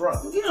myself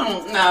drunk. You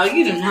don't know.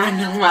 You do not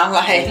know my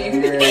life.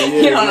 Yeah,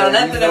 you don't know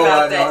nothing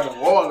about that. I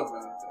know all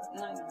about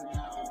that.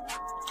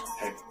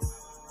 Hey,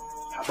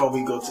 how about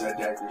we go to that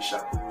daiquiri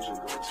shop we usually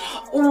go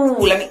to? Ooh,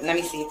 let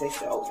me see if they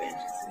still open.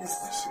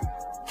 Let's see.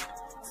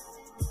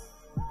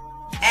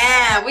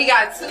 And we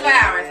got 2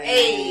 hours.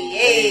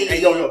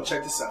 Hey, yo,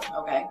 check this out.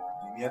 Okay.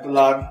 Meet me at the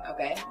lobby.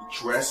 Okay.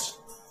 Dress.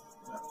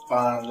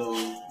 Find a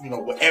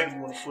little, whatever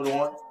you want to put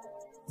on.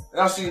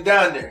 And I'll see you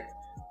down there,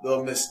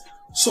 little Miss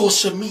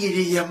Social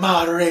Media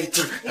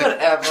Moderator.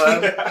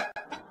 Whatever.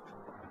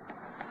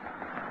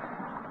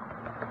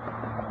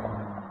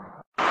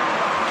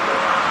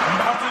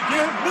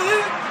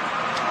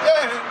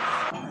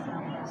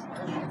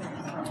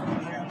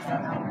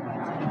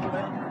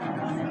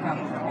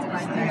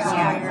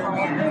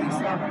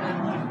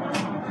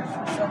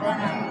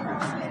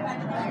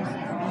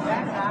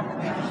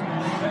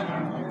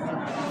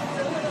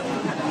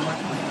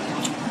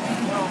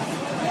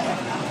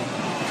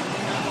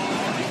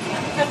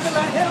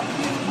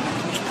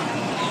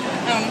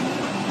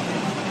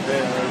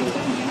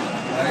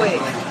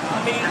 Quick.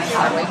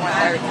 I'll wait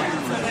 1:30.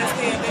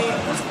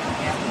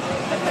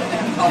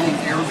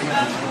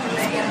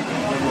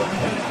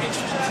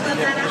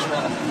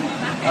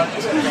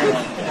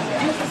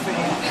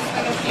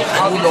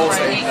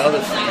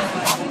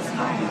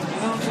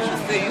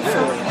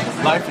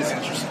 Life is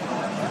interesting.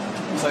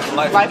 It's like the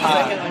life Life of is a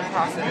pie. healing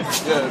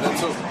process. Yeah, that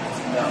too.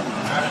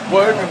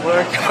 Work and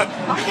work. I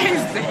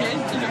can't stand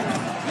you.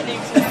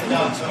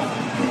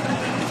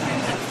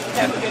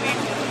 Have a good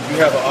evening. You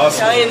have an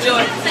awesome. Y'all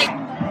enjoy.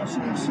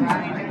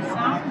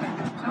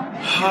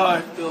 Oh,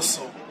 it feels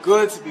so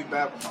good to be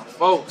back with my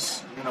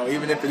folks.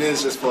 Even if it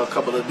is just for a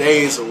couple of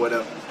days or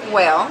whatever.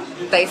 Well,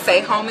 they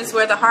say home is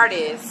where the heart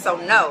is, so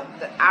know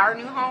that our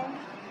new home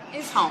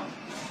is home.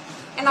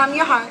 And I'm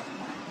your heart.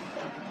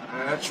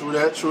 Yeah, true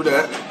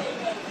that.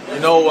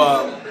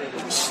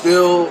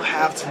 Still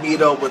have to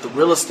meet up with the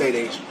real estate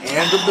agent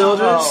and the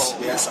builders. Oh.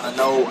 Yes, I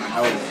know.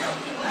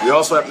 We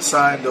also have to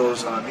sign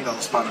those,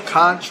 final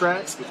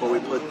contracts before we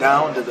put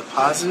down the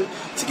deposit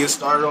to get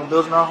started on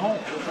building our home.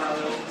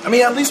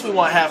 At least we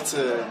won't have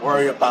to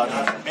worry about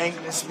any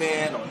maintenance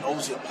men or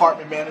nosy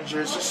apartment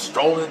managers just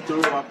strolling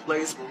through our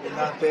place when we're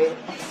not there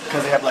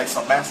because they have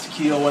some master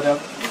key or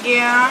whatever.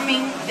 Yeah,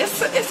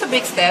 it's a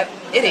big step.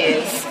 It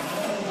is.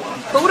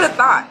 Who would have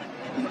thought?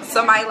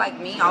 Somebody like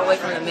me, all the way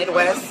from the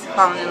Midwest,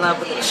 falling in love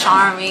with a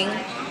charming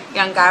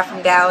young guy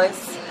from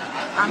Dallas.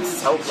 I'm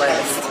so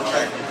blessed.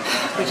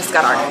 We just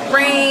got our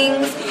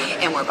rings,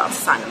 and we're about to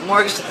sign a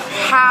mortgage to the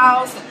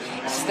house.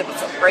 It's just been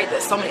so great.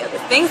 There's so many other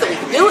things that we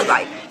can do.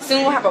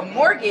 Soon we'll have a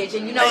mortgage,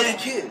 and And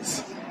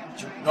kids.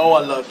 I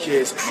love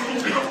kids.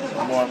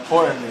 But more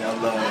importantly, I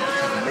love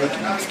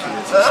making these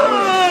kids.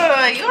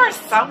 You are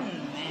so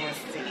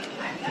nasty.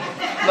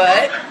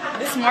 But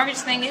this mortgage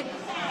thing,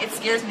 it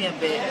scares me a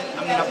bit.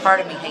 A part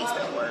of me hates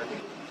that word.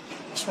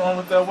 What's wrong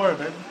with that word,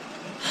 baby?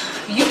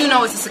 You do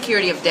know it's a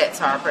security of debt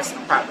to our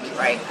personal property,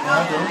 right?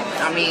 Yeah,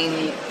 I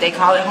do. They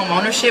call it home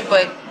ownership,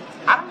 but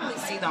I don't really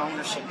see the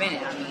ownership in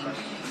it.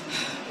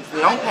 If we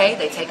don't pay,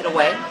 they take it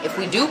away. If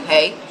we do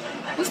pay,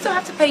 we still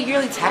have to pay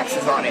yearly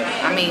taxes on it.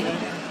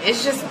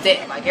 It's just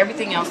debt, like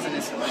everything else in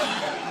this world.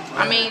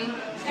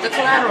 The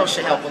collateral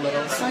should help a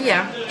little, so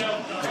yeah.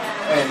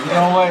 Hey, you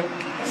know what?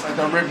 It's like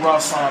the Rick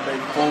Ross song, baby.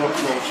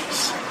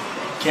 Foreclosures.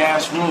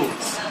 Cash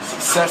rules.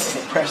 Success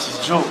is a precious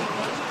jewel.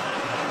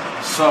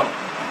 So,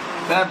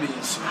 that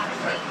being said,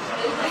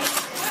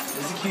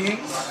 here's the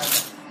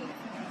keys.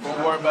 Don't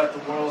worry about the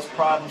world's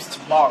problems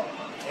tomorrow.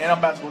 And I'm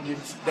about to go get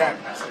into that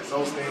because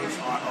those things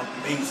are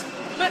amazing.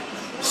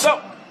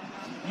 So,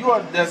 you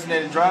are the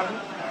designated driver.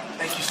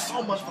 Thank you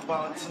so much for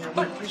volunteering.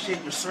 We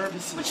appreciate your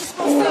services. But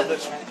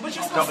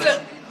you're supposed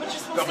to.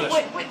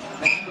 Wait.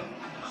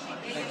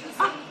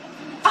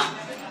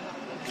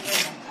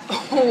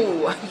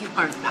 Oh, you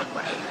are not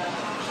right.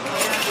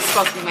 You're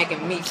supposed to be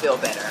making me feel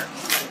better.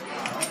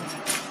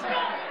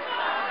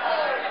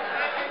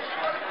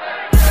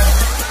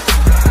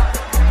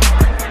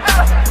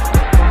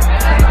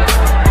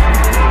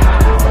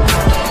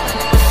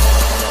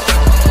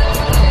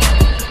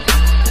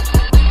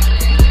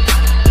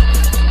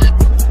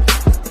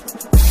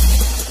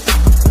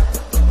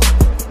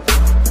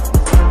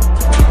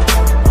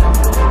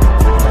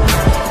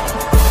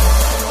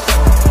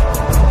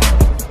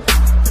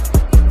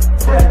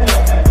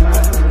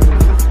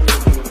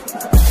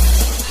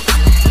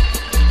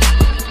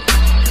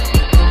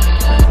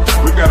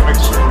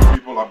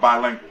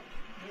 Bilingual.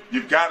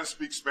 You've got to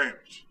speak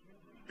Spanish.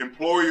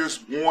 Employers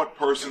want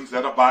persons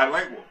that are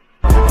bilingual.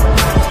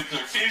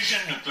 Nuclear fission,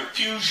 nuclear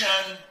fusion,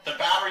 the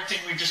battery thing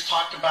we just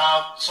talked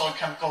about, soil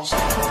chemicals.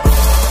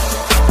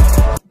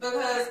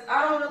 Because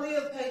I don't want to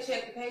live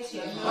paycheck to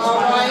paycheck.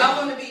 I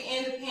want to be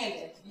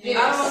independent. Yes.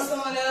 I don't want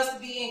someone else to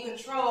be in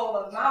control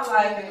of my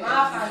life and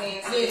my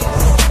finances.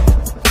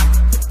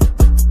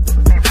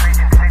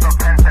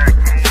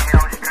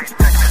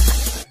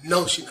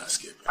 No, she's not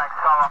skipping.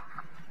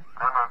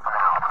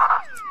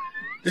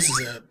 This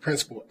is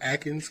Principal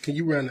Atkins. Can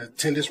you run an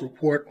attendance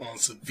report on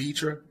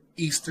Savitra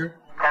Easter.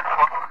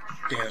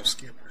 Damn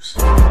skippers.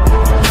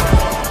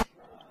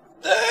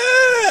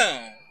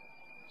 Damn!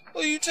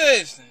 Who you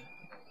texting?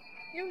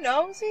 You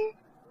nosy?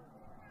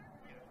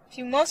 If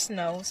you must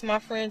know, it's my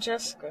friend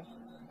Jessica.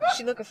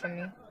 She looking for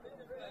me.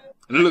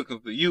 Looking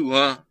for you,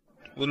 huh?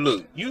 Well,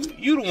 look, you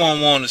the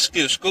one wanting to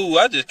skip school.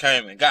 I just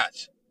came and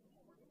got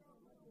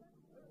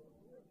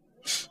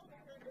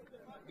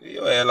you.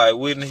 You act like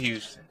Whitney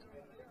Houston.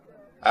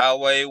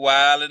 Always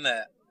wildin'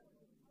 out.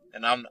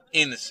 And I'm the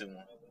innocent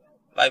one.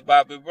 Like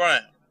Bobby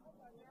Brown.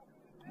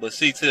 But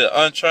see, to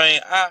the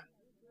untrained eye,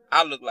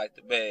 I look like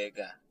the bad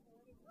guy.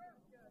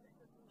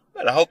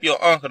 But I hope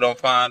your uncle don't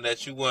find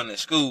that you wasn't at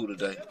school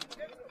today.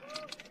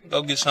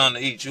 Go get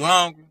something to eat. You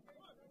hungry?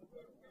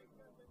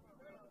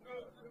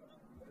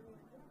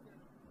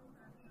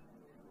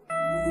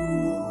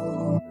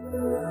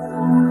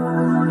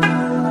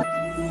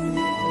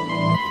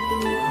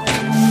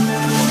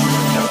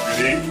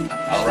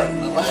 All right.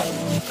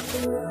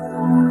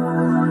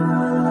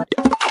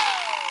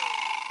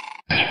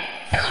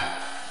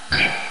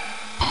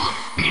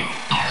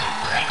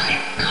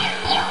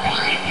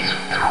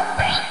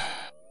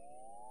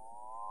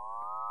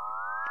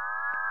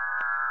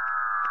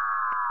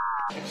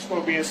 You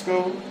supposed to be in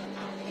school?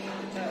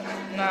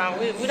 Nah,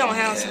 we don't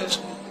have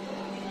school.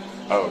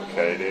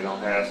 Okay, they don't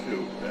have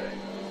school today.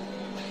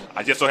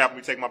 I just so happen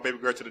to take my baby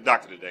girl to the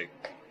doctor today,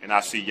 and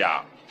I see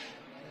y'all.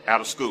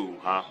 Out of school,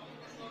 huh?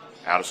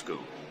 Out of school.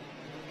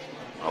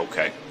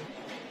 Okay.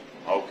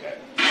 Okay.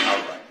 All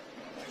right.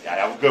 Yeah,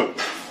 that was good.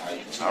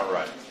 All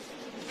right.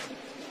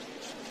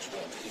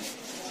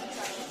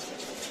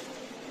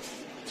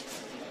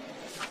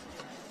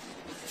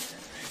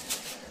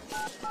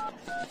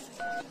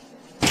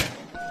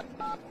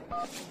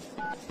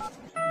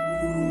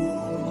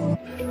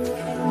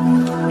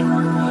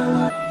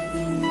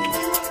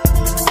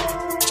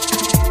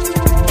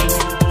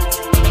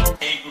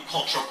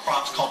 Agricultural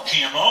crops called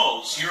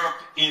GMOs. Europe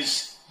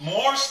is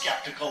more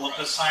skeptical of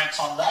the science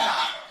on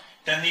that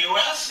than the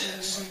U.S.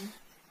 is.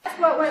 That's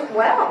what went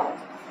well.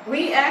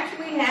 We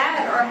actually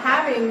are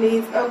having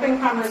these open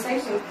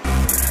conversations.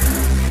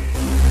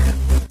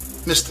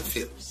 Mr.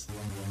 Phillips,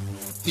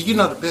 do you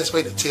know the best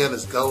way to tell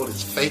if gold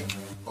is fake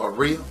or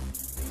real?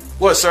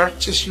 What, sir?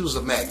 Just use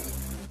a magnet.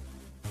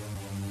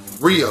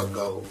 Real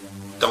gold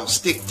don't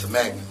stick to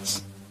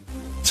magnets.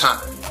 Time,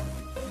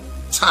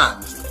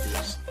 Mr.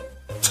 Phillips.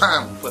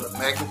 Time will put a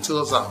magnet to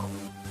us all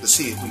to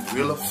see if we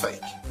real or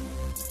fake.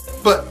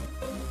 But,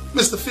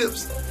 Mr.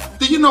 Phillips,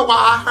 do you know why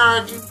I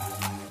hired you?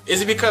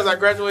 Is it because I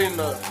graduated in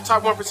the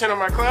top 1% of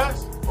my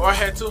class? Or I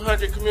had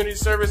 200 community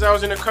service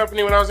hours in the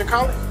company when I was in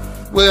college?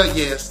 Well,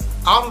 yes,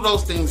 all of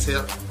those things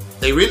help.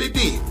 They really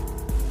did.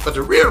 But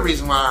the real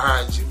reason why I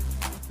hired you,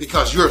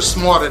 because you're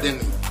smarter than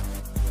me.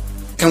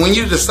 And when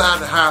you decide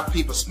to hire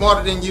people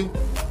smarter than you,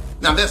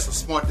 now that's a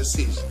smart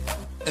decision.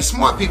 And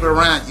smart people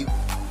around you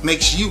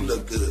makes you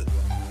look good.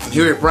 And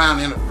here at Brown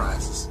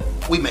Enterprises,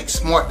 we make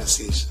smart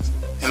decisions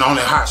and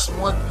only hire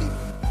smart people.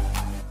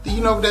 Do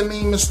you know what that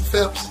means, Mr.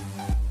 Phelps?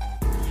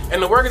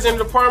 And the workers in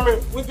the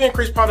department, we've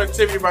increased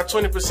productivity by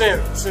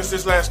 20% since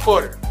this last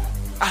quarter.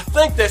 I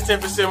think that's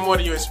 10% more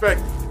than you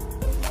expected.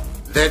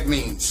 That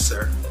means,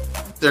 sir,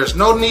 there's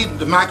no need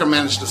to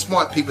micromanage the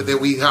smart people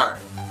that we hire.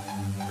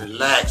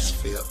 Relax,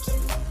 Phelps.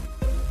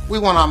 We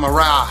want our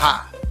morale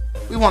high.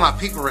 We want our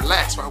people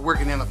relaxed while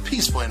working in a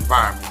peaceful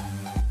environment.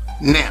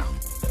 Now,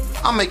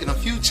 I'm making a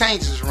few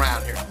changes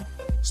around here,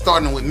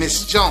 starting with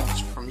Miss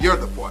Jones from your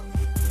department.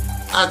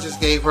 I just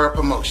gave her a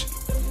promotion,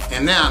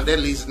 and now that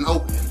leaves an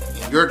opening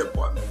in your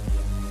department.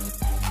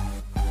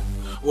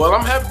 Well,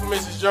 I'm happy for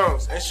Mrs.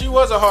 Jones, and she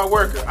was a hard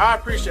worker. I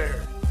appreciate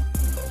her.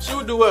 She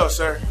would do well,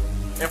 sir.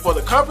 And for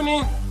the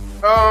company,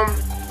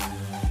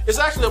 it's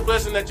actually a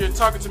blessing that you're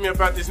talking to me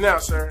about this now,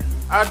 sir.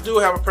 I do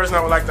have a person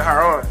I would like to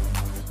hire on.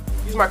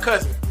 He's my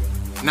cousin.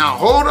 Now,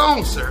 hold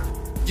on, sir.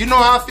 You know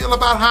how I feel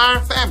about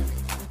hiring family.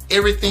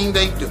 Everything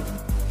they do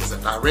is a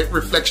direct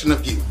reflection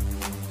of you.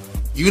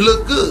 You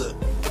look good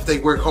if they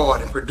work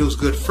hard and produce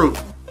good fruit,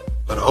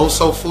 but oh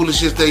so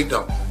foolish if they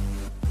don't.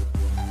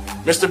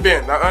 Mr.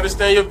 Ben, I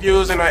understand your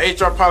views and our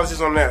HR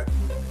policies on that.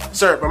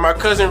 Sir, but my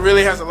cousin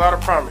really has a lot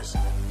of promise.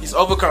 He's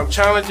overcome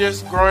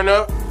challenges growing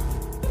up.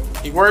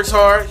 He works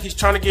hard. He's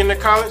trying to get into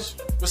college.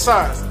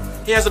 Besides,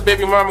 he has a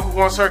baby mama who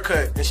wants her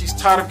cut, and she's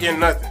tired of getting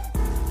nothing.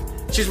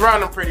 She's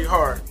riding him pretty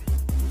hard.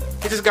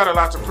 He just got a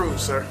lot to prove,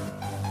 sir.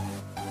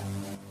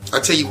 I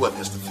tell you what,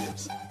 Mr.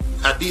 Phipps,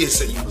 I did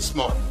say you were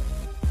smart,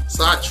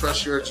 so I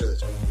trust your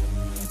judgment.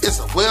 It's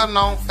a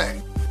well-known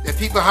fact that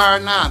people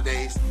hired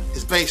nowadays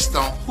is based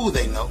on who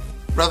they know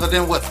rather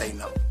than what they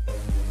know.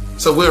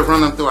 So we'll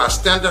run them through our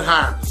standard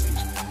hiring procedure,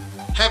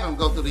 have him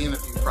go through the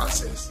interview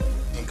process,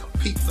 and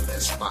compete for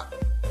that spot.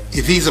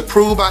 If he's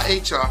approved by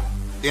HR,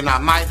 then I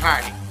might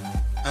hire him.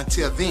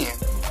 Until then,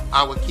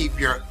 I will keep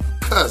your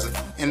cousin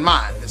in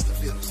mind, Mr.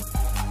 Phipps.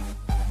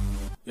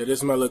 Yeah, this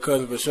is my little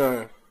cousin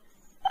Vyshonne.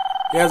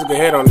 He has a good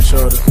head on his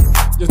shoulders.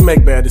 Just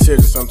make bad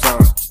decisions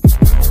sometimes.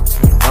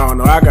 I don't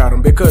know, I got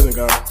him. Big cousin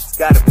got him. It's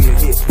gotta be a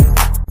hit.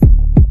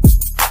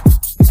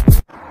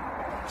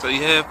 So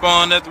you had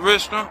fun at the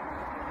restaurant?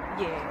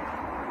 Yeah.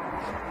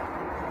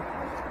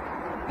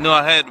 No,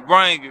 I had to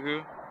bring you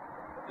here.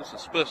 It's a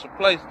special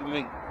place to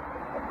me.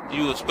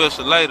 You a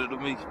special lady to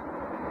me.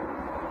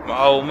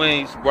 My old man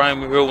used to bring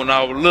me here when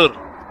I was little.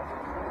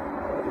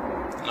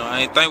 No,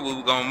 I ain't think we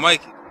were gonna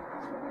make it.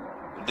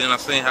 But then I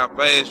seen how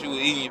fast you were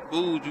eating your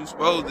food. You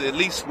supposed to at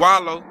least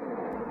swallow.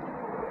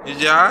 Is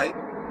you alright?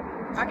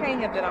 I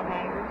can't help that I'm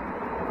hungry.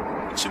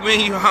 What you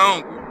mean you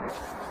hungry?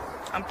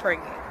 I'm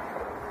pregnant.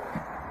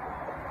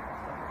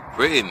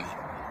 Pregnant?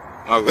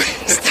 My bad.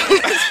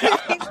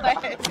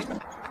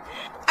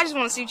 I just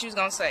want to see what you was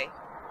gonna say.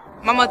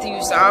 My mother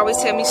used to always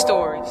tell me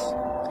stories.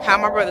 How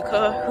my brother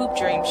cut her hoop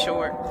dream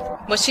short.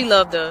 But she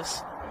loved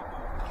us.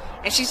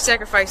 And she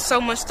sacrificed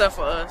so much stuff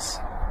for us.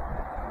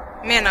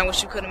 Man, I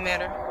wish you could have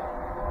met her.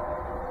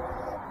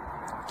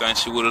 Think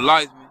she would have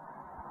liked me?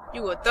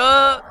 You a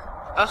thug,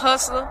 a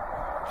hustler,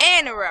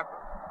 and a rapper.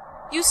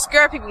 You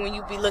scare people when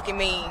you be looking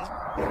mean.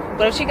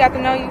 But if she got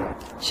to know you,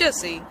 she'll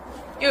see.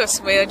 You're a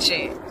swell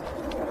chick.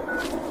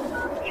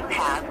 You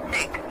have 6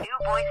 new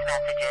voice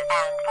messages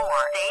and 4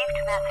 saved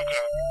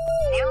messages.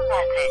 New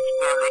message.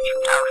 Yeah, let you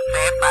know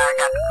Sapphire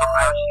got the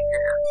promotion,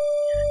 girl.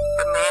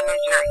 The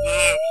manager,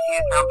 yeah,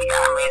 she's gonna be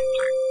our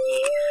manager.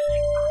 Yes.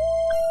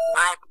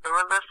 Might have to do a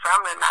little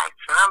something tonight.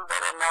 Some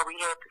better know we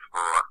had this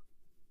for.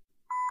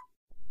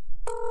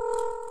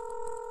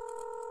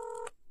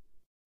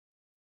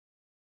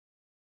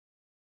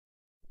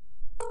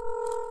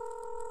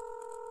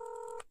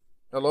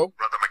 Hello?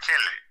 Brother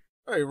McKinley.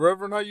 Hey,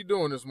 Reverend, how you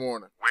doing this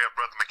morning? Well,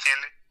 Brother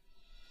McKinley,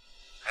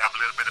 I have a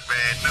little bit of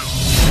bad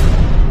news.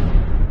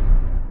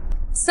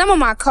 Some of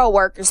my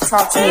coworkers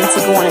talked me into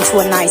going into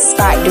a nice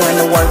spot during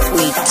the work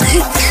week.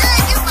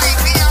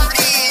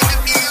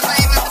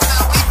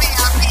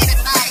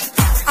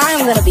 I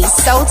am gonna be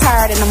so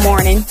tired in the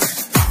morning.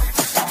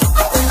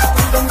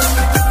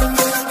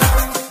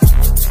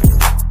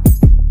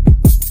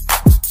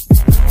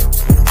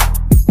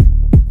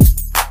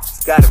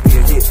 It's gotta be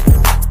a hit.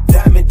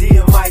 Diamond D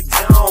and Mike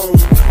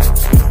Jones.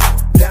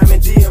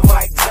 Diamond D and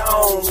Mike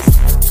Jones.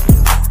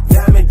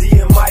 Diamond D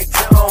and Mike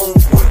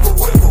Jones. Wiggle,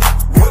 wiggle,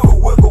 wiggle,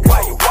 wiggle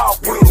while you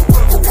walk with it.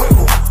 Wiggle,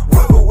 wiggle,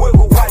 wiggle,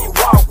 wiggle while you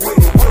walk with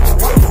it. Wiggle,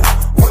 wiggle,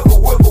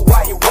 wiggle, wiggle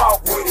while you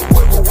walk with it.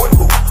 Wiggle, wiggle,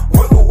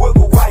 wiggle,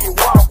 wiggle while you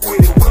walk with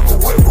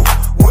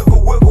it. Wiggle, wiggle,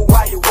 wiggle, wiggle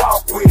while you walk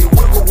with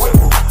it. Wiggle,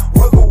 wiggle,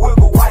 wiggle,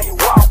 wiggle while you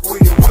walk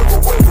with it.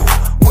 Wiggle, wiggle,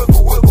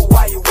 wiggle, wiggle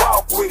while you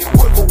walk with it.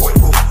 Wiggle,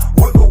 wiggle,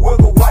 wiggle,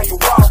 wiggle while you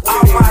walk with it.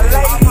 All my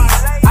ladies,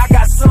 I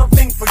got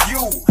something for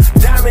you.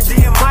 Diamond D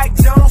and Mike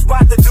Jones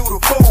about to do the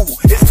fool.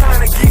 It's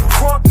time to get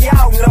crunk,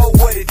 y'all know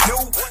what it do.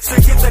 So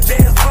hit the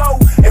dance floor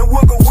and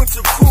wiggle with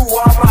your crew.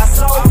 All my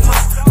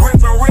soldiers,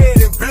 ripping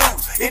red and blue.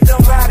 It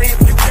don't matter if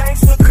you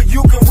gangster, cause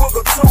you can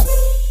wiggle too.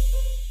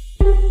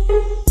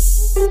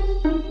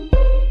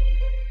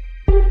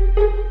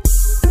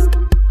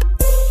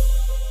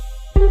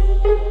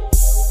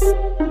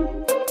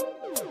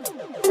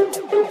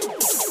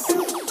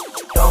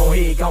 Go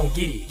ahead, gon'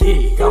 get it, get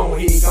it. Go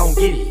ahead, gon'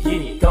 get it,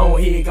 get it. Go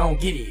ahead, gon'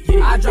 get it, get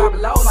it. I drop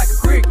it low like a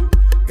cricket.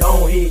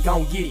 Go ahead,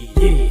 gon' get it,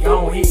 get it.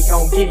 Go ahead,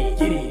 gon' get it,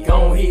 get it.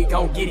 Go ahead,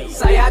 gon' get it.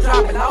 Say I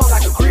drop it low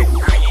like a cricket.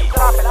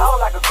 Drop it low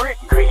like a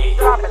cricket.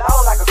 Drop it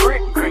low like a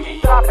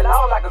cricket. Drop it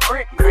low like a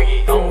cricket.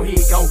 Go ahead,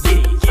 gon'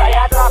 get it. Say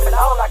I drop it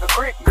low like a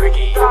cricket.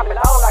 Drop it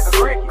low like a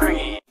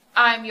cricket.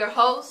 I'm your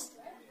host,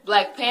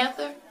 Black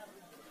Panther,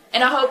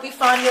 and I hope you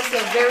find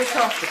yourself very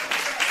comfortable.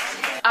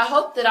 I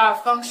hope that our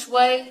feng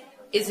shui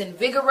is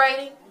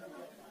invigorating.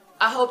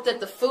 I hope that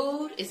the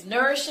food is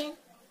nourishing.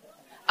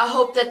 I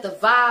hope that the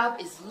vibe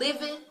is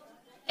living.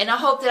 And I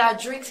hope that our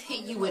drinks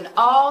hit you in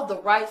all the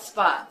right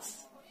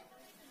spots.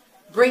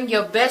 Bring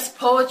your best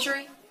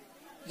poetry,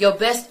 your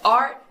best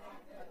art,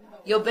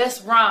 your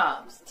best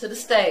rhymes to the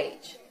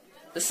stage.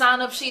 The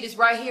sign-up sheet is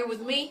right here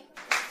with me.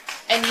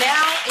 And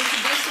now,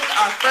 introducing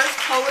our first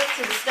poet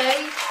to the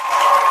stage.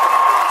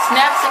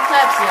 Snaps and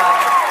claps,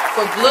 y'all,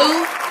 for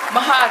Blue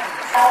Mahogany.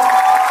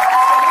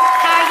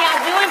 How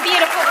y'all doing,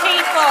 beautiful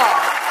people?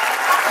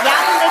 Y'all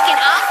are looking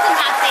awesome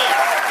out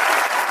there.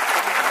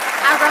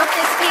 I wrote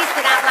this piece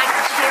that I'd like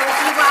to share with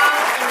you all,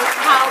 and it's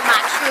called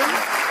My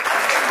Truth.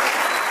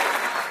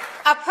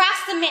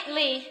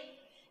 Approximately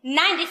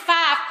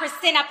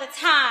 95% of the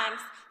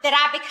times that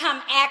I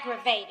become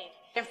aggravated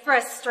and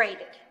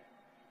frustrated,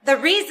 the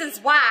reasons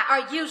why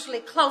are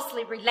usually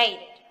closely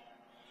related.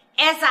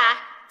 As I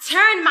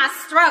turn my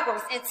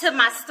struggles into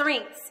my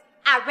strengths,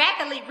 I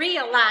rapidly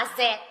realize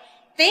that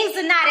things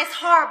are not as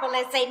horrible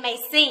as they may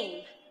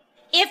seem.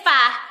 If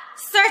I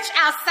search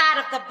outside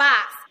of the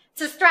box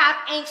to strive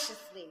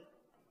anxiously,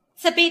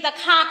 to be the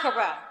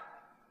conqueror,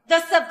 the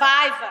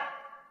survivor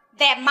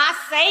that my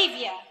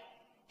Savior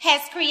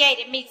has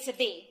created me to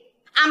be,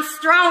 I'm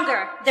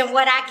stronger than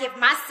what I give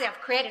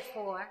myself credit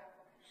for.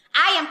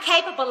 I am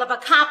capable of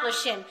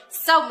accomplishing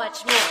so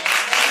much more.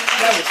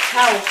 That was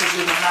powerful,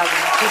 Blue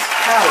Mahogany. Just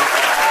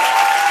powerful.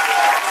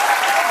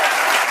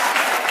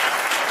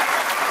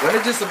 Well,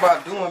 it's just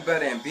about doing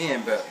better and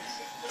being better.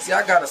 See,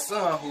 I got a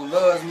son who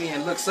loves me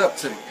and looks up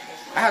to me.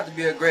 I have to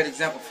be a great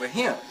example for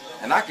him.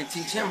 and I can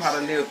teach him how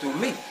to live through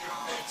me.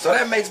 So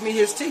that makes me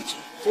his teacher.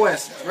 For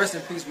instance, rest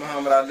in peace,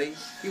 Muhammad Ali.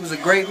 He was a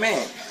great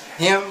man.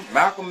 Him,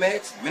 Malcolm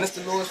X,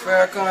 Minister Louis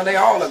Farrakhan, they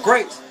all are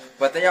greats.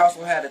 But they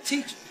also had a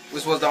teacher,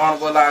 which was the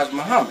Honorable Elijah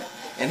Muhammad.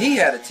 And he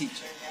had a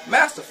teacher,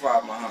 Master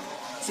Fard Muhammad.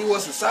 See,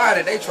 what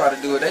society, they try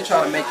to do it, they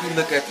try to make you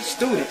look at the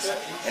students,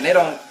 and they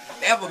don't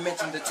ever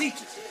mention the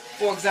teachers.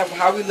 For example,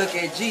 how we look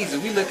at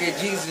Jesus. We look at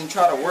Jesus and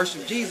try to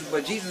worship Jesus,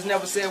 but Jesus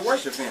never said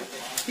worship him.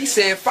 He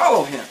said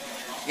follow him.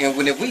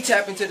 And if we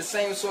tap into the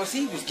same source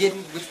he was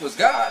getting, which was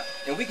God,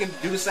 then we can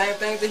do the same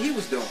things that he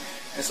was doing.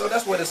 And so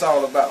that's what it's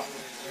all about.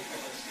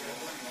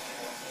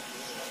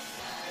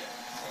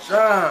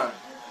 John.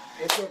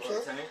 What's up,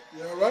 sir?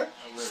 You all right?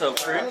 What's up,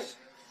 Chris?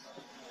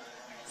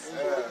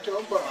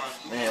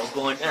 Man, what's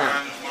going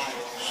down?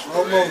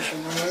 Slow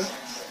motion, man.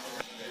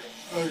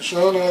 Hey,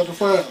 shout out to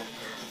family.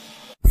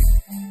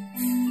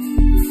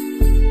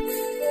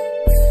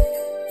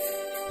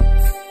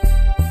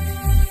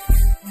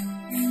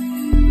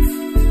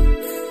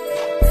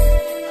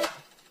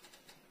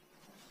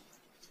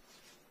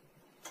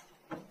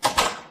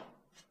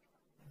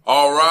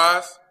 All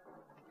rise.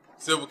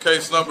 Civil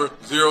case number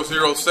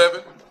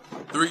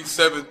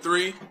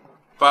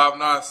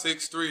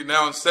 007-373-5963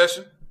 now in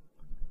session.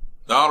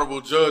 The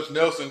Honorable Judge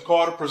Nelson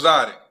Carter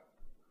presiding.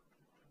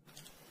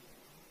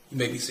 You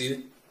may be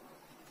seated.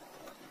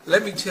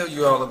 Let me tell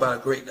you all about a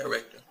great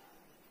director.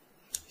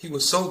 He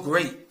was so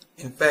great,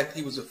 in fact,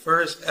 he was the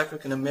first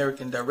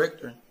African-American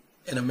director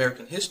in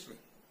American history.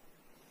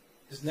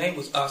 His name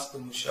was Oscar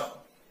Micheaux.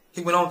 He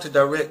went on to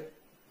direct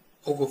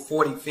over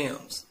 40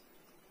 films.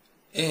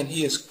 And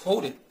he is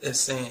quoted as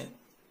saying,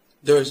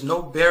 "There is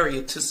no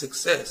barrier to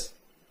success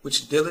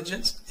which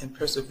diligence and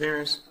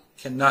perseverance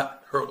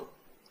cannot hurdle."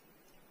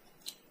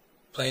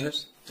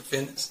 Plaintiffs,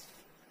 defendants,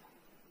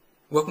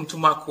 welcome to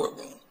my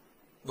courtroom.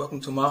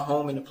 Welcome to my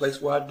home and the place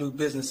where I do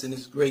business in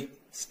this great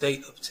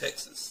state of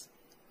Texas.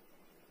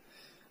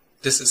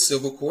 This is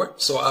civil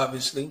court, so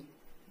obviously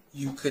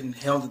you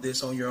couldn't handle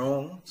this on your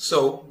own,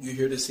 so you're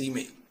here to see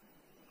me.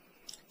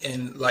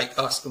 And like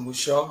Oscar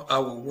Micheaux, I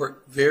will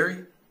work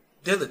very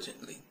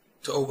diligently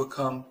to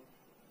overcome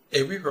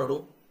every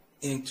hurdle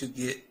and to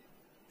get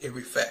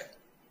every fact.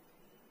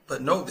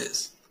 But know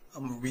this,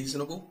 I'm a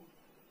reasonable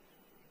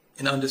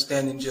and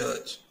understanding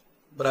judge,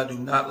 but I do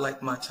not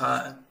like my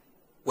time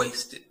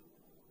wasted.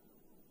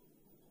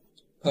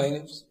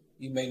 Plaintiffs,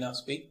 you may now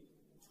speak.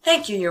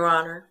 Thank you, Your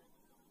Honor.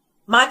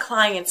 My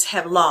clients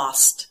have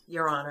lost,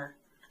 Your Honor.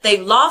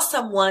 They've lost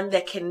someone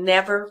that can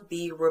never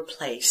be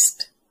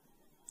replaced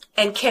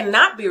and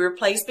cannot be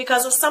replaced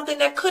because of something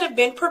that could have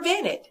been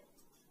prevented.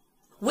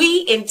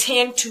 We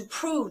intend to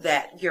prove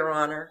that, Your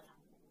Honor.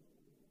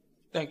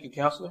 Thank you,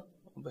 Counselor.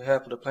 On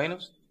behalf of the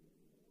plaintiffs,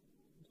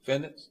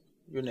 defendants,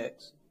 you're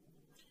next.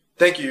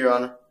 Thank you, Your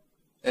Honor.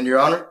 And Your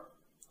Honor,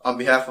 on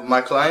behalf of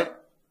my client,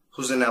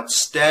 who's an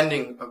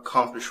outstanding,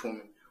 accomplished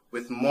woman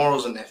with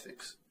morals and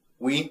ethics,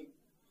 we,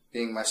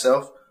 being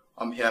myself,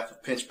 on behalf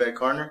of Pinchback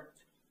Garner,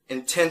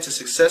 intend to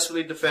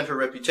successfully defend her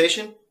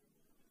reputation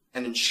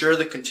and ensure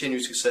the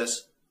continued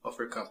success of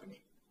her company.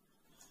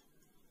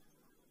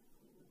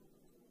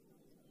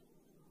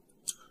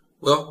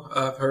 Well,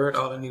 I've heard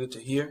all I needed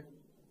to hear.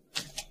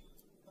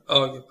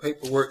 All your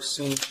paperwork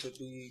seems to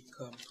be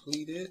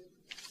completed.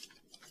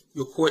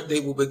 Your court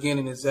date will begin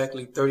in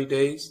exactly 30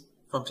 days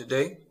from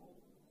today,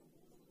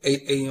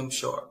 8 a.m.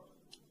 sharp.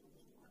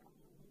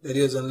 That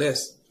is,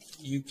 unless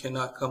you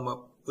cannot come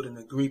up with an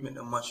agreement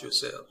amongst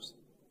yourselves.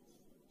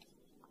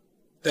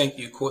 Thank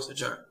you. Court's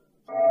adjourned.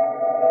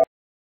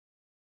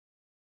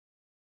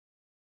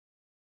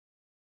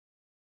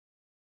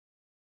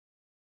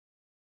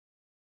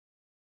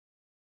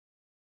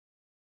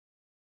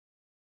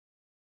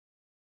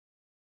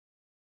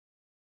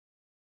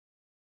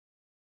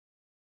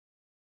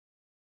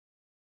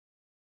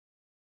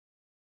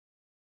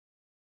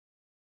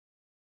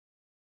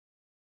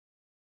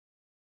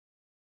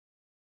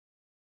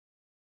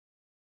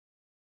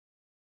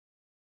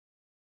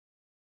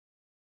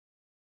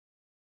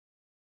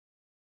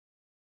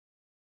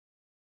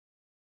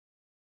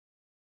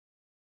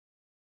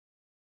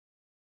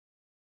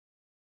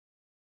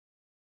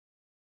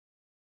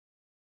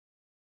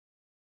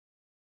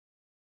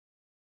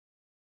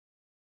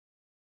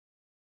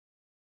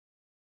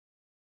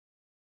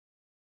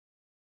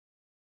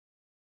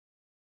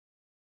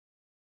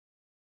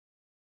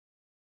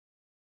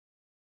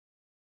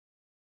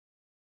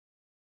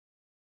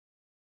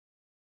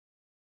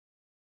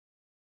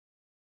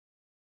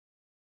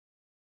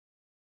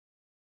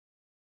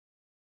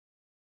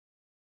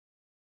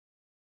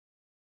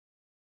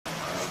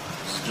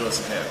 Joyce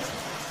and Harry.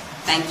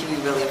 Thank you. We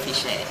really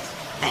appreciate it.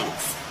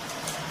 Thanks.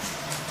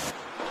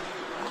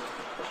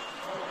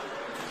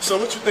 So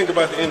what you think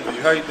about the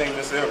interview? How you think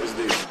Mr. Evers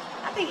did?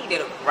 I think he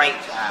did a great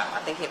job. I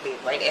think he'd be a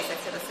great asset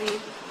to the city.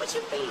 What you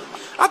think?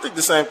 I think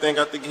the same thing.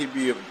 I think he'd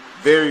be a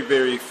very,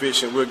 very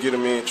efficient. We'll get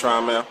him in, try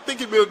him out. I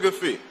think he'd be a good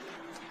fit.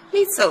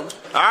 Me too. All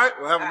right,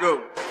 well, have a good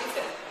one.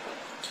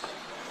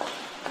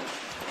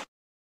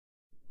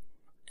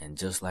 And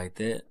just like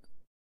that,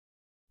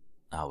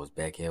 I was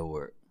back at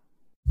work.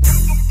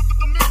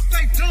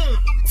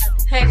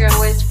 Hey girl,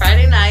 it's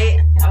Friday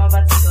night. I'm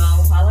about to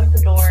go. I'll lock the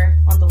door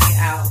on the way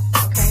out.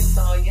 Okay,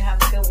 so you have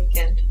a good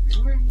weekend.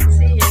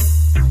 See you.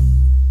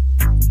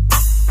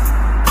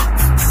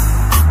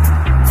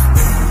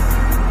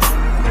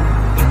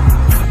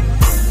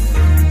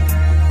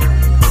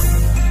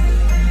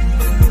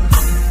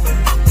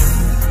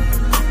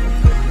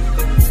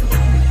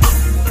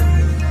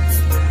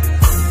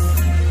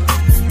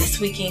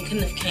 This weekend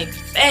couldn't have came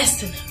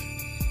fast enough.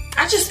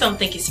 I just don't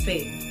think it's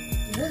fair.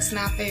 That's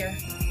not fair.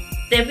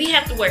 That we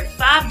have to work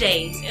 5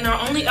 days and are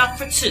only off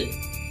for 2.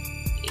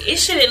 It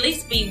should at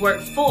least be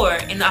work 4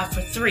 and off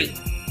for 3.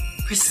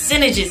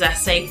 Percentages, I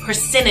say,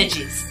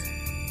 percentages.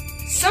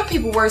 Some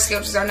people's work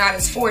schedules are not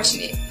as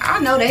fortunate. I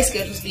know their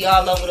schedules be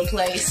all over the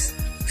place.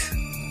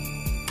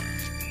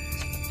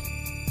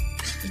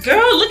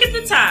 Girl, look at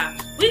the time.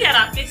 We got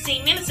out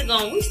 15 minutes ago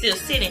and we still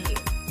sitting here.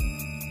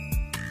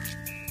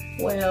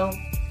 Well,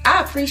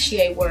 I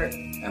appreciate work.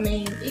 I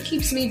mean, it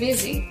keeps me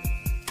busy.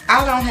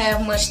 I don't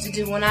have much to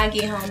do when I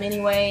get home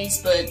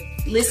anyways, but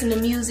listen to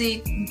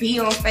music, be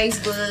on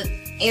Facebook,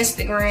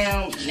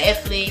 Instagram,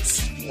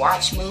 Netflix,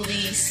 watch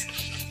movies.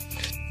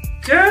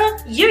 Girl,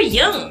 you're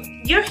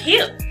young, you're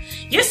hip,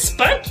 you're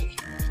spunky.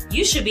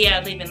 You should be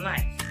out living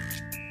life.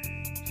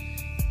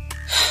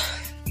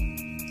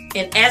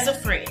 And as a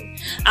friend,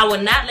 I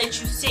will not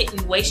let you sit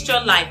and waste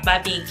your life by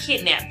being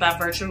kidnapped by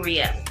virtual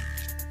reality.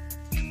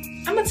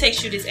 I'm gonna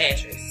text you this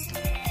address.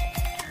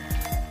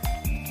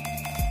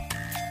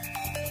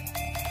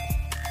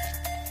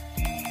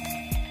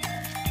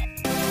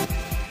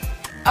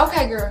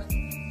 Okay, girl.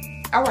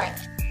 All right.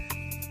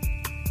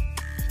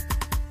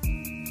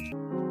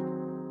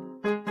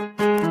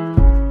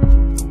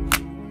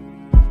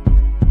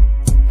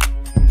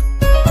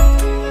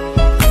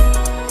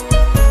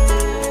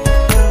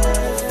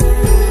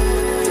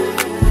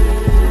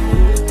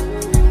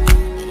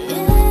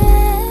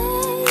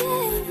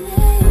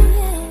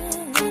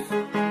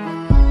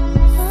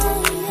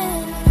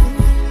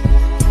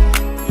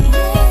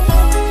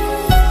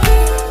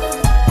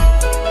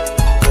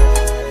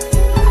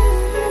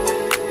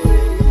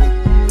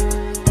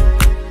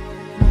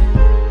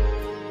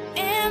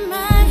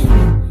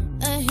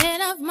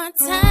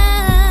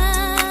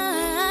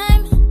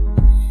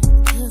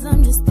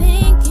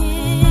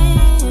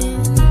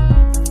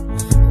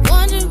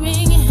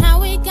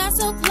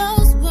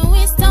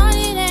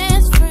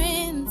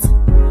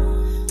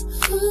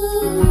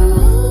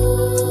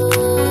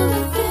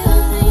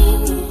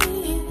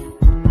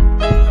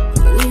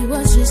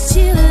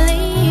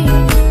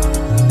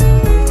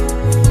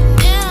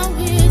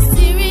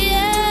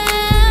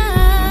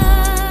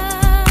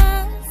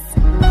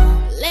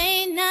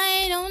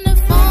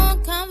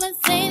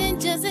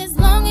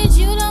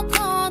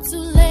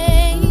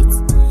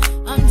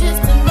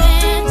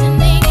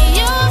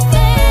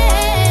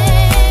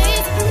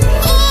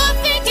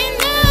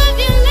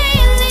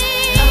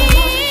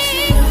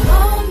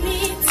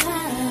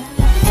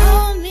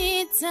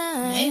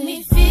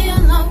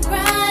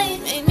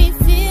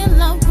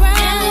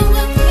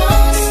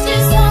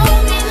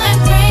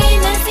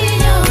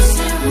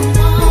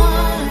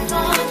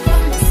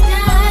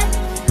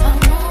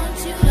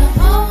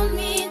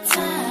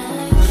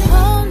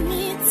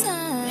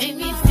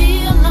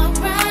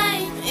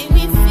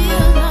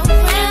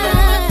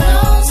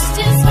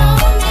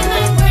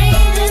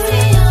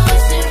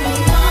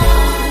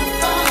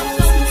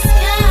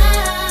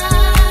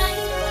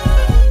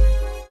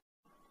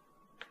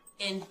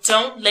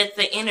 Don't let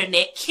the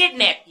internet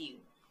kidnap you.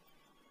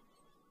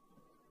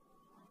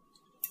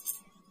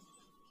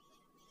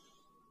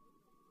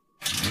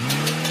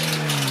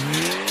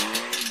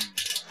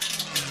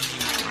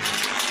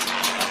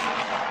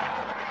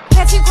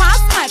 Catching cross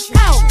country,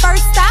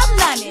 first stop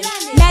London.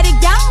 Met a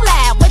young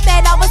lad with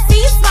that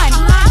overseas money.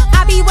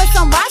 I be with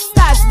some rock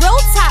stars, real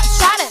top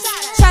shotters.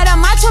 Try to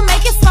macho,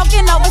 make it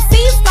smoking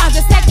overseas guns.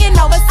 Just taking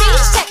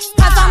overseas checks,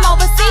 cause I'm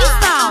overseas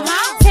now.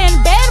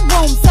 10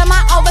 bedrooms in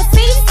my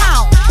overseas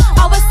town.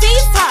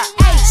 Overseas her,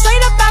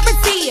 straight up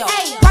Aberdeen.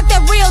 Rock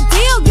that real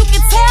deal, you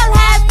can tell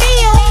how I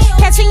feel.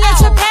 Catching in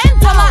Japan,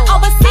 do my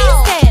overseas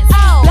dance.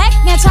 Black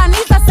and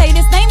Chinese, I say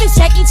this name is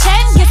Jackie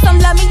Chan. Get some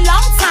love me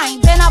long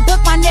time, then I book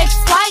my next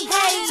flight.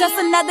 Just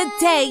another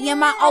day in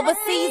my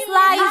overseas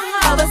life.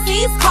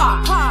 Overseas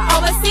car,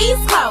 overseas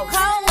clothes.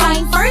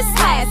 Flying first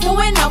class,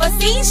 doing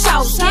overseas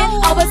shows. Get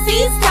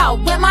overseas dough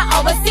with my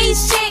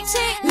overseas chick.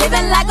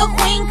 Living like a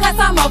queen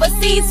cause I'm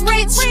overseas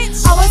rich.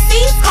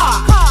 Overseas car,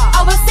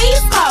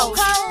 overseas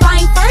clothes.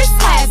 Flying first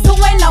class,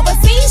 doing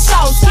overseas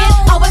shows. Get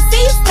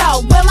overseas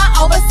dough with my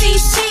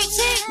overseas chick.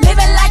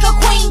 Living like a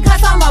queen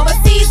cause I'm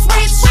overseas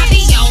rich. I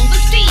be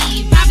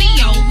overseas, I be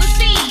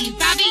overseas,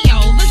 I be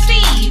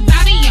overseas,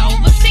 I be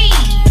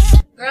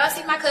overseas. Girl,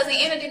 see, my cousin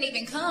Anna didn't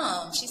even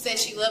come. She said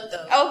she loved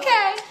those.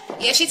 Okay.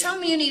 Yeah, she told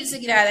me you needed to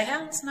get out of the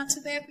house. Not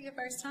too bad for your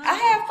first time. I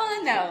had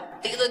fun though.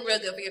 You look real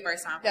good for your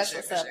first time. That's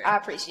what's up. I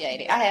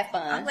appreciate it. I had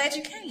fun. I'm glad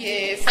you came.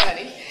 Yes,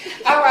 honey.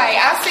 All right,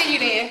 I'll see you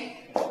then.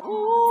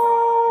 Ooh.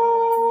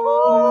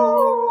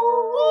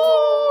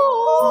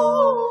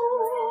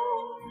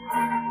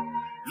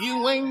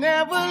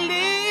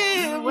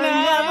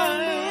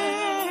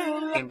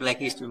 Black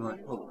History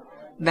Month?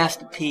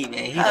 Master P,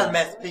 man. How's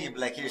Master P in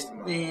Black History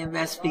Month? Man,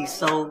 Master P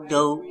so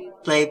dope.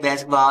 Played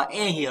basketball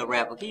and he a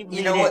rapper. Can you believe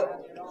You know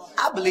that? what?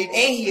 I believe,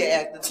 and he an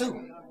actor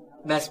too.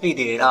 Master P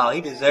did it all.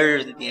 He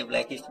deserves to be in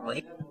Black History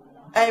Month.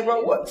 Hey,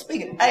 bro, what?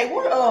 Speaking, hey,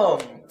 where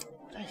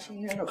she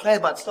ain't no class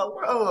about to start.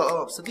 Where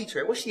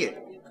Savitra, where she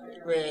at?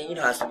 Man, you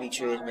know how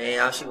Savitra is,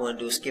 man. All she wanna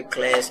do is skip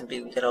class and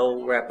be with that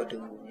old rapper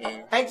dude,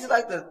 man. Ain't this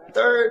like the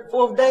third,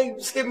 fourth day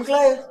skipping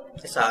class?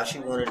 That's all she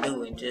wanna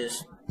do and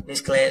just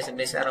miss class and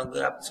miss out on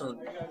good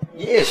opportunity.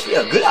 Yeah, she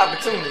a good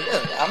opportunity.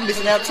 Yeah, I'm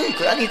missing out too,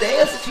 cause I need the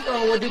answer. She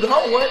don't want to do the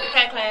homework.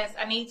 Okay, class,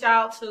 I need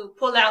y'all to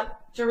pull out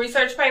your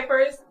research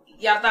papers.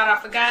 Y'all thought I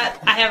forgot.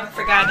 I haven't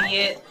forgotten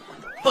yet.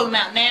 Pull them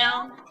out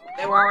now.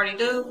 They were already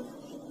due.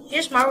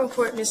 Here's my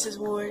report, Mrs.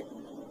 Ward.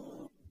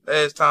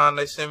 Last time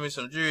they sent me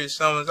some jury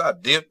summons, I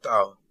dipped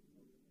off.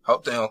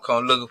 Hope they don't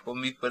come looking for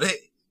me for that.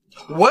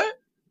 What?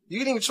 You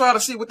didn't even try to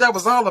see what that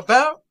was all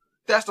about?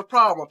 That's the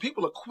problem.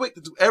 People are quick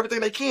to do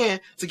everything they can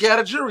to get out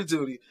of jury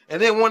duty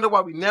and then wonder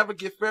why we never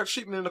get fair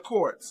treatment in the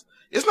courts.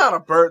 It's not a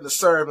burden to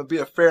serve and be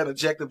a fair and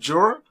objective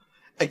juror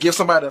and give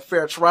somebody a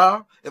fair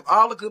trial. If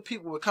all the good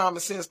people with common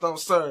sense don't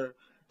serve,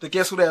 then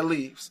guess who that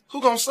leaves?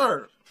 Who gonna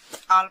serve?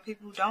 All the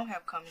people who don't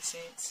have common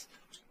sense.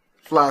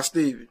 Fly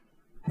Stevie.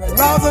 The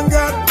laws done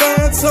got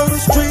bad, so the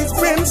streets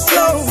been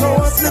slow. So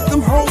I slip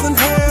them hoes in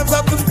halves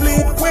out the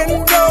fleet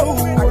window.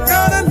 I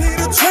gotta need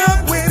a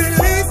trap with at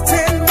least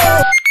 10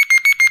 more.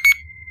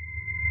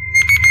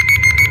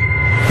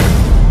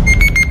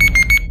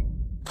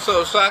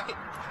 So, sock it.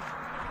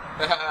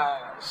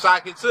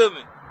 Sock it to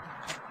me.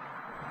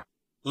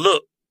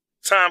 Look,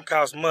 time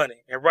costs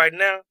money, and right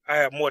now, I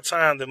have more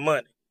time than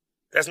money.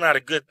 That's not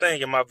a good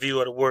thing in my view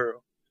of the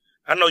world.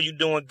 I know you're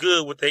doing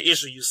good with the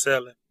issue you're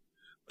selling,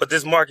 but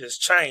this market is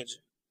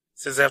changing.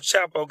 Since El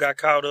Chapo got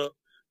caught up,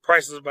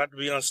 prices are about to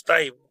be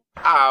unstable.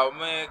 Oh,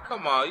 man,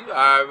 come on. You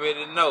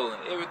already know.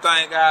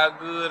 Everything got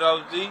good,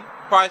 OG.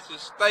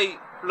 Prices stay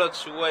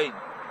fluctuating.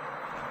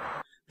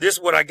 This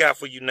is what I got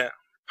for you now.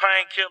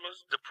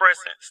 Painkillers,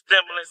 depressants,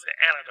 stimulants, and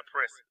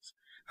antidepressants.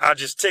 I'll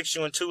just text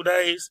you in 2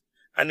 days.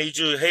 I need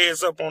you to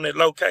heads up on that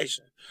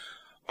location.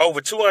 Over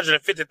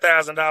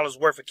 $250,000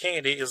 worth of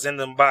candy is in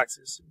them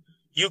boxes.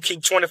 You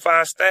keep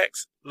 25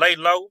 stacks, lay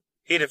low,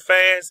 hit it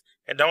fast,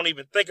 and don't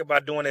even think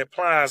about doing that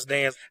appliance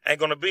dance. Ain't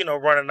gonna be no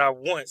running out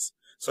once,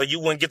 so you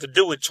wouldn't get to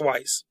do it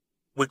twice.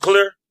 We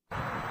clear?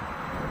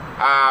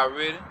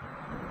 Already?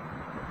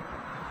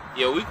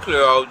 Yeah, we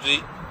clear,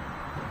 OG.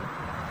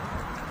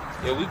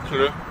 Yeah, we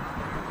clear.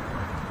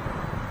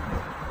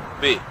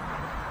 Big.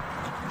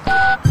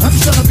 I'm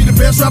just trying to be the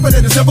best rapper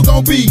that it's ever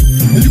gonna be.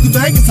 And you can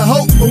think it's a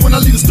hope, but when I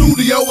leave the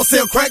studio, I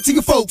sell crack to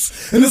your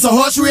folks. And it's a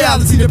harsh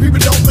reality that people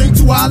don't think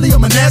too highly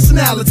of my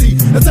nationality.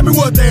 Now tell me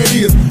what that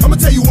is. I'ma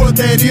tell you what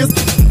that is.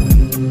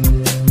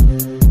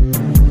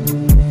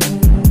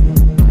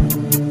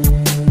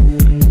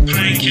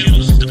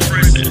 Painkillers,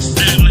 depressants,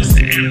 stimulants,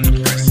 and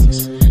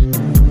antidepressants.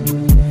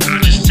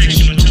 I'll just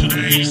text you in 2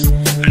 days.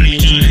 I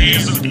need you to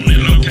heads up on that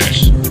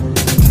location.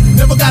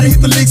 Never gotta hit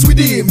the licks we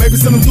did. Maybe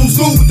send them through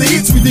school with the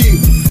hits we did.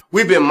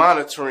 We've been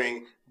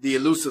monitoring the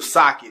elusive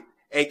Socket,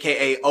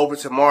 aka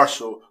Overton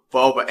Marshall, for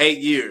over 8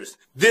 years.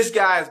 This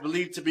guy is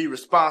believed to be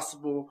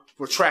responsible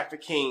for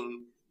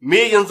trafficking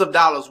millions of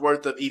dollars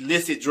worth of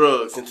illicit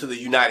drugs into the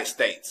United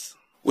States.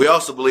 We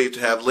also believe to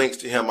have links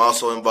to him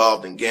also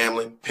involved in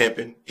gambling,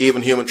 pimping,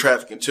 even human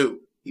trafficking too.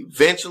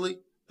 Eventually,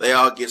 they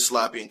all get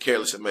sloppy and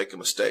careless and make a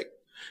mistake.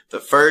 The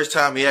first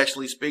time he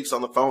actually speaks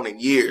on the phone in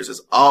years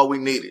is all we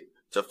needed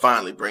to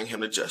finally bring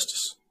him to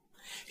justice.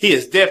 He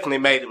has definitely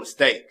made a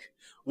mistake.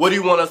 What do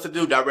you want us to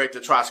do, Director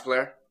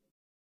Trosclair?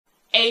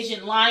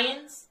 Agent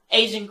Lyons,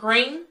 Agent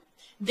Green,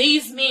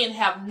 these men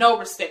have no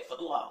respect for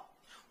the law.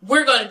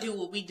 We're going to do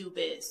what we do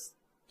best.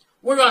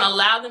 We're going to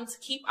allow them to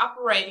keep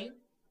operating.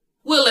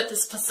 We'll let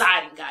this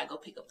Poseidon guy go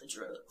pick up the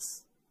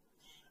drugs.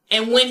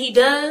 And when he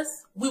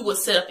does, we will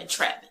set up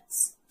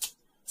entrapments.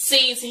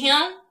 Seize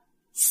him,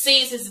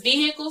 seize his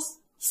vehicles,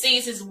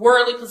 seize his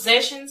worldly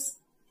possessions,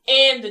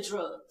 and the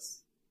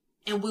drugs.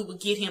 And we will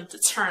get him to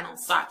turn on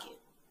Socket.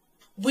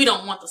 We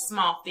don't want the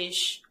small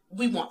fish.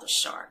 We want the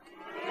shark.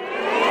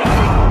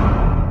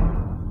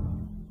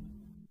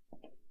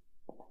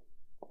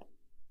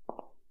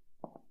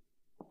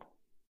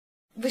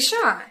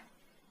 Vyshonne,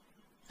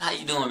 How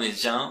you doing,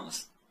 Miss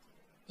Jones?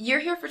 you're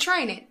here for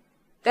training.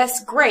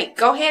 That's great.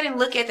 Go ahead and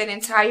look at that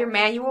entire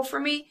manual for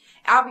me.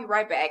 I'll be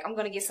right back. I'm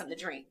going to get something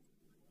to drink.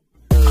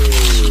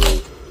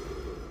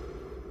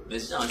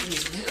 Miss Jones, you need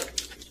some help.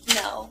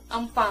 No,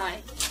 I'm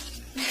fine.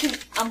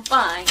 I'm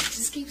fine.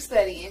 Just keep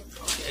studying.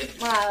 Okay.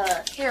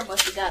 My hair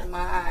must have gotten my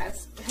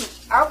eyes.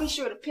 I'll be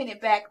sure to pin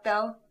it back,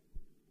 though.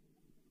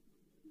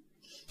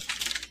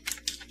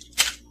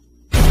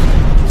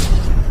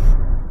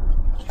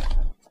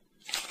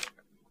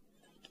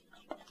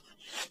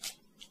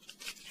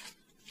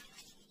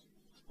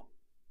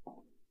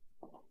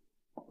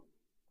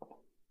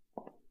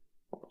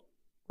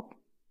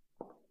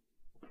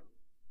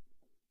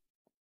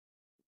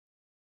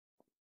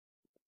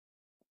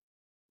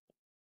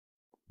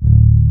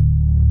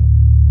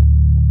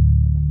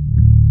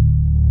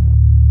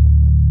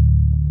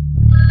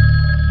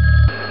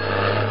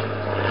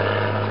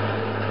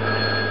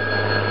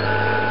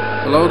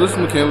 Hello, this is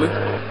McKinley. Hello,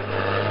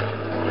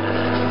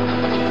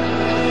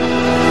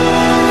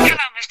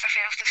 Mr.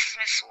 Phelps. This is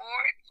Miss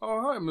Ward. Oh,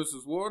 hi,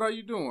 Mrs. Ward. How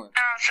you doing?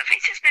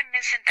 Savita's been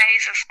missing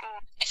days of school,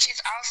 and she's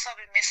also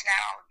been missing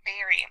out on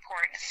very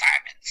important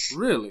assignments.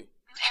 Really?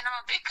 And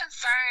I'm a bit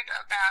concerned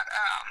about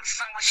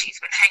someone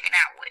she's been hanging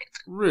out with.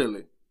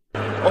 Really?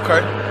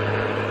 Okay.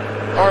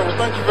 All right, well,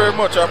 thank you very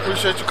much. I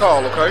appreciate your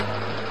call, okay?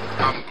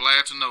 I'm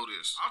glad to know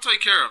this. I'll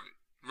take care of it.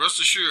 Rest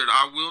assured,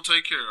 I will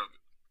take care of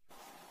it.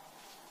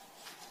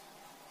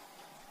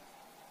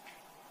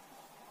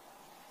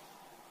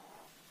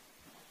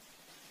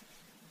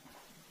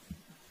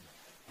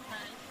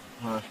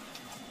 Hi.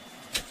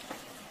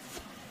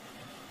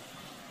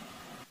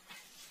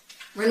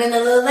 Running a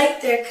little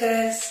late there,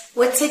 cuz.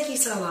 What took you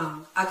so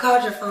long? I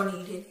called your phone and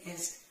you didn't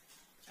answer.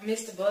 I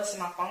missed the bus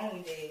and my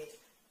phone dead.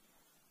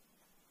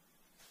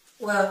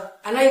 Well,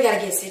 I know you gotta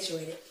get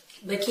situated,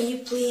 but can you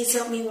please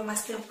help me with my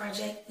STEM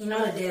project? You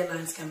know the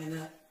deadline's coming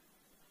up.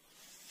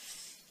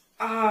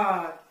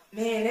 Ah,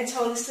 man, that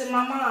totally slipped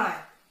my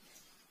mind.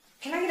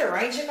 Can I get a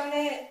rain check on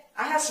that?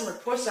 I have some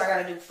reports that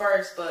I gotta do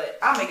first, but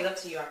I'll make it up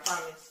to you, I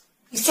promise.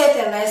 You said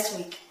that last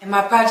week, and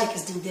my project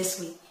is due this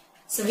week.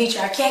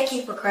 Savitra, I can't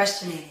keep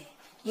procrastinating.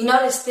 You know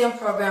this STEM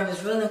program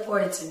is really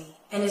important to me,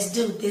 and it's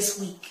due this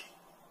week.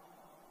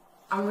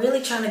 I'm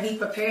really trying to be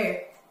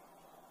prepared,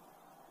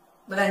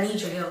 but I need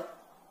your help.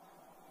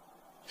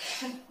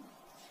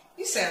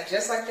 You sound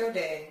just like your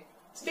dad.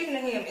 Speaking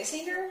of him, is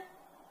he here?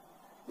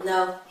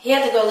 No, he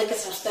had to go look at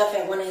some stuff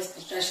at one of his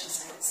construction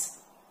sites.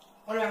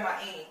 What about my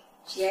aunt?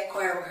 She had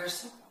choir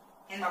rehearsal.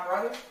 And my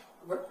brother?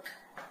 Work.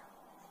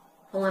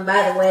 Oh, and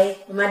by the way,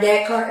 when my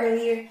dad called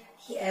earlier,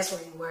 he asked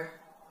where you were.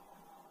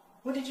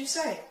 What did you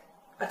say?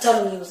 I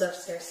told him you was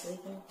upstairs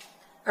sleeping.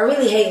 I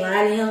really hate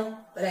lying to him,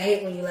 but I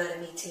hate when you lie to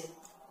me too.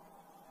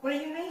 What do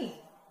you mean?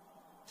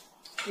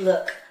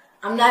 Look,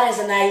 I'm not as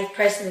a naive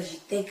person as you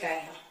think I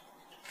am.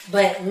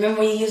 But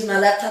remember when you used my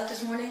laptop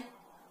this morning?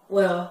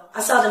 Well,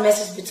 I saw the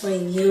message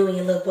between you and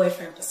your little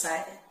boyfriend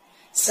Poseidon.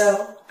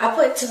 So I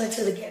put 2 and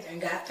 2 together and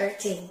got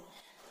 13.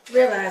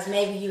 Realized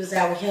maybe you was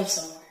out with him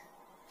somewhere.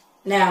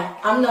 Now,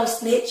 I'm no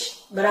snitch,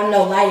 but I'm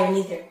no liar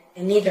neither,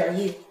 and neither are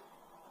you.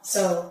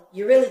 So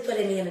you're really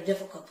putting me in a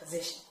difficult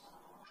position.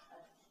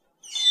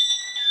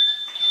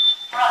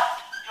 Front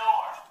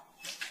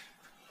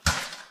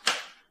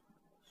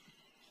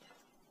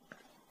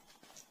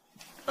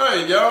door.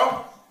 Hey,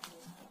 y'all.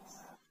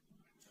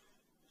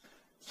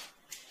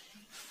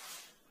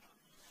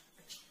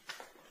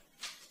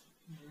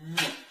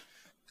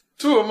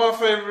 Two of my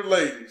favorite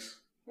ladies.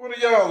 What are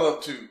y'all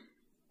up to?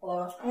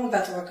 Well, I'm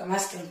about to work on my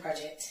STEM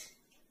project.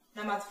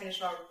 I'm about to finish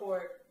my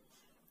report.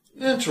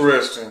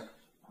 Interesting.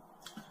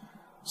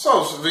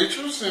 So,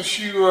 Savitra, since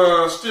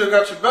you still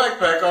got your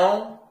backpack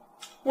on,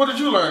 what did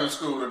you learn in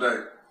school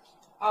today?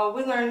 Oh,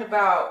 we learned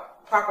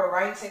about proper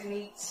writing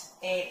techniques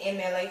and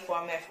MLA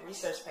format for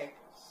research papers.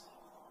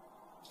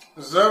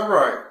 Is that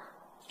right?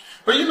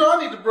 But you know, I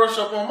need to brush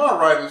up on my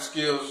writing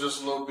skills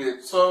just a little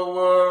bit.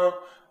 So,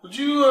 would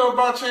you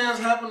by chance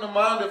happen to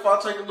mind if I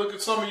take a look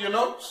at some of your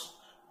notes?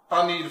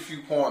 I need a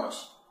few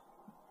pointers.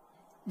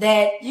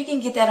 Dad, you can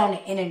get that on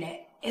the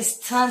internet. It's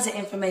tons of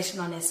information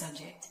on that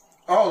subject.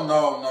 Oh,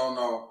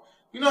 no.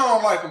 You know I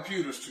don't like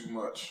computers too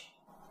much.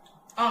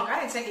 I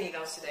didn't take any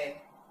notes today.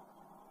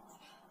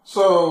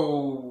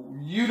 So,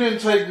 you didn't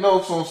take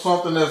notes on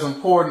something as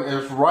important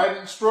as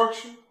writing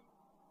structure?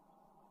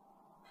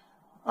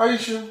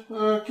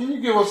 Aisha, can you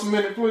give us a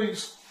minute,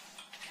 please?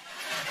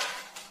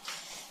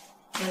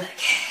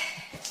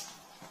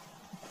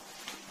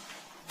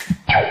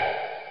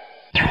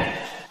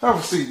 Have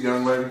a seat,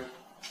 young lady.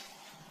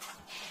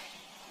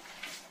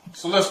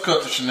 So let's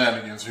cut the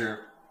shenanigans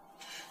here.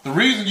 The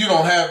reason you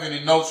don't have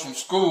any notes from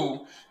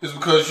school is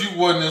because you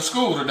wasn't in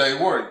school today,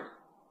 were you?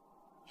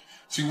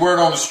 See, word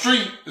on the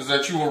street is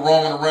that you were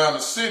roaming around the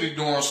city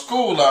during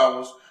school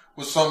hours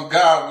with some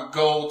guy with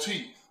gold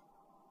teeth.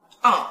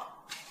 I've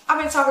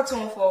been talking to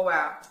him for a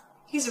while.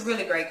 He's a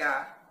really great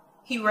guy.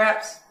 He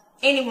raps,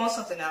 and he wants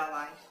something out of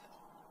life.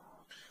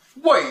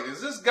 Wait,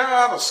 is this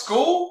guy out of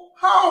school?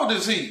 How old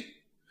is he?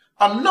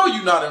 I know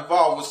you're not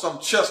involved with some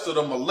Chester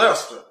the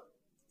molester.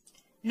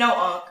 No,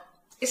 Unc.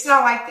 It's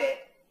not like that.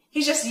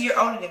 He's just a year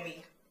older than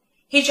me.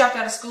 He dropped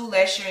out of school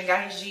last year and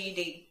got his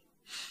GED.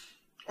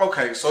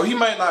 Okay, so he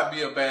may not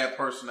be a bad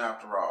person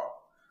after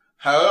all.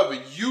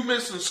 However, you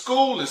missing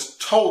school is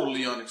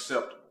totally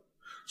unacceptable.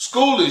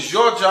 School is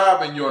your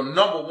job and your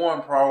number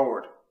one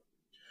priority.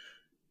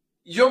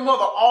 Your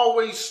mother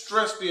always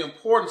stressed the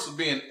importance of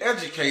being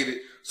educated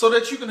so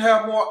that you can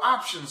have more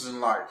options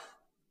in life.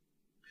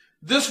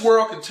 This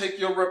world can take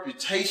your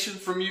reputation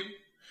from you.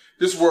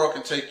 This world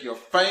can take your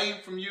fame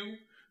from you.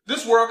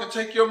 This world can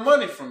take your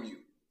money from you.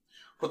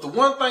 But the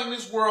one thing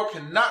this world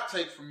cannot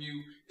take from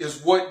you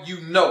is what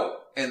you know,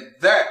 and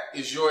that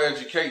is your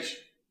education.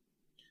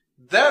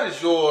 That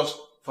is yours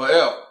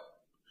forever.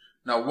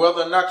 Now,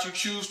 whether or not you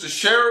choose to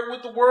share it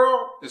with the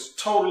world is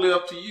totally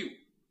up to you.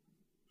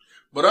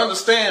 But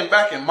understand,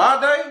 back in my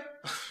day,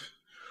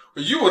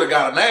 you would have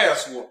got an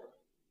ass whooping.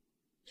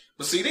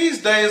 But see,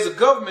 these days the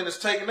government is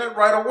taking that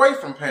right away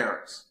from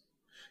parents.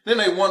 Then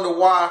they wonder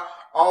why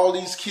all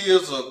these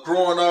kids are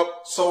growing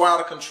up so out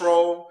of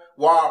control,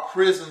 why our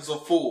prisons are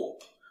full,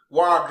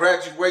 why our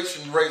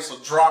graduation rates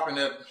are dropping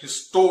at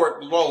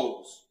historic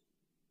lows.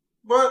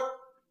 But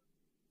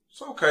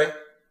it's okay.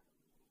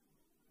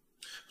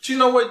 But you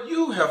know what?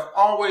 You have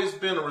always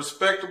been a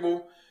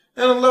respectable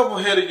and a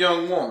level-headed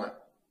young woman.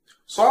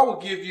 So I will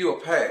give you a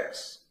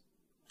pass.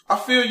 I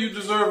feel you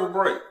deserve a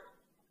break.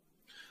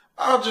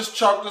 I'll just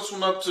chalk this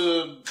one up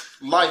to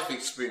life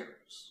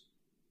experience.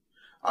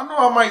 I know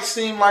I might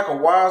seem like a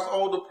wise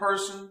older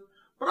person,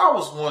 but I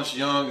was once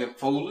young and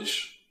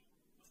foolish.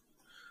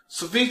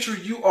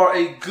 Savitri, you are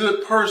a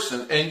good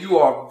person and you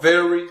are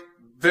very,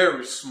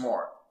 very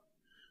smart.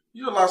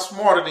 You're a lot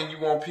smarter than you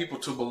want people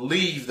to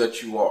believe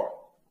that you are.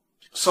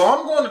 So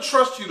I'm going to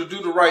trust you to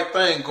do the right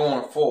thing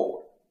going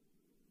forward.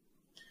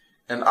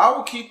 And I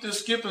will keep this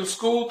skipping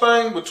school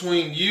thing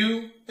between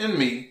you and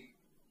me.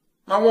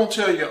 And I won't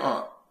tell your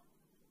aunt.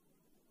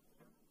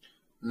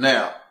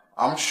 Now,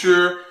 I'm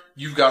sure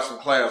you've got some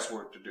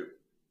classwork to do.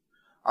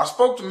 I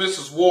spoke to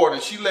Mrs. Ward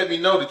and she let me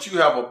know that you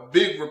have a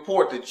big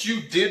report that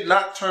you did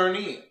not turn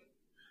in.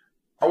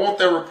 I want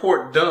that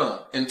report done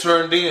and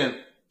turned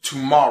in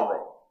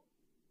tomorrow.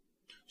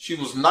 She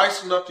was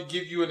nice enough to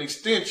give you an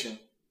extension.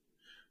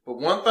 But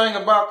one thing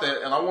about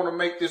that, and I want to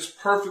make this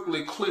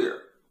perfectly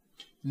clear,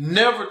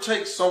 never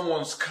take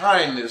someone's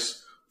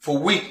kindness for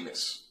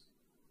weakness,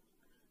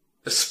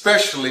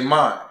 especially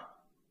mine.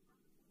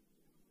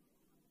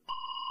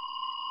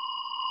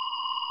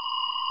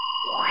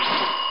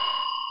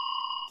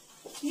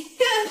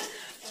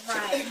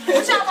 Right.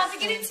 What y'all about to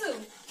get into?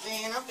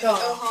 Man, I'm finna go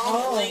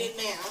home and lay it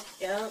down.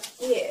 Yep.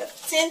 Yeah.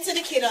 Tend to the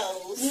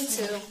kiddos. Me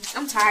too.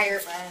 I'm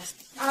tired.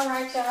 All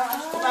right,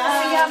 y'all.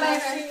 Bye. See y'all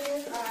later.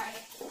 All right.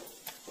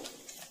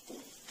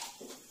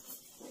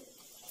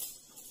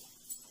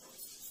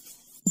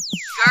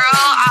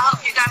 Girl, I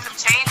hope you got some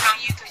change on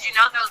you because you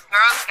know those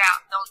Girl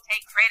Scouts don't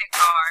take credit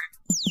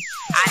cards.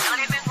 I know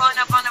they've been going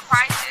up on the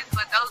prices,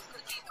 but those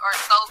cookies are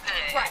so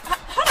good. Right.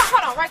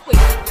 Hold on, right quick.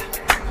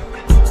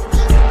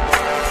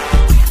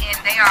 And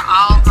they are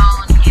all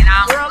gone, and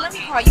I'm Girl, let me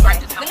call you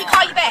back. Let me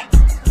call you back.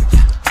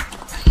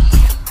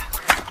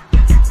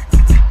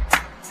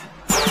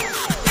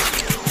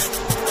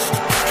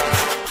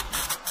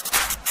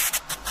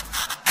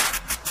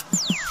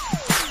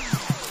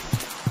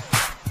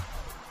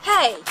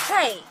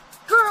 Hey,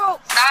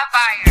 girl.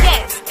 Sapphire.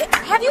 Yes.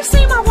 Have you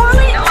seen my wallet?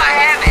 No, I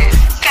haven't.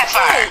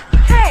 Sapphire.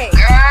 Hey.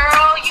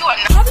 Girl, you are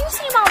not. Have you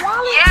seen my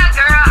wallet? Yeah,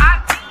 girl,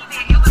 I seen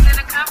it. It was in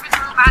the conference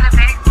room by the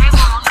back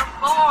table on the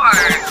floor.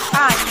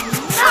 I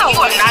know. You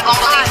are not going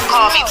to believe who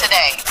called me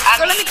today.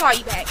 Girl, let me call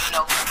you back.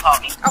 No, who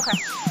called me? Okay.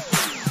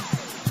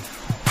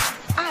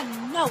 I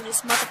know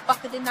this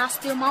motherfucker did not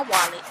steal my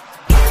wallet.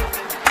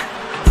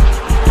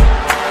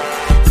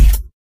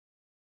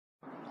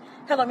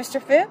 Hello,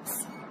 Mr.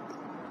 Phipps.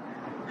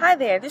 Hi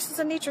there, this is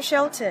Anitra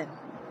Shelton.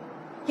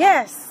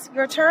 Yes,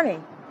 your attorney.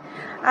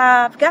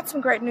 I've got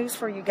some great news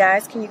for you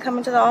guys. Can you come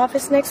into the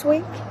office next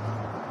week?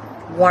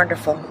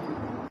 Wonderful.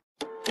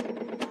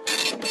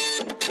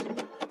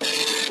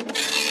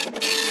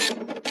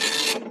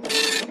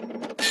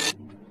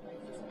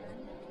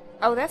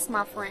 Oh, that's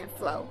my friend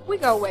Flo. We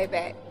go way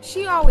back.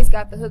 She always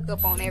got the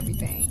hookup on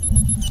everything.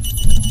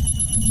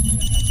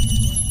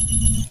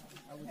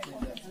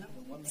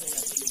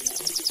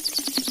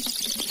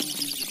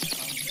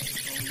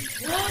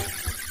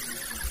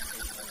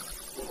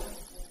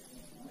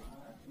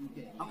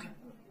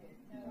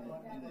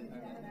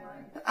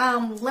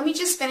 Let me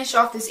just finish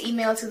off this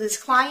email to this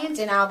client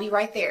and I'll be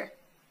right there.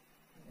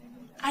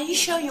 Are you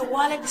sure your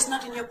wallet is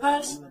not in your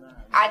purse?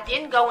 I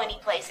didn't go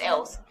anyplace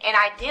else, and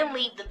I didn't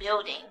leave the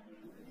building.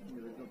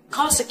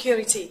 Call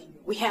security.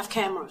 We have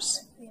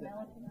cameras.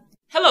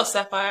 Hello,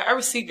 Sapphire. I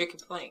received your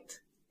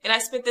complaint, and I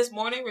spent this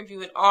morning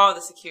reviewing all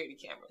the security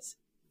cameras.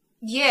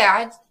 Yeah,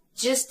 I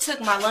just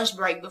took my lunch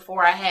break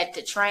before I had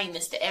to train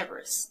Mr.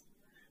 Everest.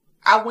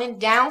 I went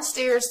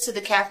downstairs to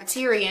the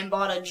cafeteria and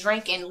bought a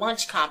drink and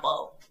lunch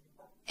combo.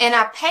 And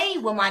I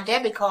paid with my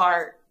debit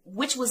card,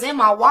 which was in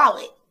my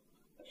wallet.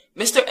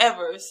 Mr.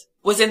 Evers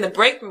was in the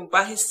break room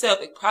by himself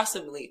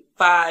approximately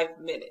 5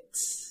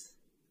 minutes.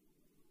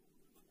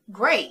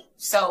 Great.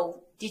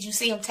 So, did you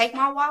see him take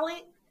my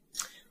wallet?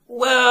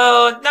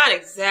 Well, not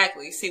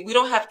exactly. See, we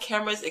don't have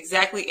cameras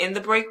exactly in the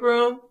break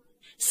room.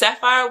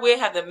 Sapphire will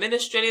have the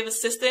administrative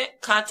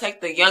assistant contact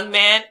the young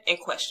man in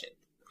question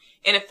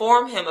and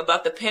inform him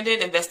about the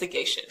pending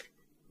investigation.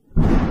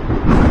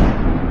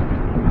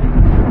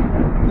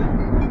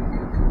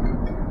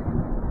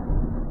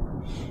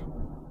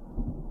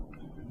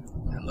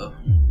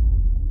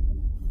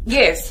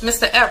 Yes,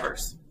 Mr.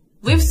 Evers.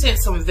 We've sent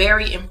some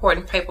very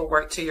important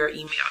paperwork to your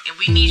email, and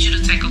we need you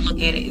to take a look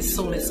at it as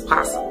soon as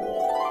possible.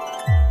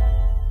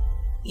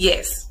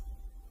 Yes.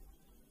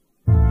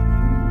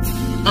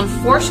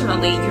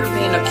 Unfortunately, you're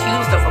being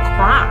accused of a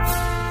crime. You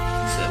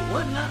said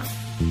what now?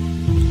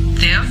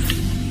 Theft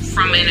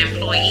from an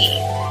employee.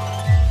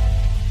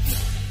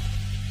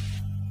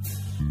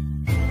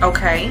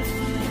 Okay.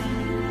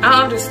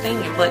 I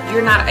understand, but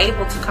you're not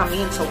able to come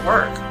in to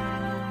work.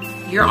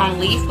 You're on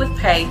leave with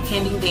pay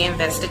pending the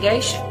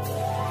investigation.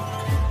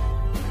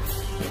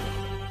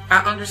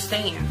 I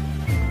understand.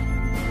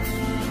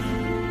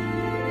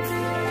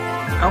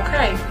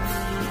 Okay.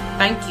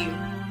 Thank you.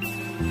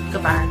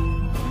 Goodbye.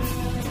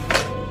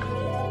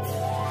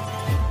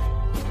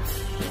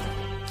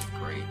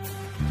 Great.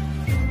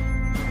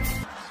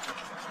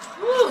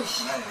 Woo.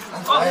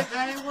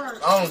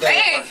 Oh,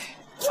 man.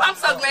 Ooh, I'm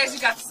so glad you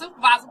got the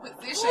supervisor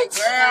position,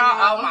 girl.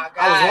 Oh my God.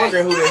 I was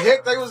wondering who the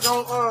heck they was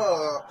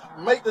gonna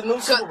make the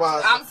new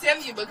supervisor. I'm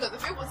telling you, because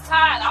if it was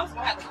tied, I was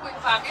gonna have to quit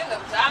if I get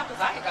another job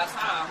because I ain't got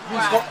time.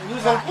 You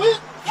was gonna quit?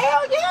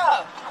 Hell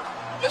yeah.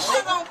 But she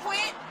gonna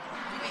quit.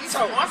 You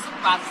don't want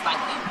supervisors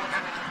like me.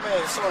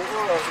 Man, so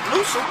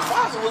new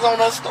supervisor was on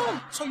that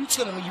stuff. So you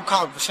telling me you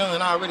called Vyshonne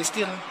already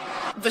stealing?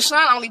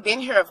 Vyshonne only been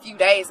here a few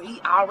days and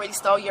he already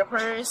stole your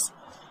purse?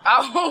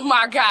 Oh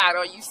my God,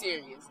 are you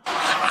serious?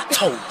 I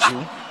told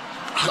you.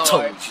 I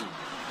told you.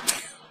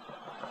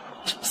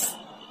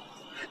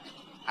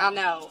 I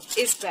know.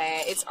 It's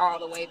bad. It's all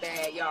the way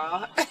bad,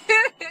 y'all.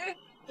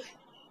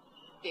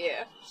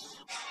 Yeah.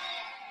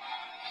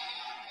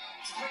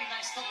 It's pretty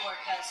nice footwork,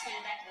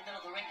 spinning back in the middle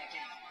of the ring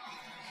again.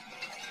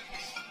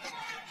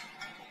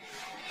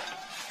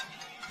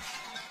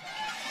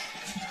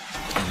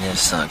 And there's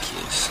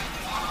Sunkiss,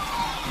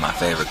 my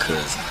favorite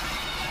cousin.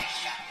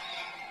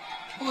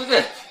 Who is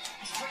that?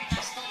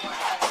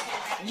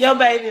 Your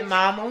baby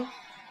mama.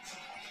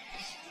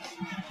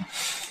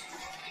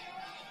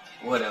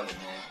 Whatever, man.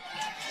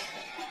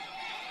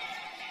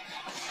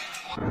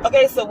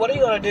 Okay, so what are you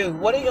gonna do?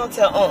 What are you gonna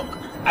tell Unc?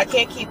 I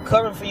can't keep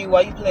covering for you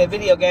while you playing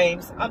video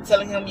games. I'm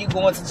telling him you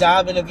going to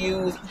job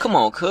interviews. Come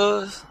on,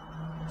 cuz.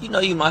 You know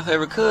you my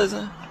favorite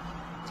cousin.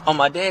 On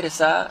my daddy's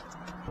side.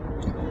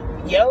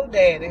 Yo,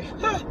 daddy.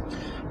 Huh.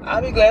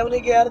 I'll be glad when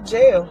he get out of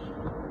jail.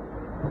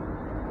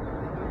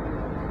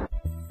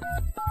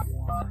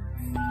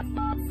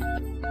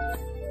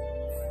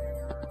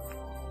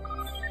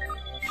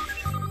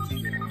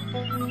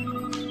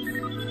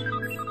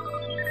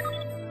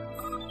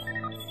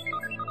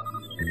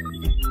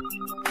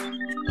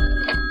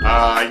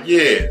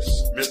 Yes,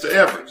 Mr.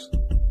 Evers.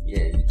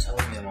 Yeah, you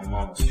told me at my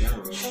mama's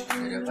funeral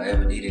that if I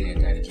ever needed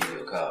anything to give you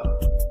a call.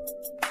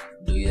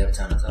 Do you have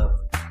time to talk?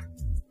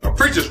 A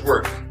preacher's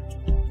work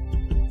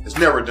is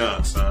never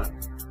done, son.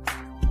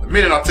 The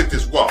minute I took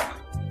this walk,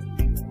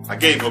 I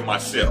gave up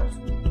myself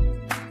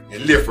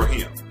and lived for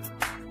him.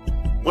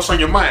 What's on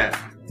your mind,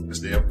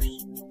 Mr.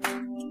 Evers?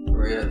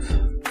 Rev,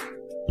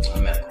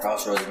 I'm at a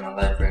crossroads in my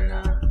life right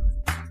now.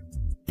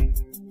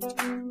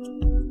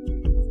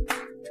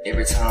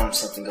 Every time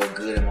something go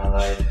good in my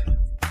life,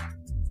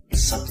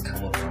 something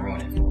come up and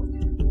ruin it for me.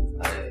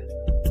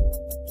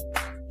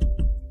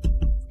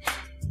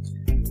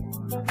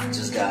 I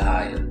just got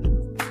hired.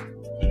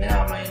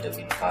 Now I might end up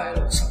getting fired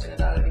over something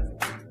that I didn't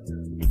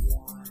even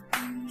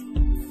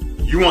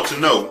do. You want to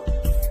know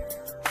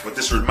what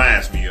this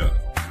reminds me of?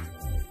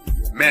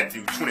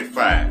 Matthew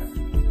 25,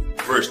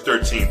 verse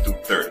 13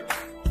 through 30.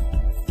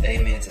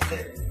 Amen to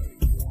that.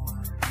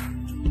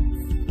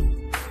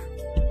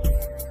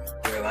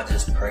 I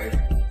just pray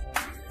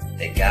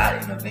that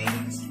God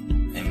intervenes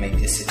and make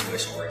this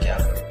situation work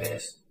out for the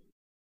best.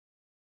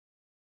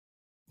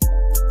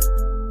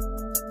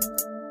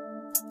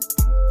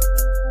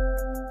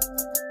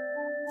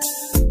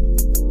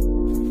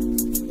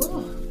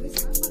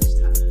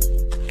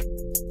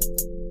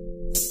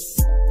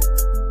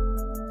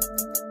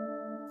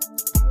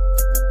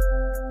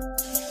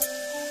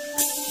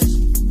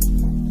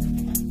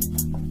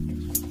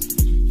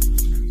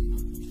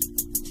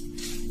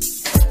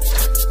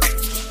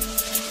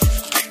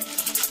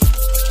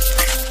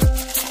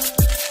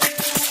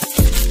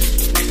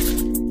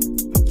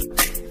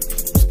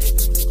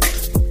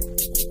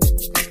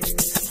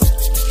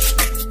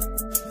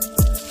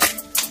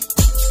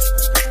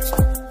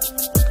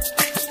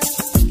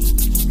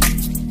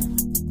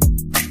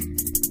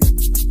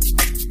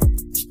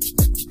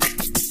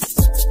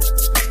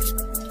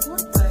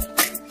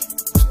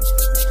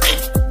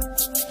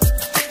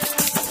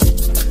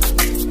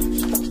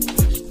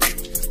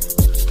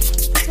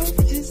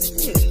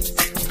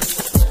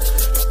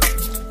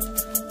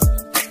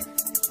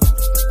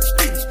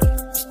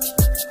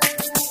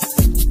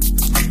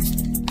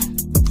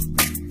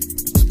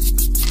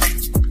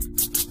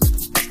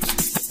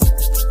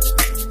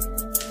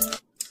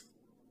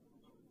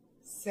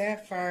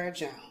 Sapphire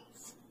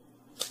Jones.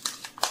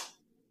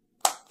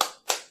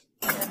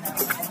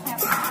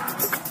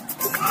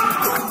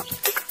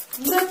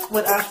 Look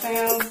what I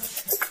found.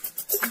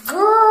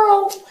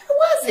 Girl, where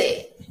was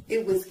it?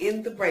 It was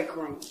in the break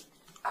room.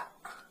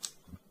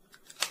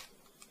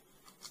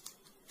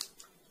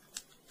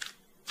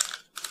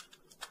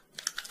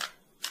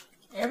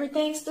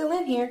 Everything's still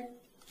in here.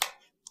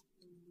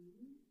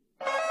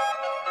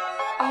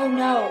 Oh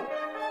no.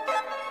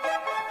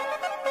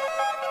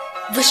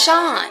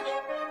 Vyshonne.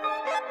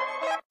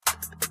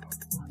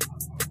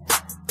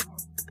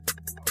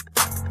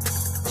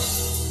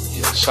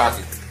 Yeah,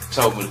 Shakir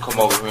told me to come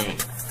over here and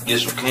get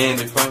some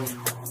candy from you.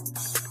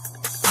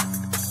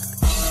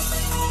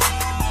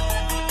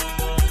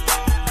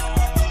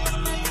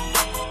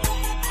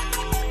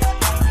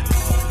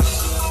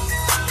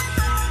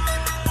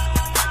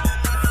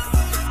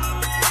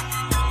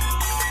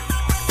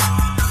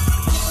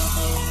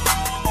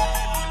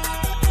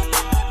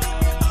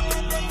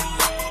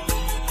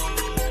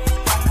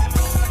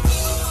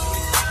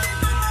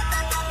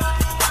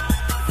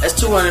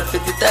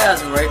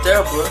 $250,000 right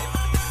there, bro.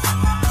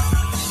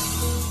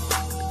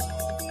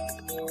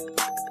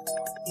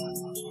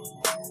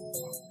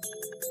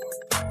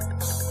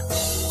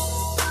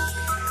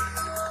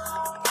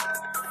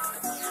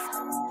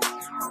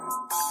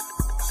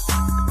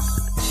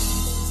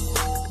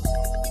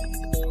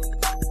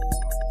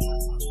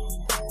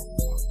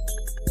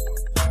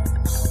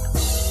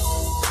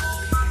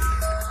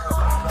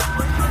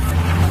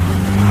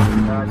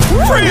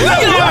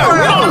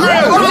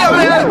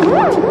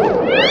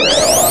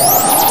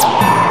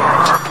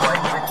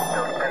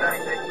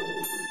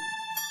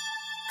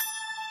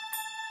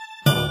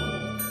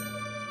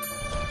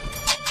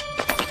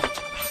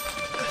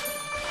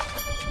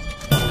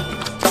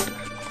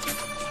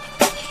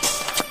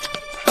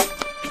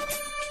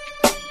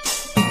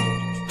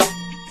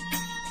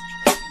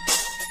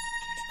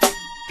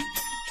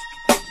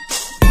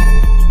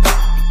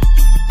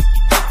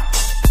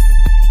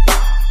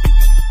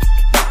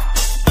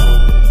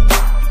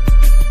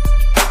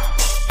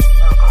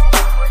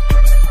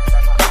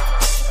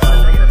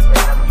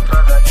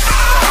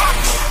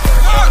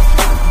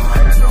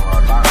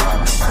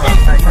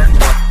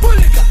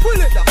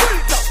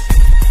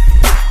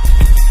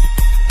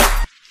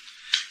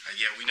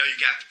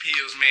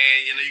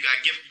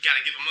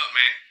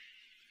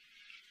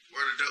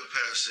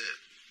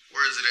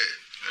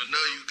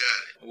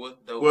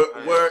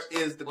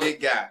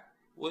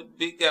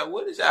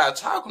 Y'all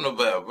talking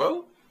about,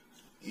 bro?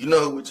 You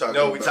know who we talking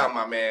about. No, we talking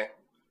about, man.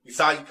 We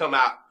saw you come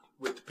out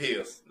with the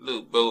pills.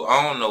 Look, bro,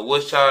 I don't know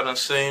what y'all done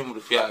seen, but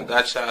if y'all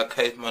got y'all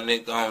case, my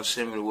nigga gonna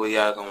send me the way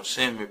y'all gonna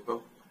send me,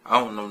 bro. I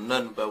don't know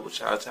nothing about what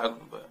y'all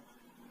talking about.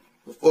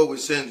 Before we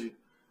send you,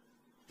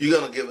 you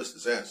gonna give us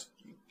this answer.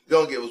 You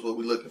gonna give us what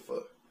we looking for.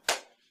 Can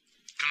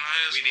I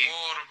have some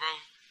water, bro?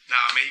 Nah,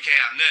 man, you can't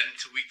have nothing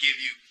until we give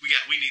you.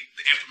 We need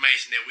the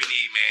information that we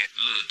need, man.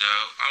 Look,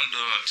 dog, I'm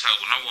done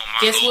talking. I want my.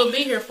 Guess we'll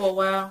be here for a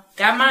while.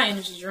 Got my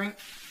energy drink.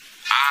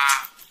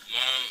 I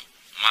want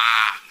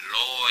my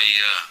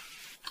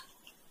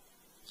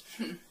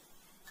lawyer.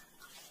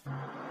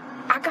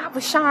 I got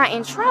Vyshonne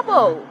in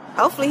trouble.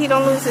 Hopefully he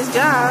don't lose his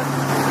job.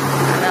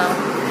 No.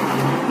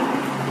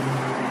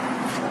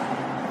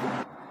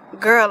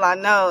 Girl, I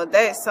know.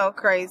 That is so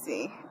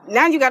crazy.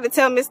 Now you got to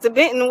tell Mr.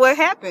 Benton what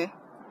happened.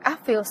 I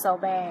feel so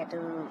bad,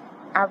 dude.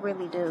 I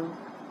really do.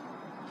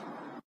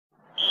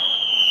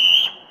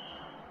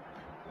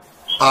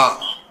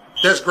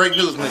 That's great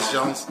news, Miss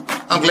Jones.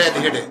 I'm glad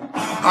to hear that.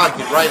 I'll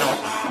get right on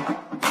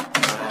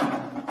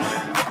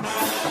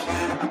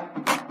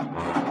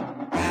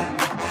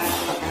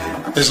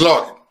it. Miss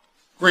Lorgan,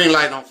 green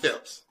light on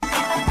Phelps.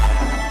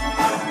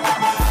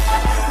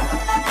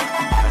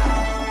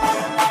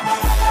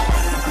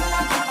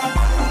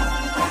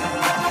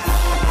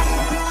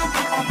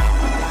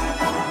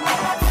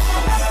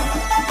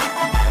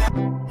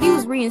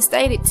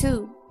 Reinstated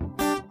too.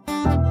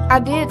 I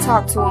did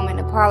talk to him and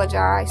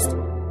apologized.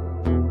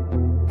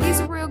 He's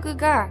a real good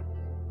guy.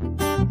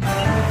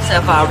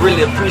 Sapphire, I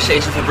really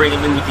appreciate you for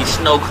bringing me with these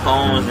snow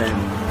cones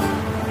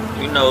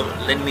and, you know,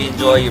 letting me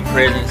enjoy your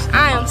presence.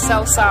 I am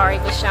so sorry,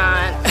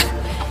 Vyshonne.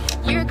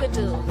 You're a good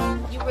dude.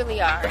 You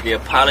really are. The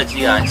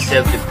apology, I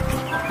accept it.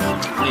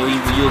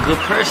 You're a good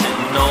person,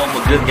 you know,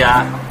 I'm a good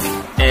guy.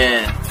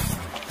 And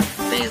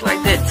things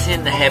like that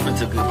tend to happen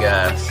to good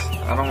guys.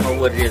 I don't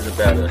know what it is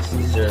about us.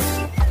 It's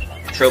just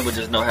trouble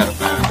just know how to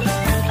find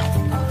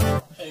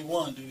us. Hey,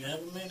 Juan, do you have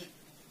a minute?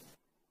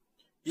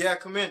 Yeah,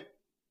 come in.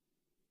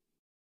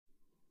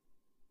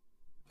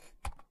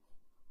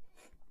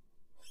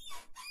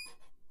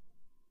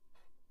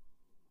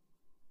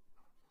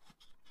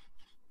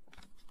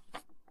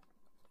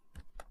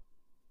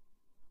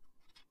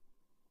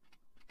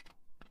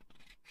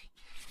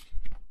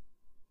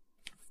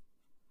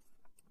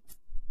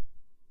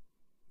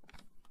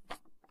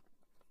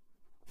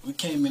 We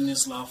came in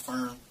this law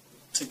firm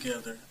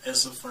together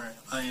as a friend.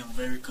 I am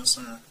very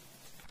concerned.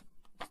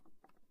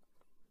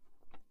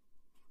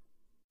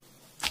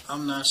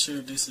 I'm not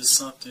sure this is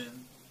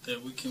something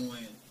that we can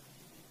win.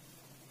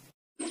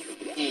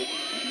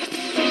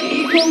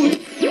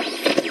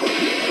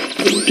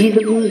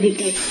 The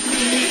music.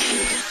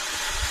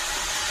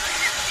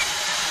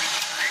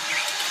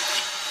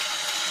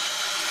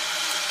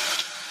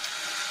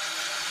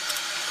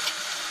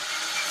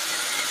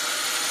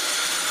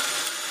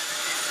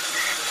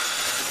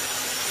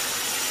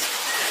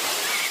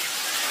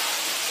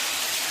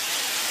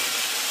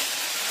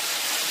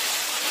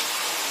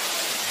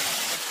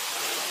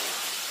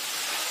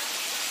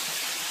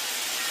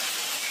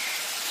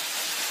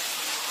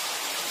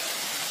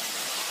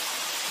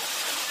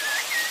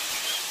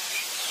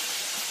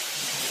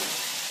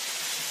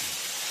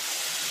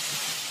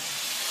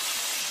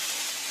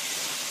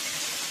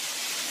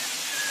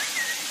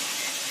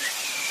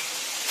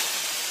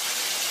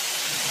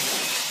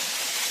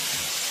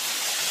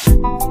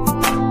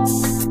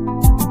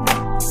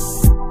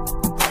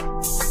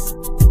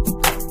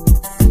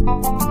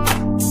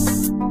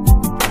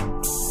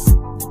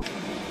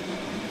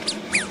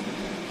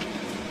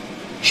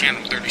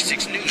 Channel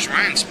 36 News,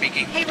 Ryan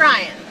speaking. Hey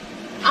Ryan,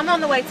 I'm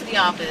on the way to the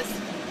office.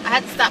 I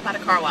had to stop by the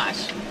car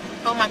wash.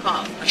 Hold my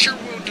call. I sure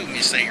will do,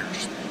 Miss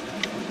Ayers.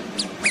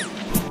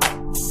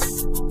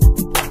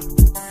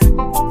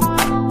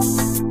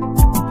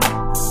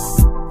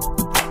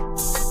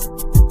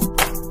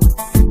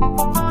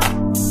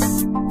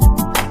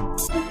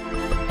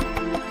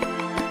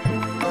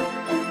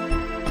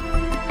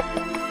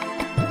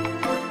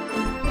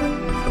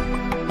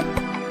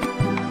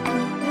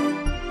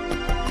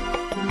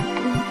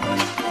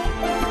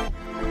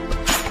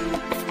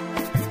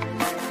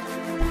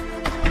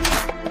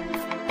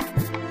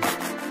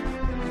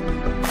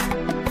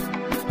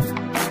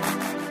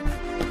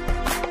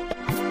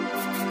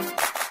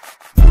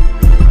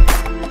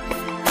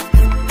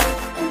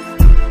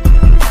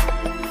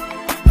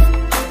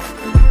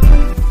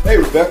 Hey,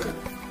 Rebecca.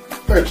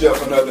 Heard you up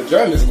for another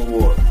journalism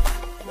award.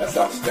 That's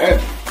outstanding.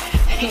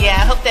 Yeah,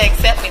 I hope they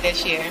accept me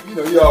this year. You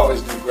know, you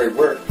always do great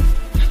work.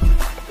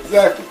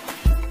 Exactly.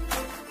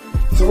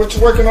 So what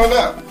you working on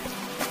now?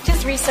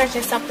 Just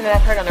researching something that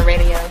I've heard on the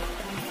radio.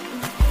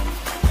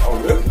 Oh,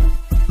 really?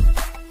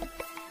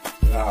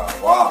 Ah,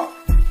 wow.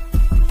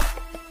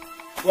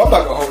 Well, I'm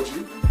not going to hold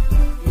you.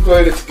 You go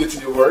ahead and get to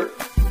your work.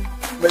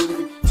 Maybe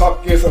we can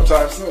talk again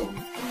sometime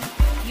soon.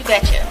 You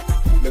betcha.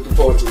 Looking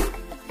forward to it.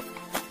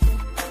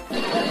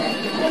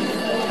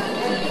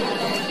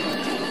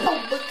 Oh,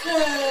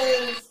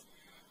 because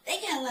they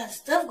got a lot of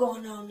stuff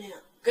going on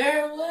now.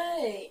 Girl,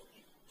 what?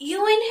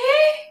 You in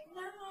here?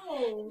 No.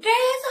 Girl,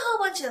 there's a whole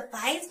bunch of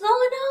fights going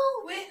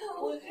on. With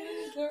who?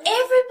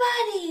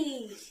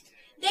 Everybody.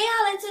 They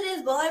all into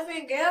this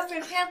boyfriend,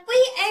 girlfriend, pimp.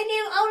 We ain't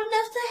even old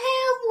enough to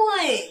have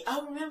one. I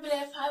remember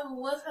that fight with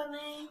what's her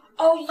name?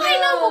 Oh, yeah.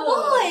 Fight over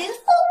boys.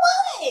 For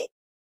what?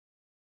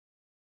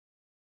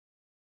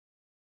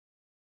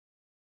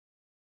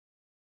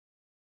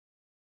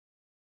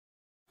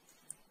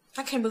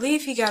 I can't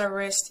believe he got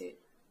arrested.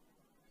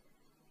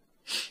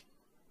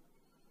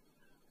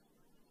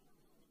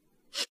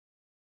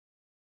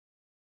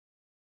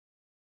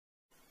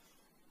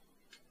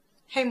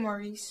 Hey,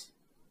 Maurice.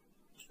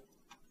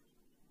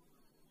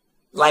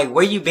 Like,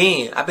 where you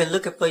been? I've been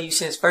looking for you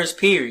since first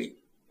period.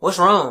 What's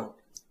wrong?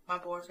 My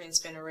boyfriend's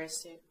been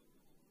arrested.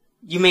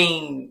 You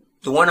mean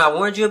the one I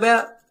warned you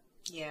about?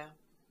 Yeah.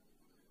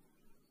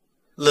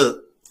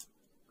 Look,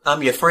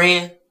 I'm your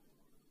friend.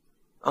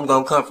 I'm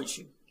gonna comfort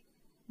you.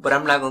 But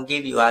I'm not gonna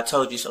give you a I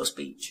told you so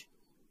speech.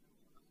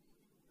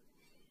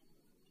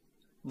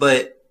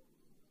 But,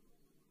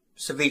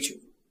 Savitra,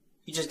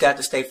 you just got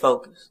to stay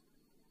focused.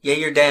 Yeah,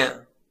 you're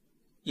down.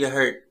 You're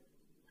hurt.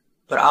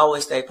 But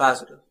always stay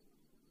positive.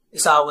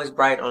 It's always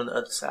bright on the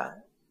other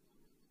side.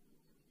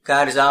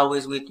 God is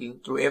always with you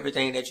through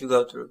everything that you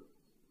go through.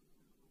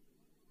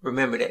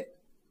 Remember that.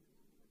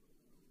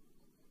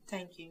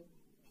 Thank you.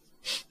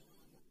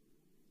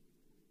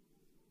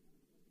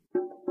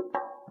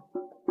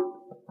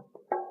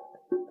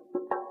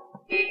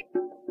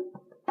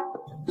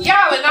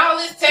 Y'all and all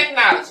this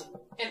technology,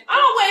 and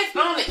always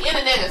on the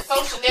internet and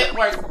social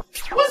networks,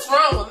 what's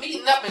wrong with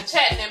meeting up and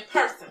chatting in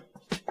person?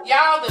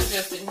 Y'all that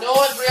just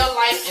ignored real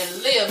life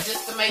and live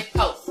just to make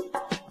posts.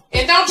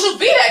 And don't you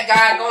be that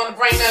guy going to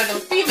bring none of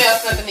them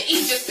females something to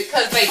eat just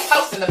because they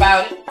posting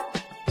about it.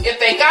 If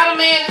they got a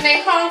man and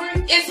they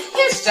hungry, it's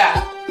his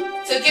job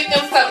to get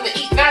them something to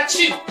eat, not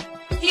you.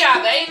 He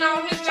either ain't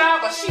on his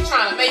job or she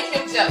trying to make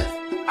him jealous.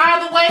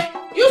 Either way,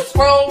 you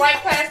scroll right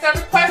past that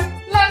request,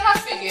 let her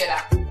figure it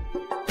out.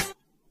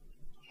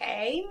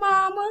 Hey,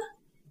 Mama.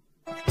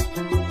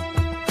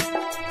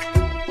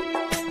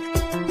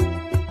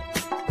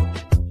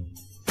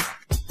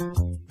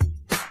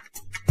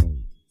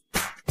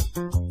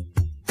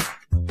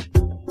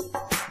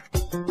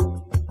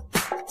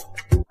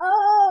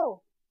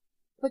 Oh,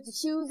 put your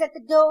shoes at the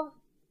door,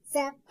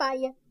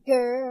 Sapphire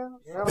girl.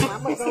 Girl,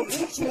 Mama gonna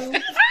get you.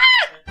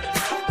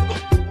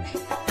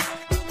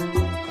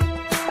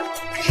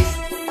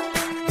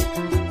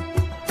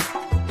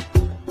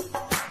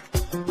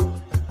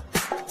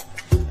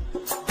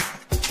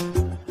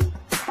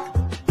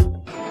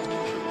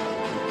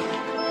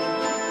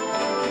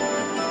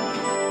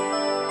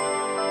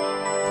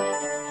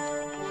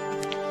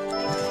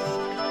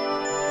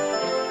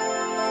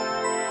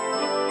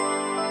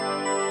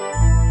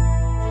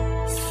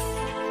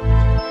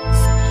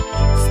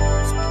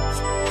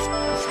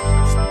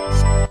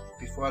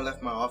 Before I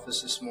left my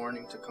office this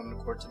morning to come to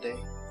court today,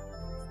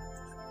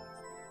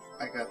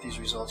 I got these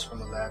results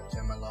from a lab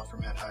that my law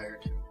firm had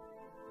hired.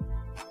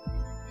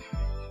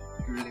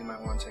 You really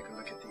might want to take a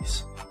look at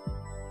these.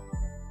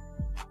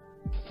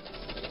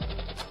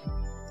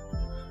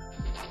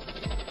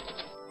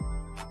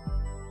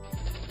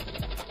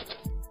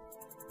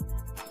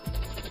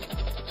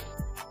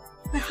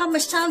 How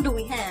much time do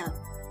we have?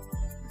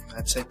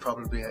 I'd say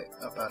probably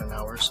about an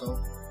hour or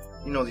so.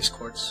 You know these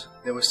courts,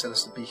 they always tell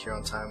us to be here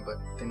on time, but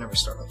they never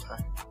start on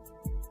time.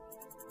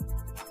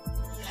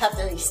 You have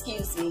to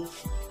excuse me.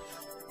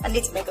 I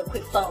need to make a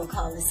quick phone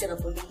call and set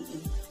up a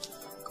meeting.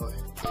 Go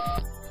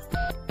ahead.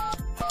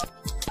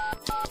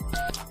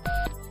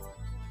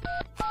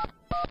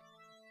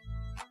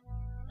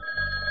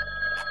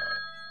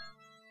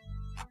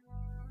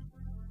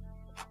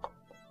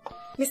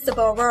 Mr.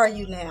 Barr, where are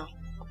you now?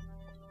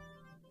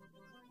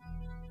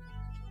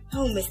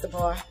 Oh, Mr.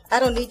 Barr, I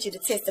don't need you to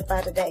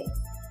testify today,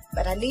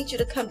 but I need you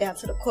to come down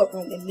to the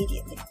courtroom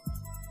immediately.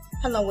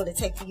 How long will it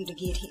take for you to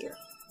get here?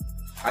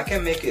 I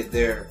can make it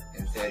there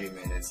in 30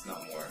 minutes, no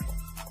more.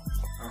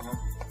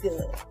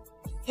 Good.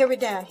 Hurry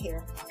down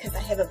here, because I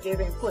have a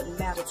very important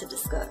matter to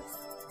discuss.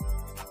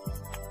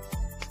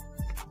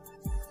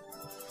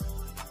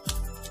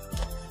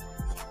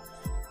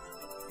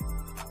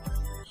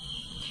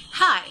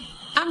 Hi,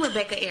 I'm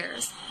Rebecca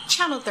Ayers,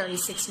 Channel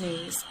 36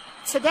 News.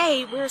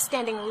 Today, we're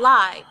standing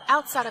live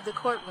outside of the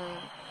courtroom,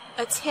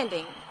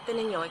 attending the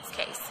Ninyoids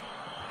case.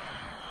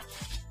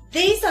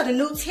 These are the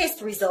new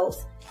test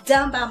results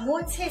done by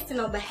more testing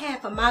on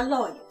behalf of my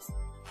lawyers.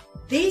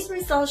 These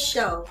results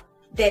show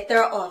that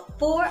there are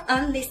 4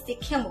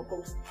 unlisted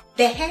chemicals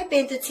that have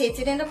been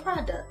detected in the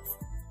products.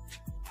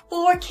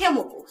 4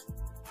 chemicals.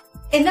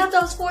 And of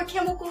those 4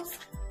 chemicals,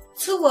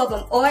 2 of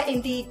them are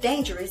indeed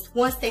dangerous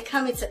once they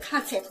come into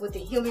contact with the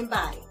human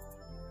body.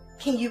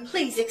 Can you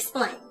please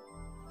explain?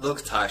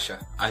 Look,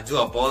 Tasha, I do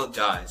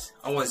apologize.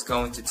 I was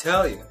going to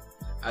tell you.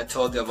 I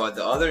told you about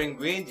the other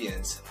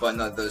ingredients, but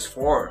not those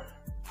 4.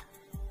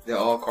 They're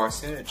all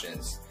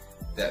carcinogens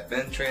that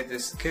penetrate the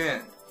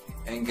skin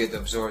and get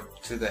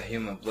absorbed to the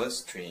human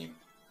bloodstream.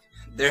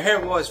 Their hair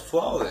was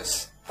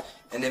flawless,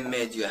 and it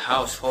made you a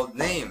household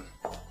name.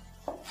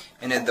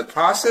 And in the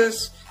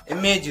process,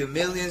 it made you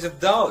millions of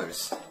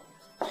dollars.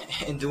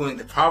 And doing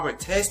the proper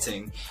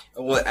testing,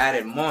 it will add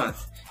a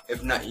month,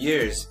 if not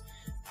years,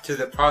 to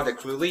the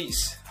product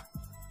release.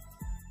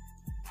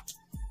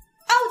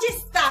 Oh,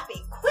 just stop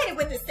it. Quit it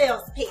with the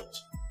sales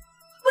pitch.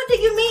 What do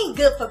you mean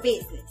good for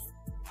business?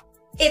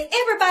 If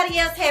everybody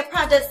else had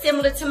products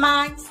similar to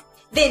mine,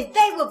 then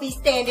they will be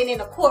standing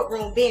in a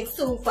courtroom being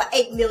sued for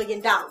 $8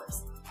 million.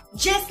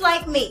 Just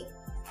like me.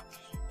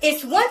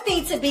 It's one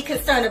thing to be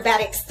concerned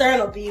about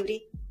external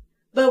beauty,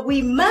 but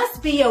we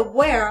must be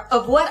aware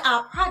of what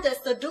our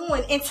products are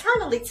doing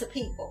internally to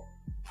people.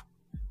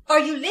 Are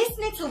you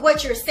listening to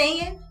what you're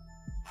saying?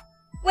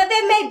 Well,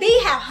 that may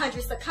be how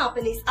hundreds of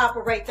companies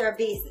operate their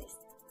business,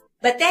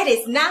 but that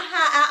is not how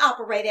I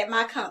operate at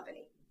my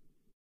company.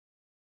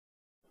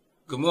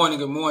 Good morning,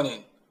 good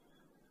morning.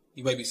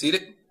 You may be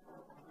seated.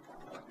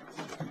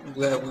 I'm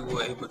glad we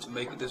were able to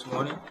make it this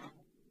morning.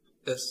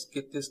 Let's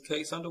get this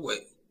case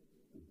underway.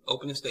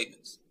 Opening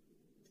statements.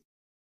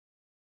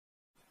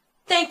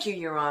 Thank you,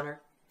 Your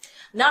Honor.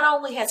 Not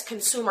only has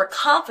consumer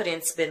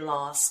confidence been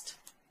lost,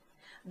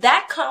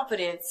 that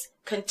confidence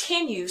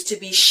continues to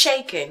be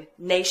shaken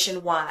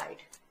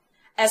nationwide,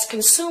 as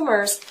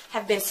consumers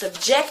have been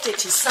subjected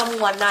to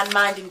someone not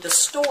minding the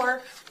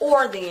store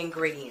or the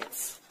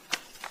ingredients.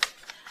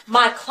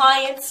 My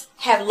clients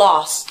have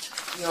lost,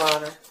 Your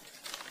Honor.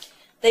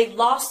 They've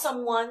lost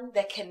someone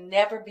that can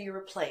never be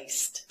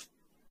replaced.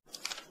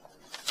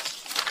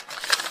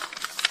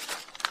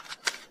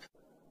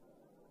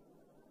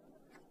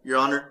 Your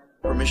Honor,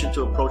 permission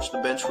to approach the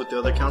bench with the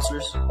other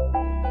counselors?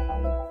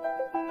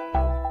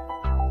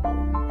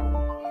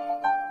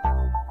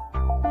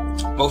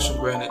 Motion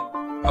granted.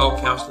 All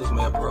counselors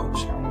may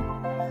approach.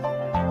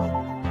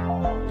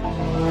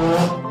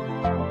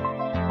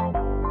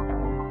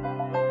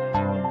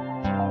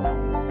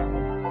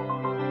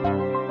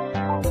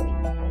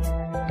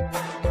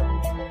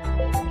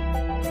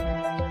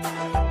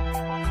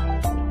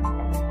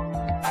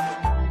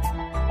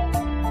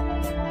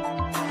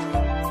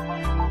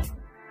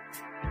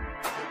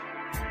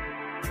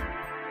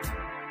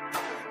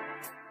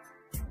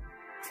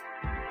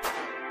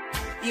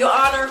 Your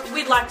Honor,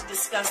 we'd like to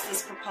discuss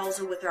this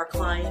proposal with our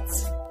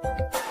clients.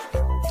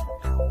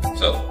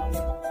 So,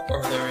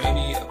 are there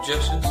any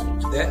objections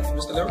to that,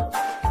 Mr. Levert?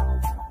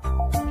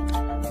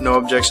 No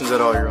objections at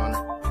all, Your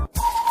Honor.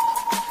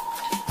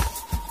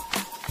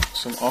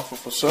 Some offer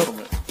for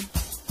settlement.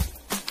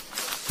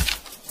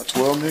 A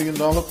 $12 million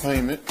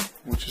payment,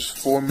 which is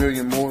 $4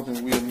 million more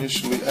than we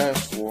initially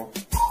asked for.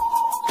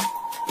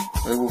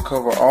 They will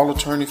cover all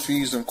attorney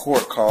fees and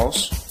court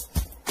costs.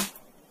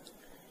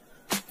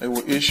 They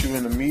will issue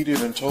an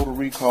immediate and total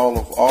recall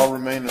of all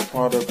remaining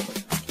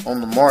products on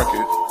the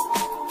market.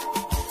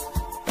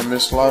 And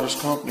Ms. Slaughter's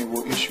company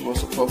will issue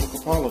us a public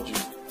apology.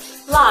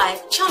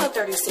 Live, Channel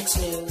 36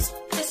 News.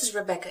 This is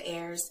Rebecca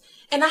Ayers,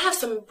 and I have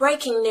some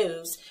breaking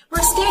news.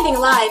 We're standing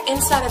live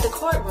inside of the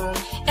courtroom,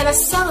 and a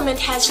settlement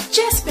has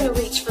just been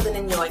reached for the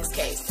Ninyoids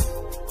case.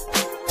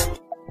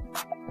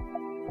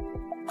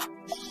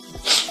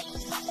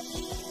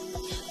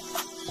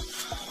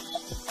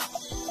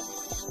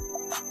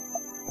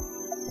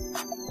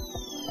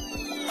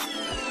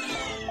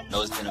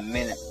 know it's been a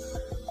minute.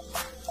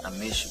 I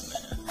miss you, man.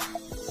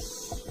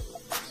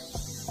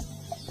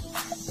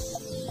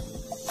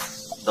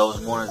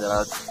 Those mornings that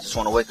I just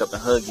want to wake up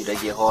and hug you, they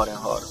get harder and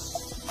harder.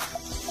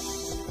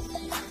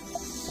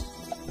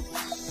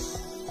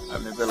 I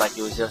remember like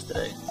it was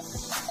yesterday,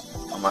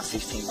 on my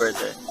 16th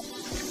birthday.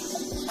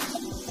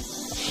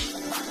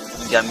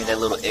 You got me that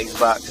little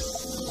Xbox.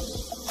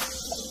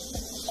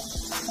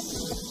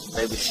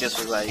 Baby sis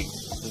was like,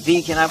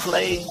 V, can I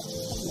play?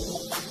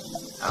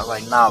 I was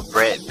like, nah,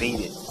 Brett, beat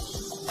it.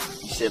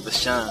 He said,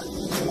 Vyshonne,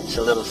 it's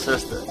your little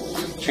sister.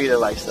 Treat her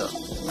like so.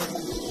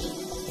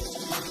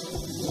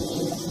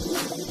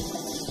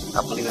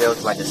 I believe that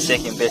was like the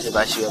second best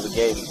advice you ever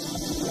gave me.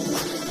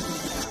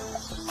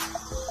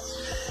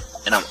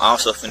 And I'm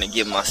also finna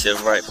get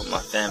myself right for my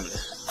family.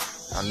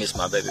 I miss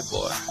my baby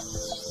boy.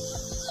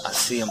 I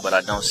see him, but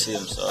I don't see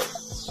him, so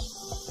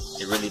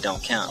it really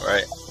don't count,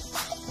 right?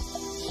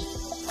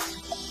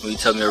 When you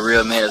tell me a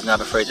real man is not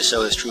afraid to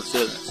show his true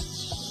feelings.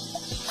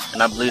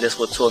 And I believe that's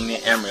what tore me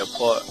and Amory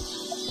apart.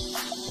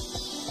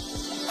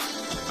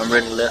 I'm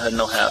ready to let her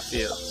know how I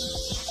feel.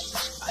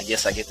 I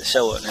guess I get to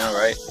show her now,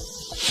 right?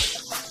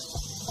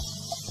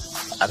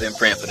 I've been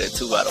praying for that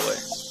too, by the way.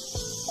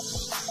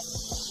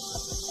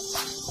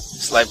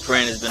 It's like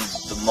praying has been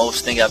the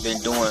most thing I've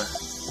been doing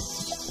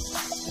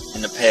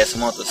in the past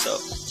month or so.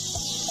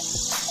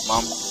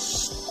 Mama,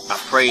 I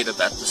prayed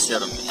about the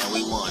settlement and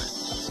we won it.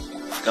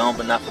 Gone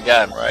but not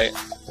forgotten, right?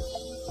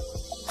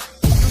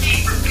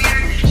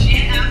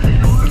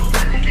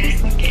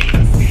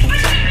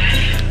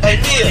 Hey,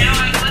 Nia.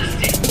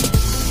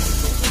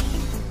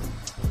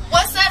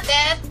 What's up,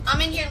 Dad?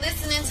 I'm in here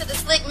listening to the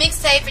Slick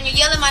mixtape and you're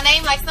yelling my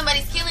name like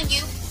somebody's killing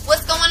you.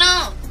 What's going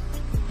on?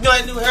 You know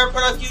that new hair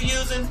product you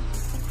using?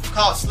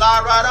 Called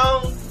Slide Right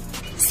On?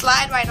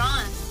 Slide Right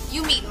On?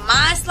 You mean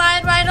my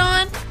Slide Right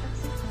On?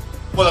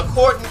 Well,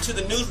 according to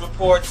the news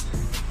reports,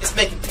 it's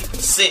making people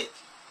sick.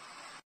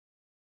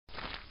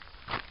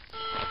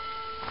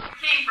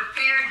 Came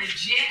prepared to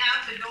jet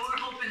out the door,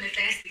 hoping that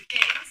that's the case.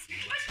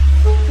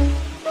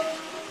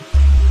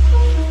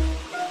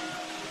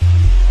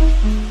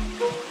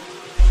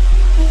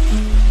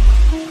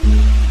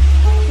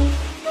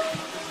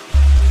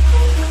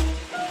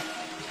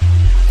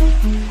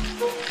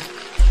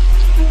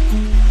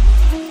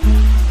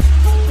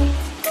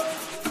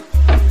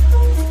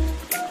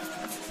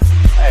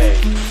 Hey,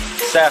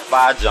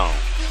 Sapphire Jones.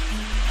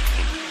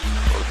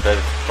 For the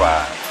pleasure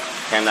surprise.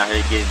 Came out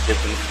here to get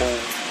dipped in the pool, and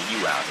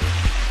you out here.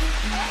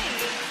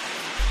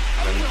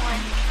 How you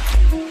doing?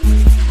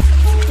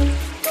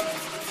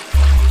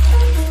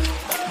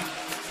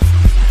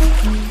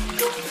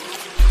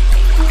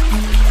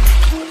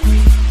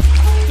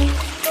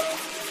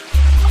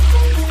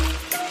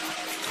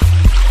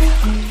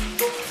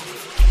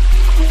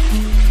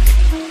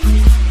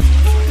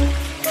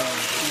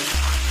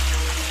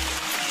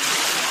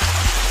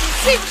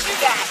 See what you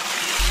got.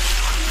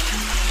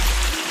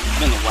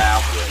 Been a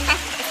while, but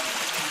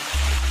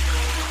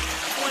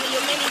One of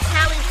your many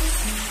talents,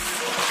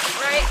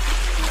 right?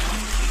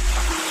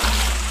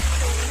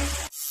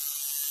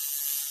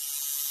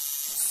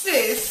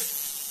 Sis,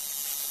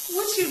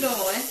 what you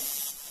doing?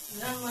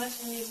 Not much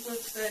in these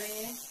books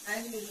studying,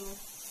 as usual.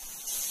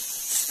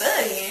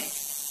 Studying?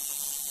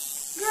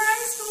 Girl,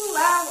 ain't school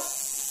out.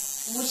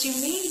 What you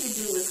need to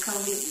do is come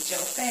visit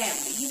your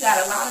family. You got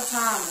a lot of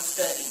time to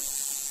study.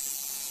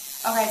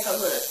 Okay, so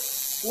look,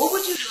 what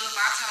would you do if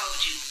I told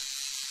you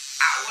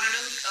I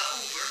ordered a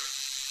Uber,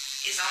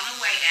 it's on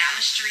the way down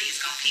the street, it's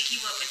gonna pick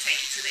you up and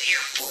take you to the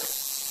airport?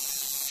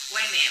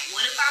 Wait a minute,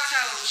 what if I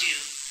told you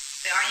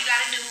that all you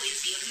gotta do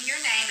is give them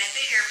your name at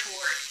the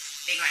airport,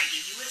 they're gonna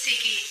give you a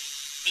ticket,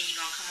 and you're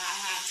gonna come on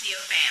home to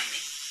your family?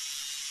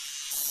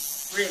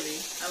 Really?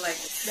 I like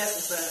it. That's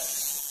what's up.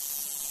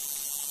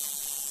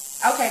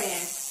 Okay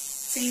then,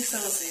 see you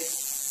soon, sis.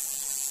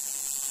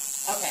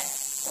 Okay,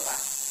 bye-bye.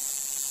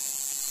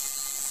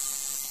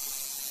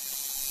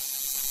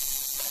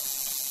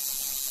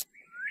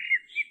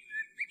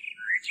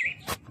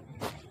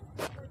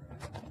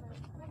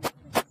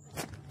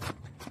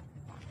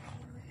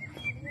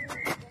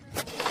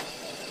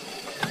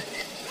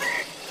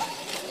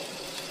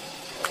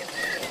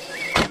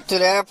 To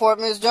the airport,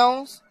 Miss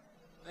Jones?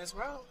 Let's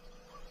roll.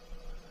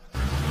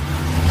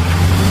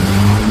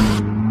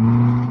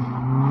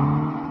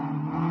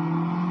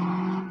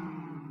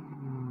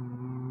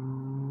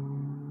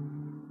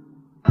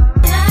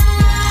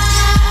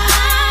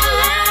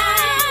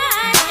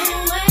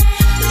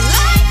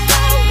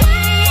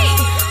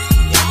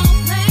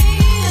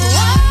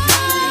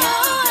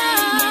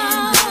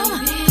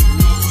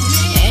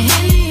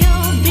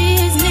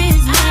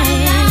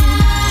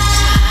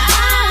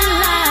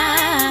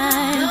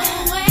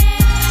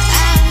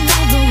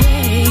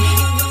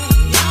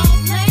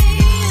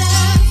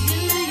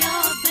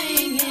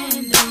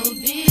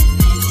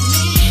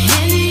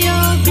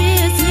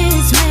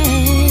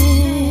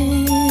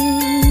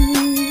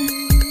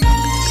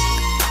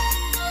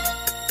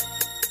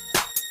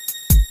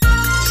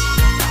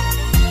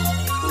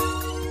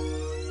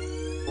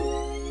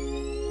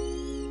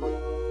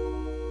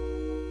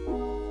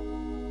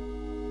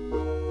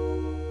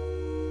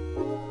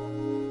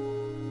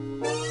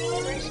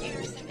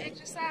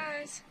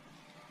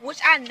 Which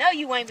I know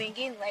you ain't been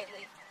getting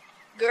lately.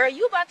 Girl,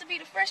 you about to be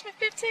the freshman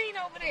 15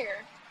 over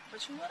there.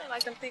 But you know they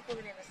like them thick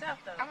women in the South,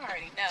 though. I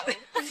already know.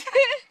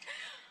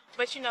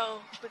 But you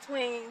know,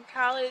 between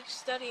college,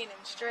 studying,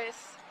 and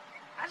stress,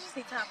 I just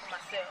need time for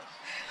myself.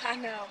 I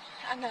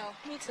know.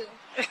 Me too.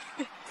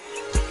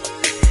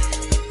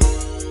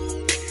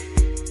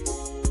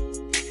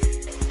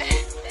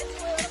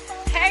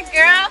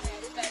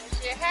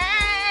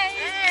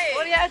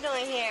 y'all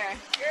doing here?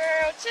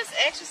 Girl, just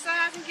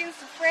exercising, getting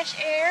some fresh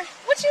air.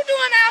 What you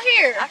doing out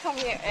here? I come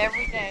here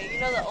every day.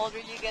 You know, the older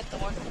you get, the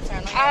more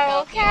concerned on your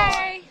Oh, health you are.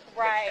 okay.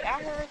 Right,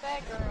 I heard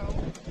that, girl.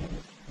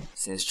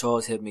 Since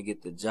Charles helped me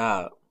get the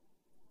job,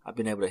 I've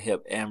been able to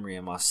help Amory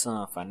and my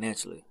son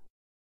financially.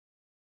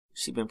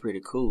 She been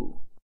pretty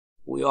cool.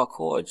 We are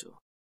cordial.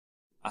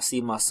 I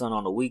see my son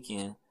on the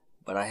weekend,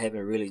 but I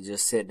haven't really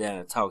just sat down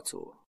and talked to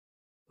her.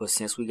 But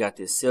since we got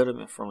this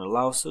settlement from the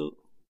lawsuit,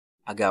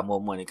 I got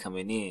more money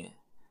coming in,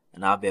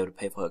 and I'll be able to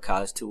pay for her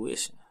college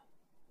tuition.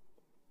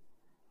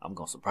 I'm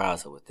gonna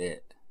surprise her with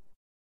that.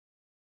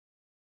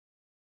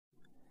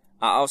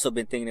 I also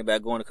been thinking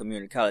about going to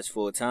community college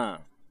full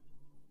time.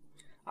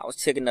 I was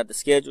checking out the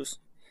schedules,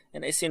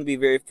 and they seem to be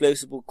very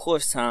flexible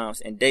course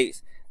times and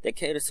dates that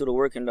cater to the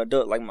working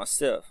adult like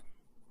myself.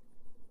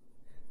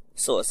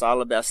 So it's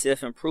all about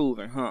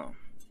self-improving, huh?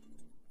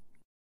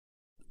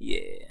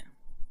 Yeah.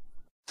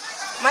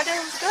 My day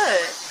was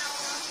good.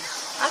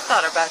 I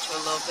thought about you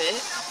a little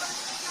bit.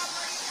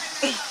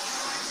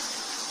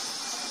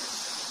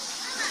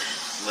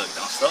 Look,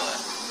 don't start.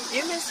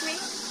 You miss me?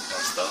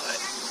 Don't start.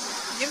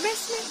 You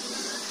miss me?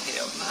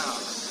 Hell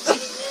no.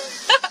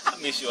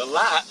 I miss you a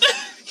lot.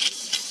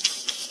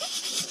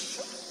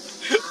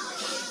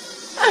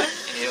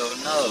 Hell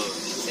no.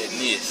 She said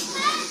miss.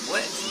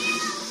 What?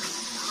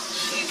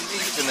 She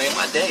needs to make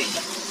my day.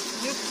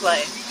 You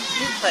play.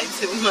 You play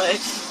too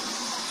much.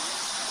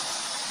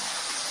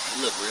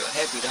 You look real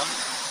happy, don't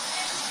you?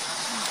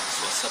 That's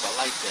what's up. I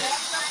like that.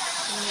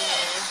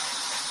 Yeah.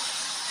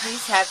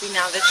 He's happy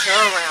now that you're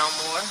around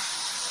more.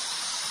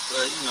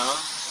 But, you know,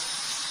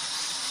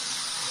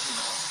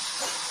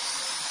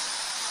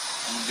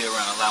 I'm gonna be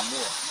around a lot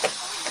more.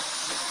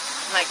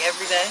 Like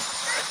every day?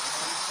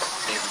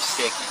 Every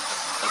second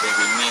of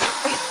every minute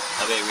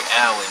of every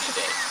hour in the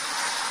day.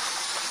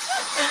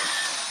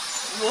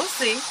 We'll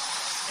see.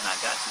 And I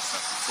got you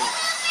something too.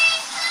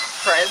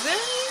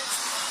 Presents?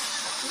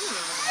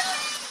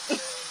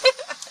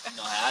 You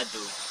know how I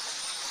do.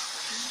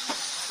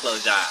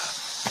 Close your eyes.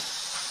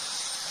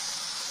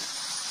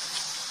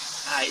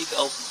 Alright, you can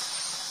open it.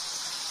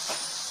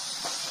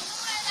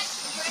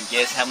 You can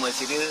guess how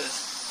much it is.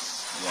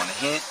 You want a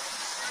hint?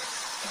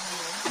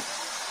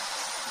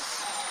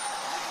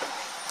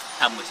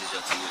 How much is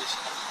your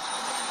tuition?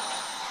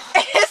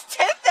 It's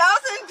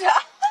 $10,000.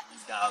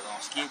 This dog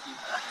gonna skip you.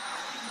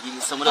 Give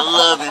me some of the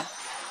loving.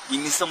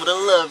 Give me some of the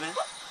loving.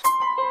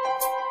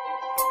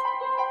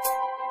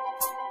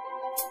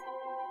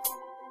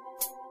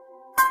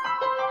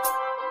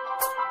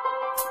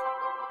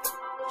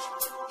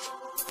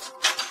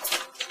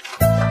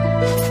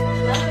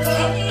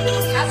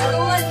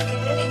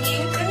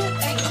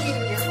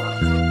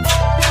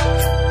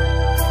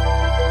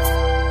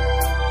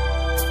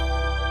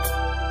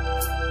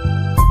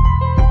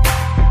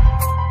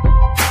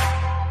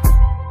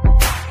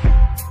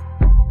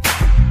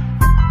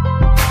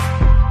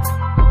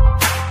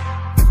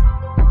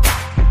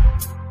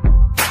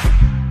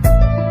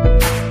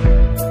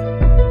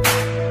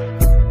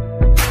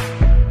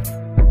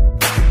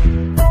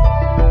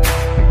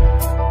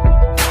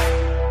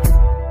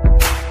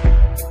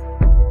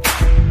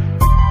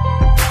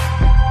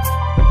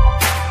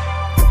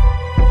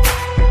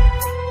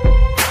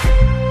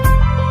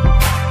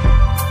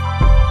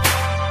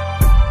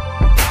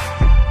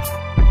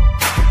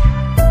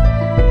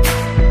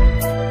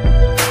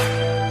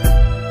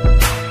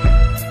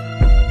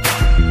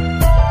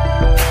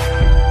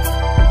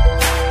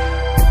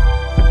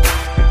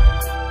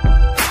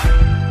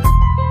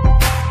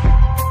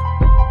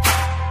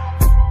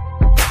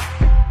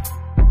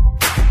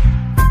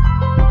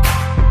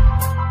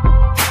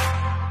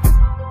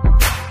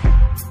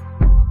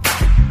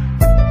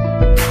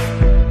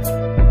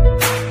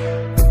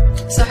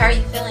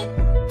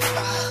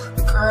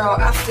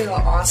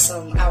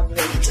 Awesome, I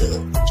really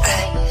do.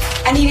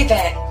 I needed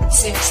that,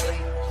 seriously.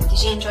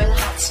 Did you enjoy the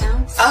hot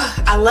stones?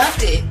 I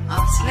loved it.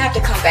 Awesome. I have to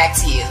come back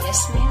to you.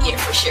 Yes, ma'am. Yeah,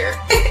 for sure.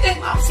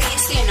 I'll see you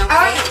soon, okay? All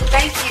right,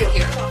 thank you.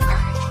 You're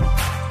welcome.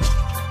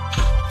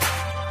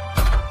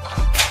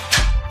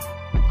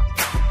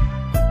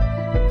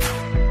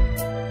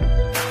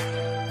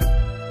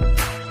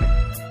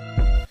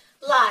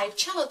 Live,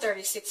 Channel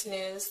 36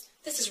 News.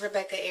 This is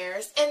Rebecca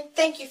Ayers, and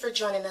thank you for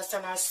joining us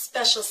on our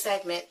special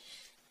segment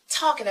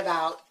talking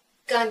about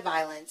gun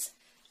violence.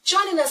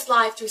 Joining us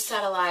live through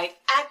satellite,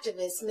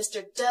 activist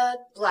Mr. Doug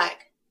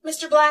Black.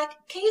 Mr.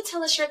 Black, can you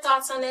tell us your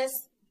thoughts on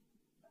this?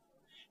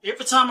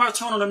 Every time I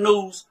turn on the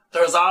news,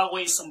 there's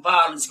always some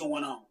violence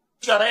going on.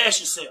 You gotta ask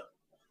yourself,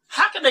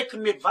 how can they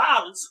commit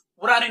violence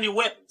without any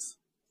weapons?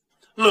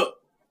 Look,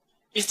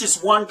 it's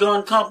this one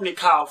gun company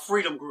called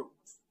Freedom Group.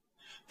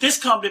 This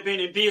company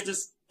been in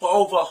business for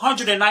over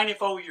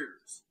 194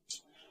 years.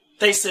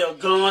 They sell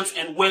guns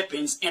and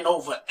weapons in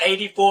over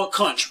 84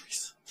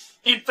 countries.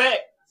 In fact,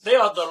 they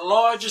are the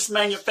largest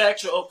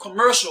manufacturer of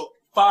commercial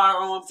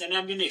firearms and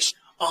ammunition.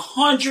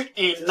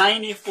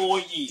 194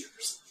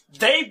 years.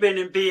 They've been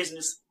in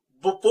business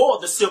before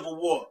the Civil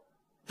War.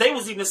 They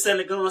was even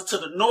selling guns to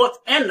the North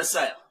and the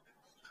South.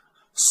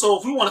 So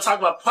if we want to talk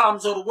about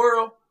problems of the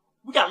world,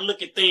 we got to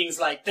look at things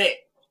like that.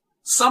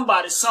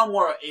 Somebody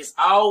somewhere is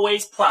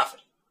always profiting.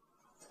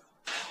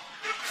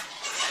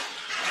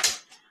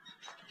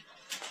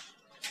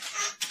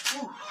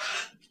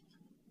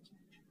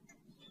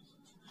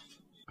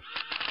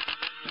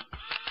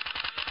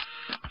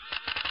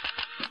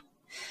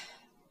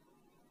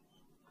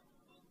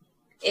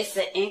 It's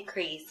an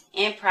increase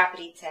in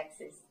property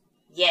taxes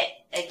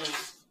yet again.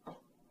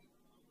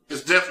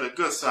 It's definitely a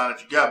good sign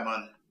that you got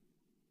money.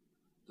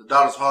 The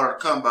dollar's harder to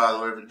come by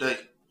though every day.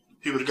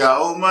 People that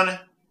got old money,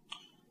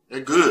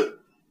 they're good.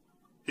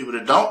 People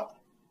that don't,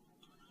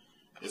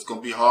 it's going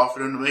to be hard for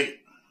them to make it.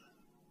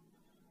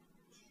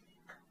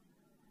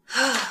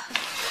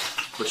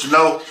 But you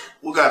know,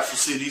 we got to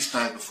foresee these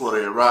things before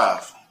they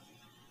arrive.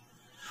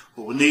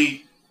 But we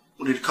need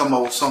to come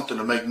up with something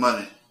to make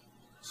money.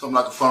 Something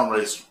like a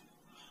fundraiser.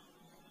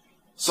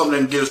 Something that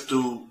can get us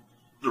through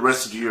the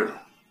rest of the year.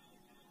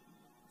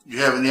 You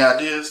have any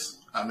ideas?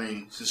 I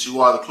mean, since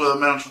you are the club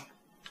manager?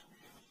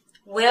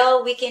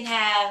 Well, we can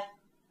have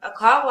a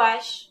car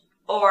wash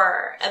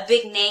or a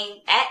big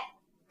name act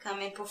come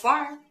and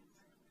perform.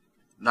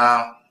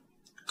 Nah,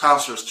 the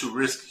concert's too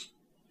risky.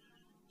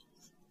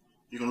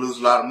 You can lose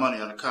a lot of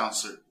money on a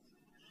concert.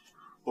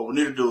 What we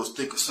need to do is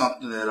think of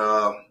something that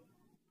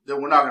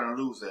we're not going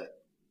to lose at.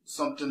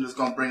 Something that's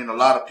going to bring in a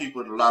lot of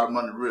people and a lot of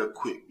money real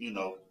quick, you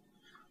know.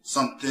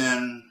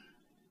 Something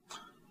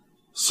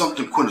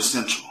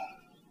quintessential.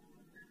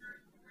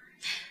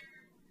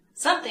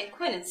 Something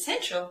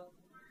quintessential?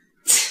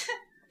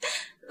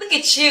 Look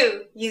at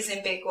you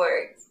using big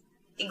words.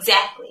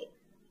 Exactly.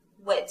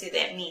 What do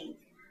that mean,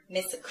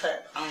 Mr. Club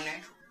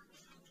Owner?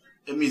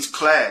 It means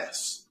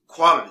class,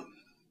 quality.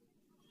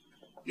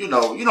 You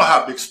know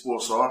how big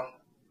sports are.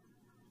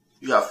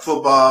 You got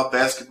football,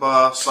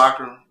 basketball,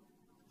 soccer,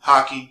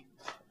 hockey.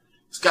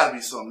 It's got to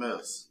be something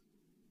else.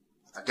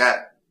 I got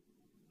it.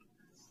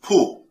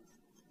 Pool.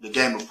 The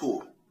game of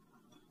pool.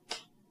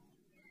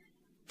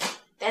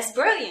 That's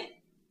brilliant.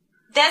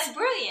 That's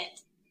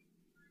brilliant.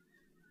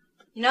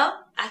 You know,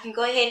 I can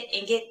go ahead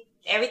and get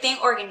everything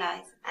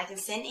organized. I can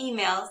send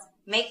emails,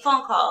 make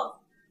phone calls,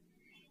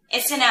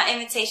 and send out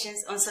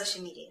invitations on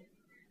social media.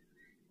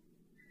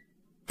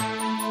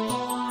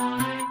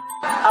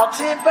 Oh,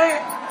 10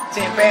 bands?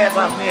 10 bands,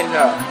 I'm in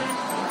there.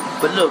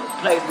 But look,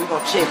 we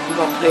gonna check, we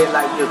gonna play it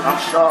like, look, I'm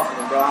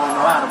sharpening, bro. I don't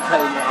know how to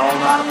play, man. I don't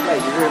know how to play,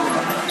 you hear me?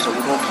 So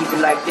we're gonna keep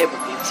it like that,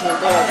 but get 10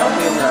 bands, I'm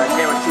in there. I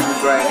guarantee we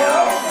bring it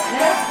on.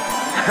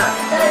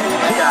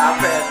 Yeah, I'll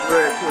pass the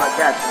word too, I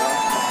got you,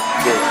 man.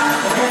 Yeah.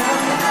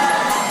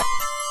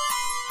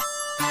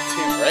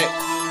 10 racks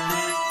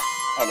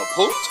on a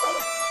pool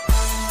table.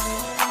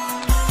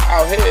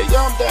 Oh, hell,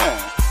 yeah, I'm down.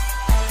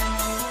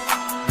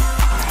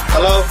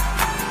 Hello?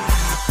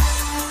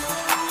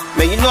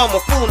 Man, you know I'm a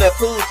fool on that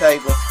pool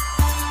table.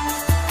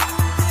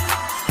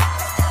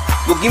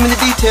 Well, give me the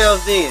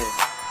details then.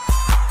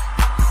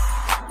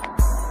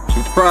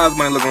 What the prize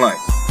money looking like?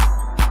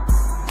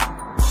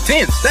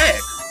 10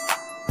 stacks?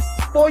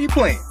 Boy, you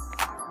playing?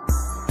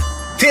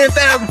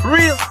 10,000 for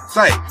real?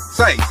 Say.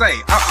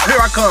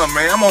 Here I come,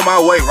 man. I'm on my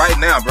way right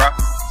now, bro.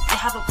 They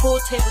have a pool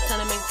table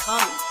tournament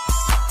coming.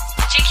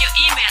 Check your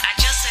email. I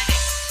just sent it.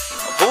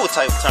 A pool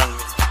table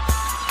tournament?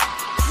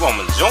 You want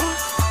me to join?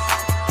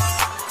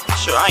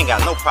 Sure, I ain't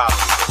got no problem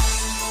with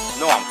it.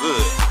 You know I'm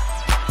good.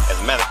 As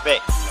a matter of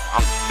fact,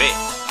 I'm the best.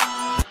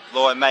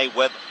 Floyd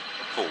Mayweather,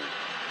 the pool.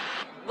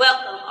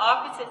 Welcome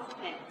all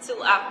participants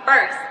to our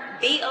first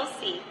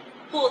BOC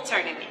pool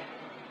tournament.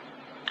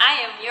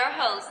 I am your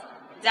host,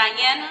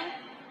 Diana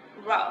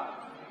Rowe.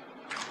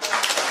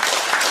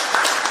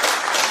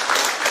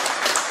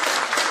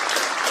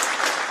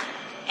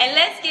 And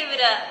let's give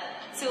it up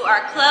to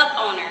our club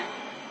owner,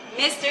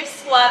 Mr.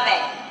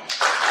 Suave.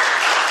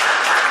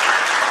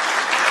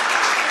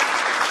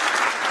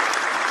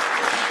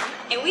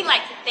 And we'd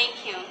like to thank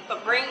him for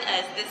bringing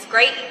us this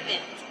great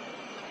event.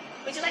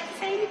 Would you like to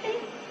say anything?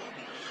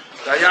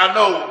 Now y'all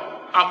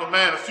know I'm a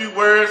man of few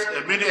words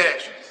and many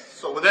actions.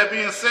 So with that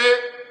being said,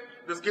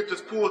 let's get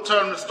this pool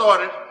tournament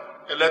started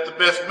and let the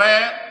best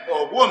man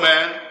or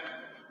woman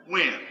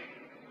win.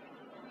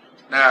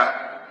 Now,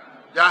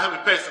 y'all help me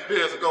pay some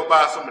bills and go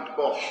buy some at the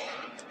bar.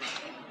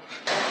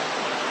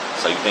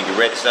 So you think you're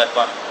ready,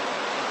 Sapphire?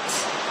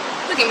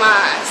 Look at my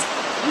eyes.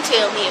 You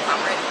tell me if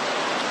I'm ready.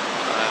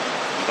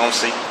 You gonna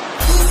see.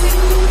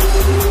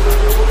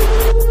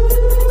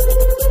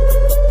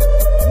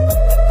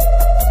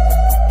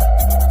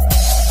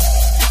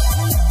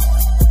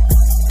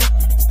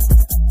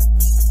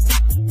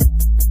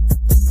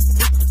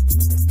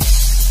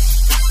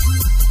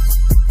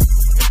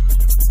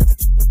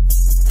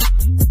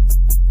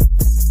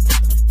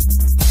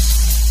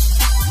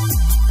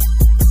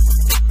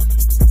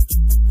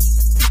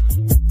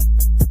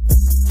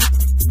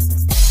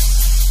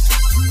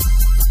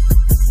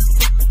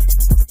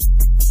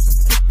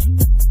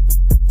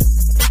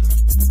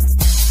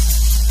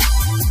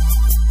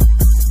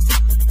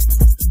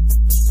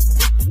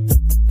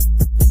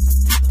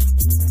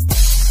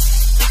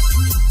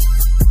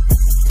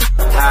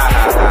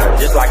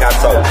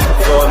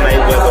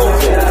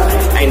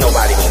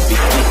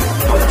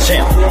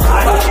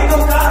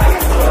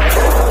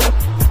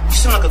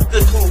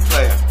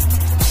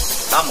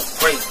 I'm a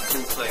crazy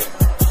pool player.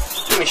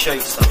 Let me show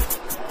you something.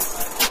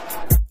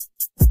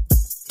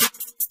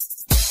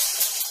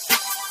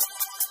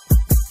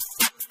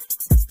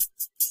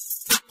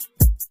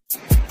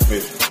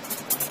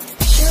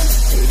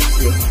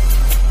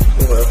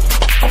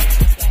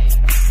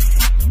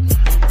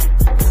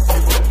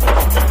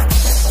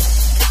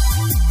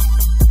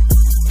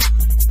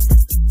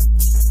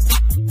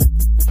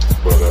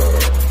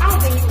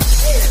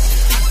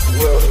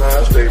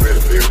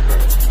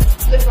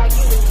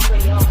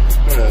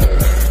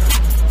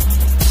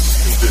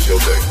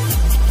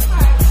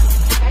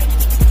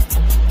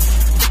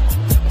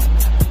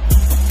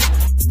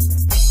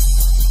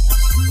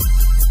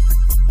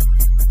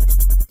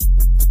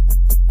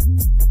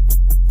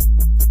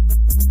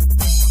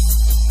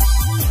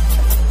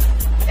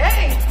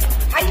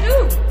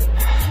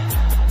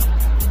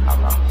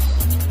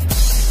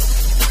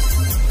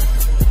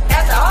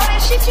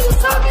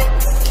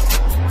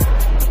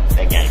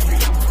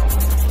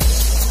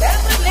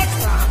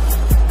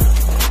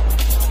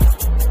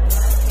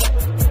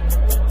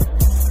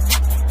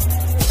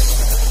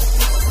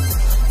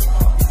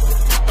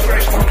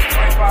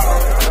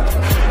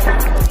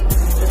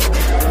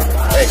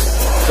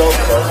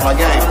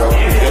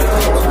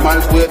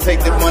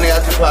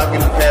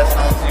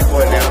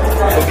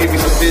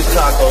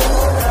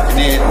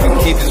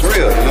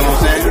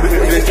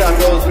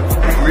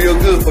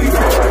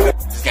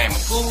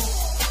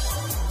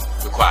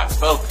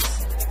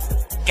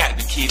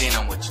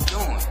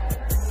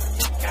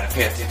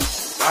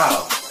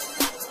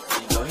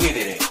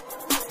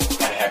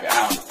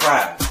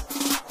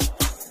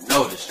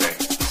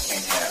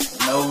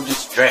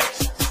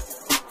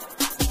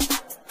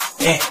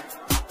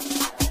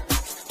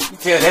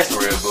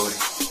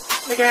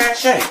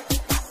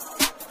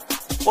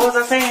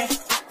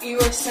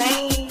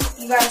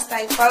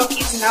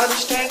 No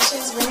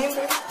distractions,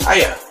 remember? Oh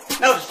yeah,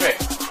 no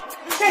distractions.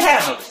 You can't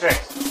have no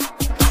distractions.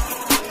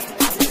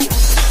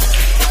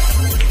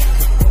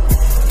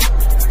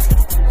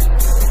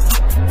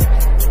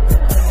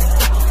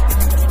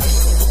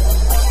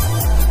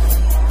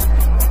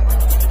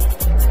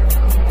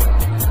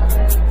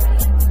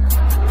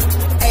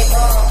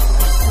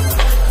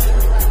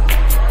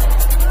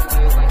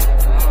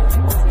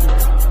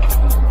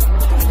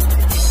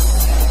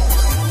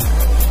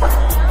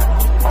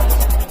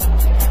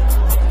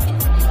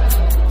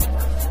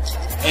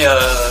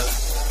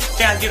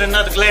 Get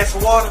another glass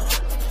of water.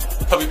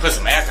 Probably put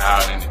some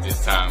alcohol in it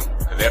this time.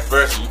 Cause at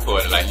first you pour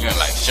it like you in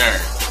like Shakir.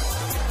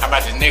 How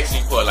about the next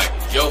you pour it like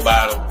your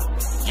bottle,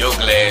 your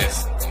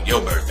glass, and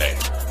your birthday.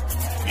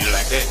 You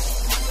like that?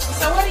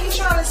 So what are you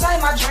trying to say?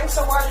 My drinks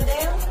are watered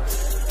down?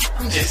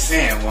 I'm just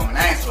saying, woman,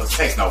 I ain't supposed to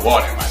taste no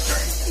water in my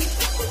drink.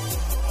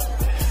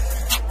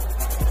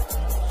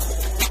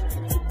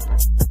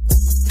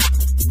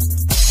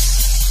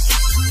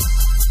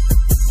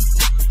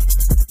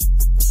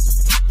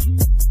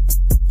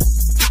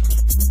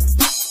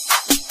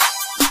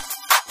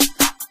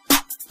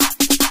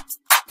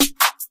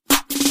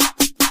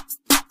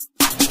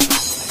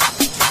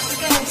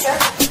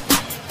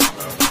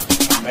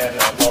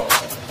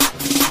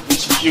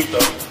 Cute though.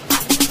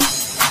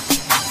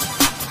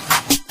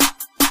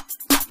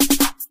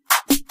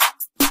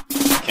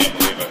 Can't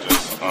believe I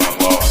just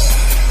lost.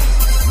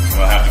 I'm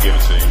gonna have to give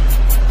it to you.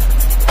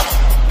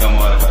 Don't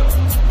worry about it.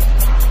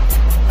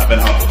 I've been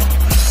humbled.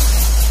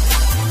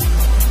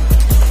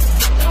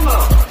 Come on.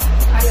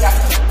 I got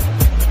it.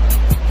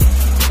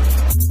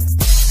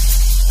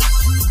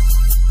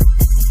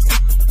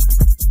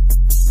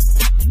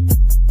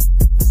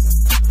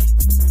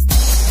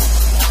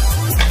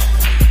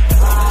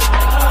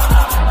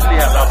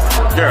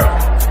 Girl,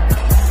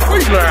 where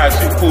you learn how to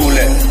shoot pool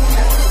at?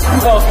 You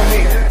call for me.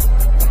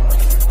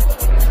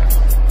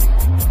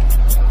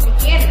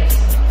 Beginners.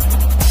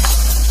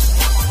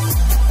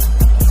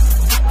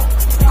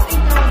 I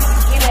think they'll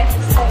get at the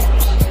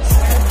stage,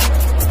 sir.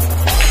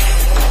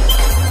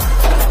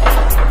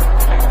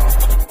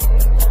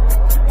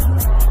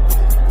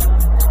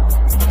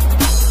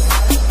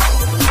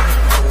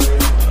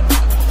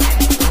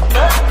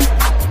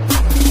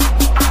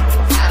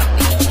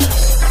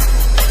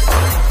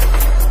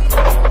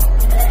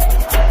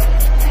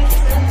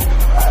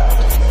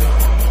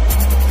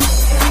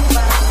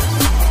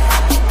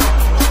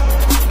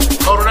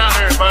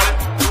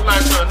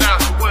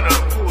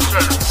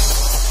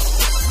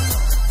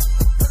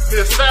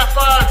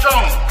 Sapphire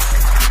Jones.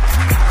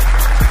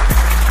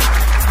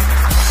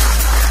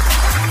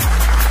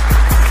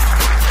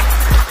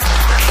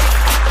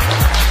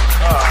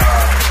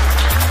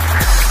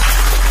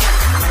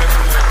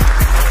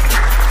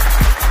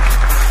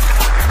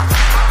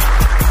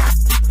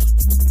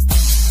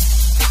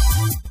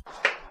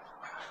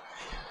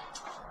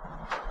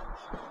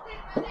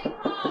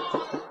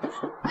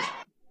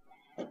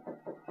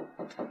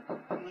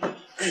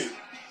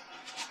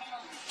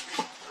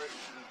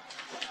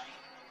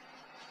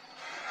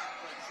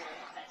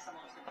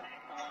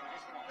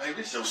 Hey,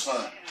 this your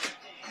son,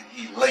 and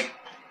he late.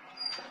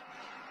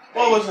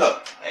 What was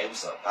up? Hey,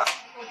 what's up, Pop?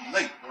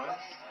 Late, bro. I know,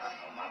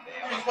 my bad.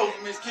 I'm supposed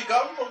to miss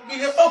kickoff. I'm supposed to be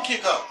here for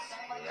kickoff.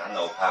 Yeah, I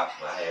know Pops,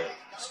 but I had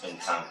to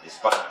spend time with this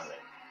fine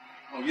lady.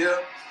 Oh, yeah?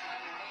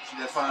 She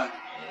that fine?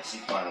 Yeah,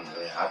 she's fine, man.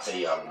 I'll tell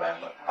you all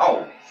about it.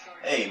 Oh,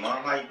 hey,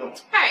 Mom, how you doing?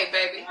 Hey,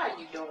 baby, how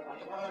you doing?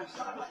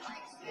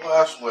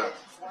 Well, I swear,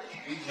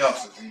 these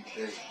youngsters these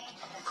days.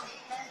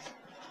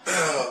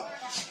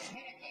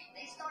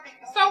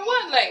 So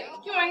what, lady?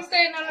 You ain't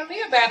saying nothing to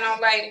me about no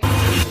lady.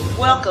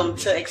 Welcome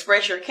to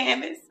Express Your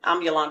Canvas.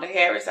 I'm Yolanda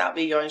Harris. I'll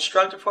be your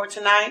instructor for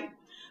tonight.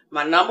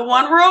 My number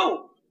one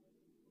rule,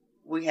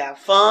 we have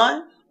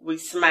fun, we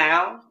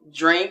smile,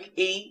 drink,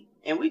 eat,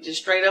 and we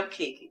just straight up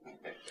kick it.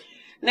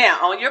 Now,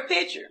 on your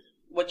picture,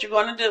 what you're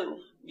going to do,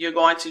 you're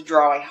going to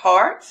draw a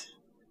heart,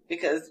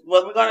 because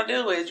what we're going to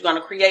do is you're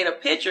going to create a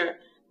picture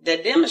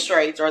that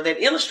demonstrates or that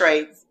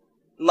illustrates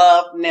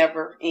love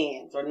never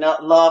ends or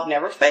love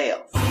never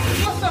fails.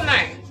 What's her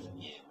name?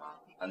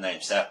 Her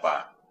name's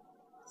Sapphire.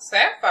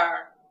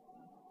 Sapphire?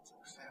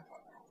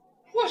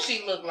 What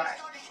she look like?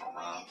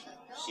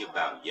 She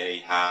about yay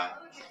high,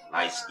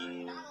 light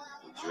skin,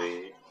 with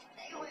dread,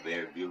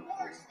 very beautiful,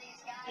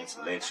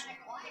 intellectual.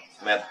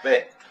 Matter of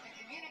fact,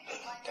 I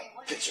got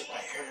a picture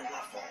right here in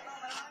my phone.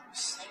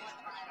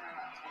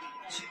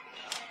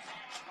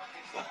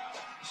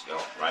 She go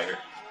right here.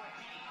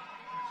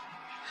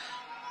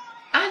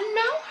 I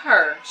know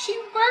her. She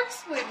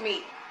works with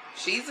me.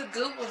 She's a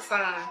good one,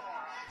 son.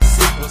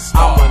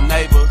 I'm a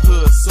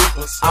neighborhood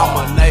superstar.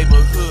 I'm a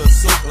neighborhood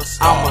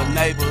superstar. I'm a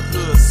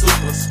neighborhood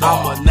superstar.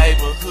 I'm a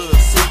neighborhood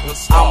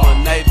superstar. I'm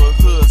a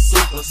neighborhood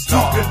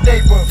superstar. The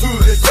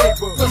neighborhood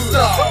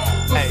superstar.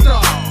 Hey,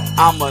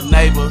 I'm a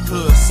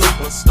neighborhood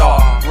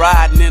superstar.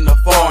 Riding in a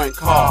foreign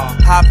car,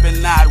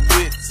 hopping out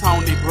with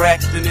Tony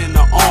Braxton in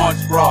the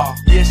orange bra.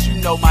 Yes,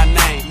 you know my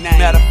name.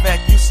 Matter of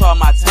fact, you saw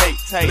my tape.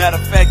 Matter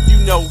of fact, you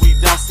know we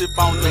don't sip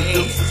on the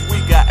deuces. We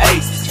got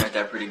aces. Turned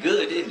out pretty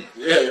good, didn't it?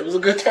 Yeah, it was a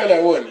good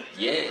turnout, wasn't it?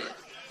 Yeah.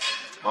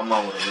 My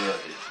mom would have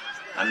loved it.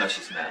 I know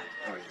she's smiling.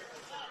 Oh,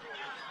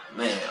 yeah.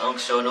 Man, Uncle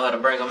sure know how to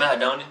bring them out,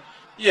 don't he?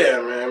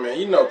 Yeah, man.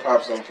 You know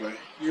Pops don't play.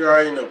 You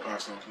already know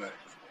Pops don't play.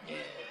 Yeah,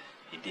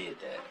 he did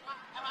that.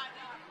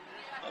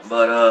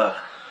 But,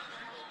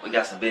 we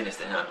got some business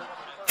to handle.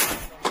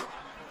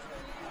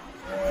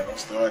 Alright,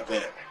 let's start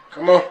that.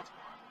 Come on.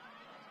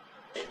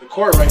 The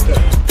court right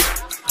there.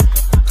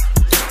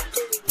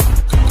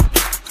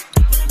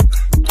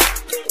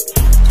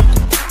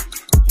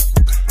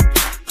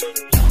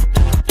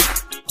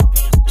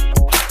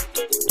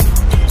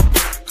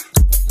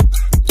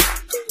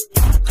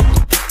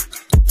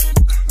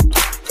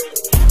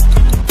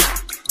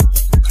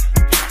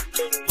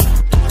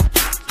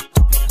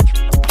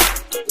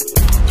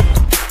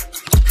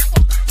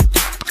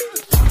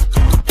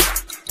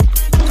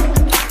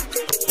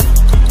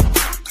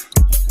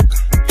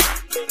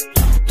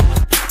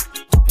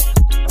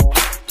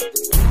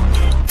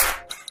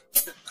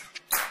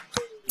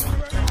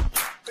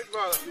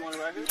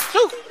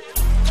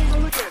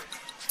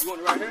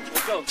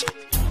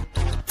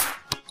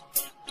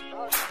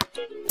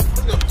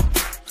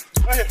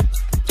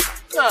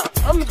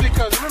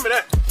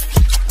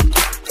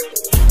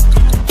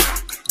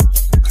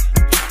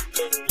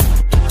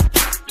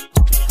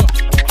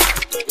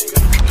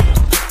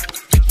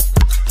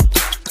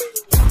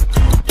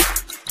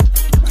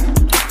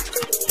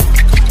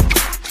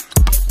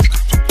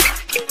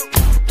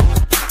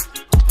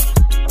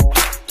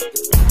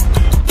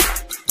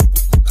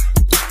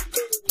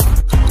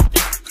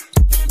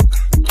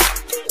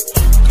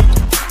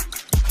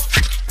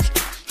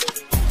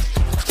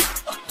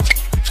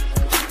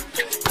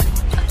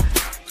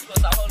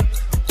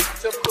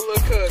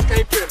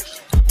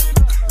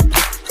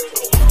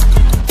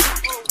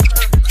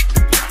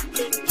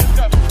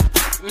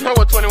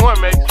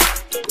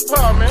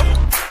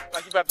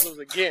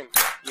 Again.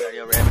 Yeah,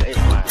 you're ready. It's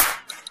fine.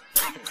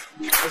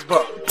 Let's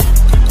bump.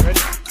 Ready?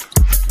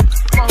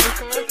 Come on,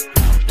 Luca.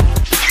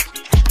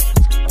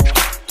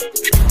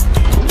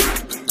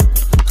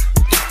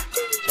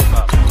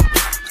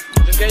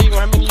 Just gave you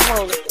how many you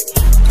want.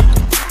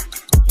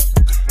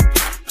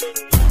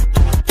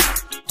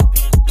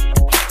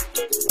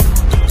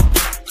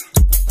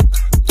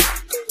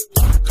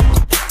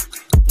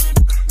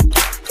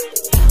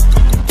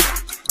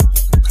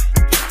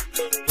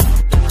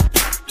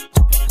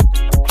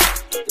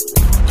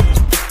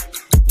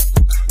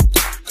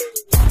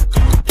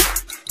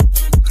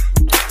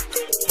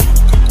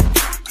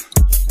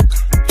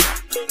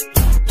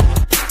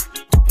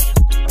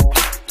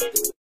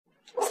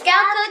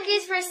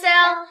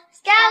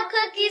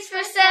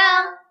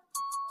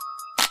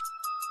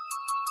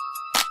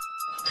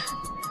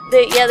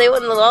 They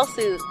won the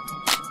lawsuit.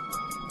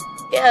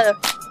 Yeah.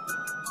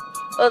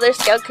 Oh, there's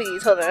Scout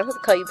cookies. Hold on, I'm going to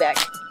call you back.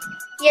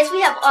 Yes,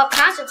 we have all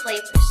kinds of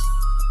flavors.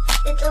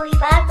 It's only $5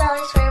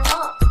 for a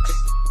box.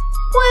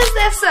 Why is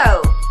that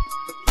so?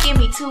 Give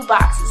me 2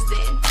 boxes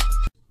then.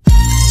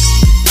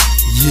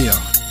 Yeah,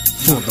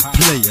 for the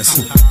players.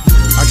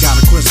 I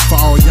got a question for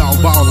all y'all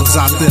ballers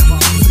out there.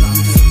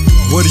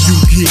 What do you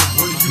get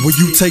when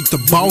you take the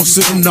ball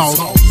sitting off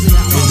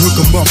and hook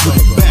them up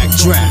with a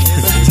backdraft?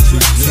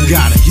 You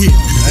gotta hit.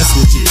 That's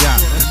what you got.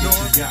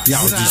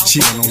 Y'all just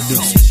chillin' on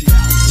this.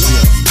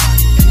 Yeah.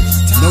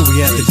 Know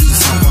we had to do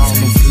something all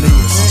them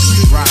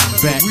players.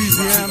 Riding back,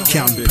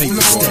 counting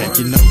paper stack,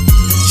 you know.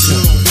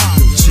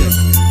 Check,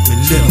 and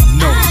let them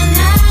know.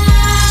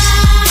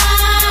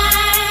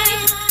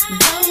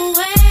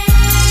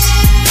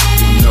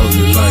 You know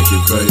you like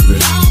it, baby.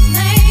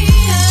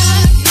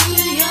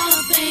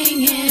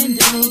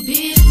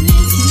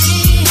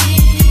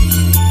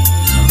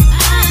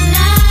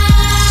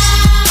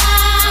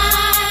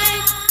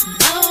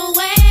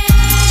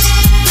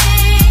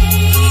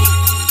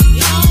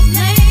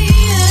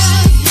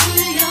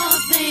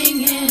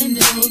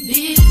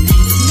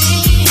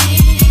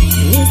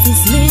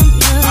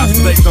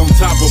 On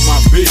top of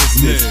my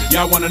business.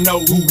 Y'all wanna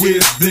know who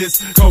is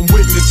this? Come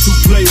witness two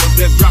players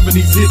that's dropping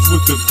these hits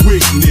with the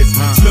quickness.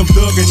 Slim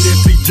Thug and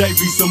SCJ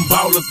be some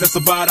ballers, that's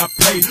about I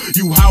pay.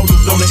 You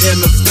howlers on the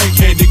interstate,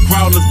 candy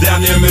crawlers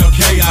down the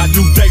MLK. I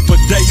do day for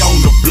day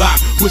on the block,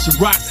 pushing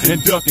rocks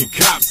and ducking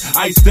cops.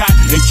 Iced out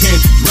and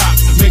candy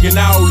drops, making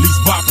all these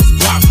boppers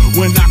pop.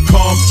 When I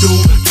come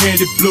through,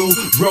 candy blue,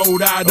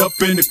 rolled out up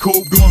in the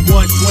coupe, doing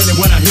 120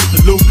 when I hit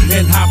the loop.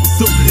 And high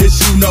pursuit, it's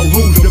you know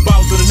who, the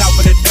boss of the night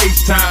for that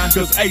H-time.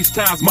 Cause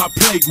H-time's my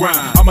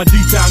playground. I'm a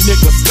D-town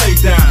nigga, stay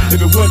down.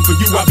 If it wasn't for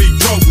you, I'd be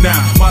broke now.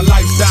 My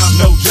lifestyle,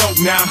 no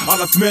joke now. All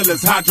I smell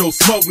is hydro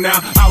smoke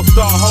now.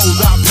 Outstar hoes,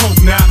 I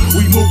poke now.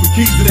 We moving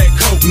keys to that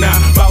coke now.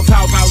 Bounce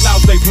house out loud,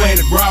 they playing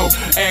it raw.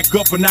 Act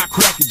up and I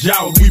crack a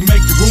jaw. We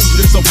make the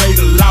rules, disobey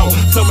the law.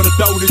 Some of the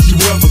throatest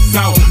you ever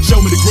saw. Show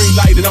me the green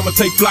light and I'ma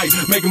take flight.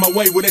 Making my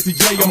way with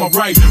SCJ on my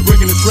right.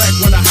 Breaking the track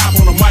when I hop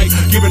on the mic.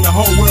 Giving the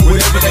whole world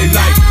whatever they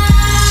like.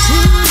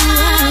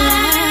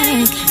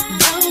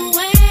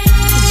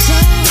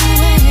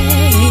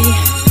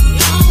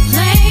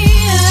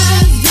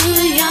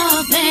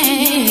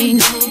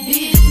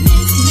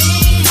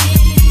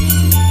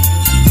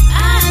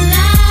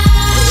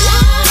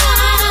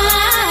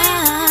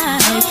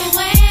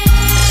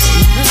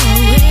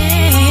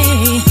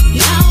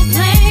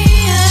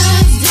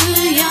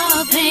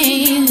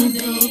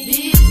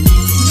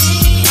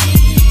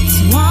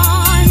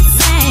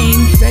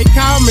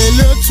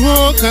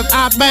 Cause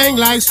I bang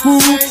like screw.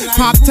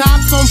 Pop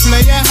tops on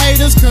player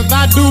haters, cause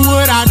I do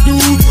what I do.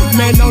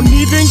 Man, don't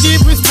even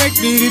get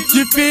respected if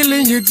you're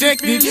feeling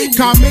rejected.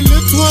 Call me Lil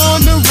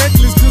Twan the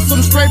Reckless, cause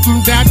I'm straight from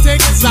down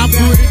Texas. I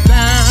put it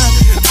down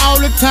all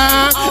the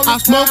time.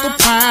 I smoke a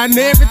pine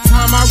every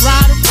time I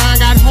ride around.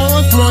 Got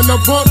horns run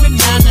up on me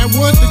down, that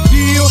was the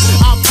deal.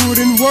 I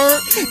put in work,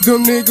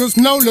 them niggas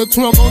know Lil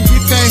Twan gon'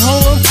 get that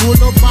horn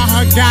pulled up by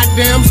her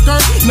goddamn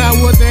skirt. Now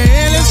what the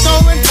hell is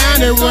going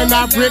down? And when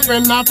I rip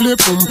and I flip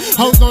them,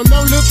 hoes don't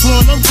know Lil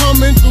Twan, I'm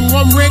coming through,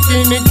 I'm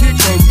wrecking and kick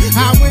them.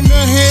 How in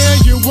the hell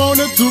you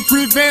wanted to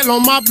prevail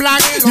on my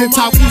block? You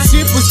talking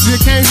shit but still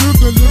can't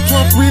hook a Lil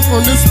Twan free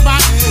from the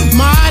spot.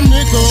 My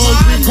niggas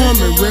be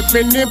coming,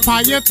 ripping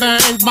Empire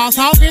thing. Boss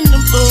hawking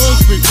them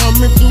thugs, be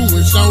coming through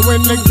and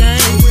showing the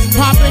game.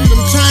 Popping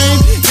them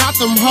chains, got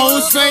them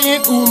hoes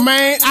saying, ooh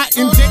man, I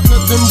inject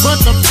nothing but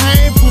the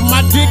pain. Put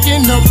my dick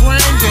in the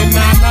brain, and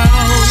I know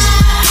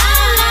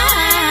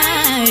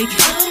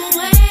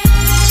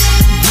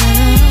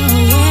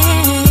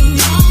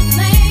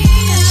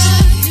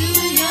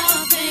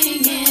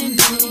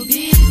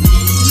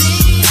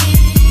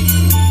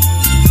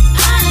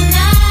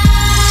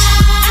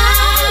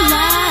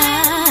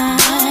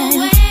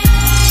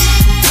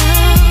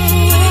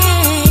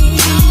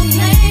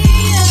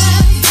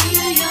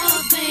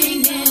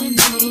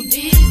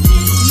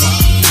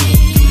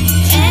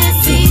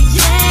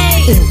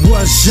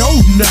your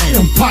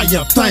name,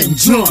 Empire thing,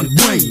 John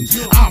Wayne.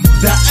 I'm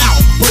the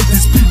outbreak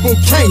these people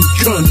can't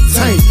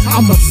contain.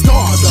 I'm a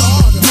starter,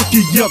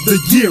 rookie of the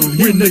year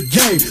in the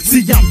game.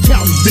 See, I'm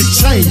counting the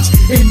change,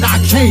 and I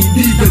can't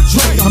even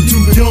drink. I'm too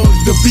young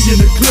to be in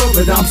the club,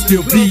 but I'm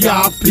still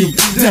VIP.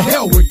 The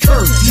hell with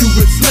curfew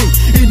is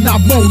late, and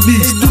I'm on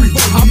these streets.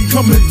 I'm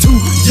coming to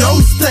your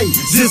state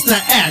just to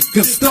act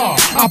a star.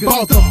 I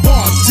bought the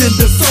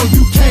bartender, so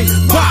you can't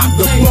buy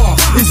the bar.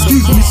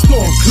 Excuse me,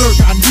 store clerk,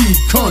 I need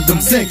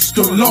condoms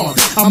extra large.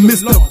 I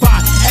Mr.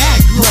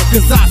 Viagra,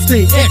 cause I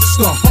stay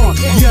extra hard.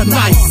 Yeah,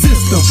 nice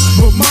system,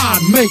 but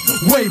mine make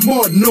way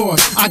more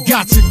noise. I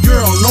got your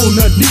girl on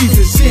her knees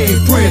and she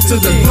ain't praying to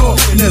the Lord.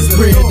 And that's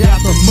bread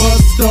after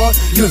mustard,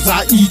 cause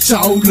I eat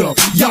y'all up.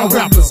 Y'all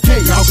rappers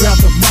can't, I'll grab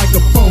the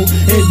microphone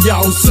and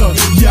y'all suck.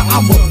 Yeah,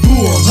 I'ma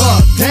pull her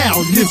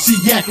down if she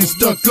acting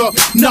stuck up.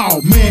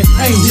 No, man,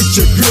 I ain't hit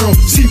your girl,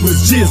 she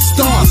was just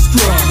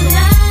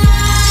starstruck.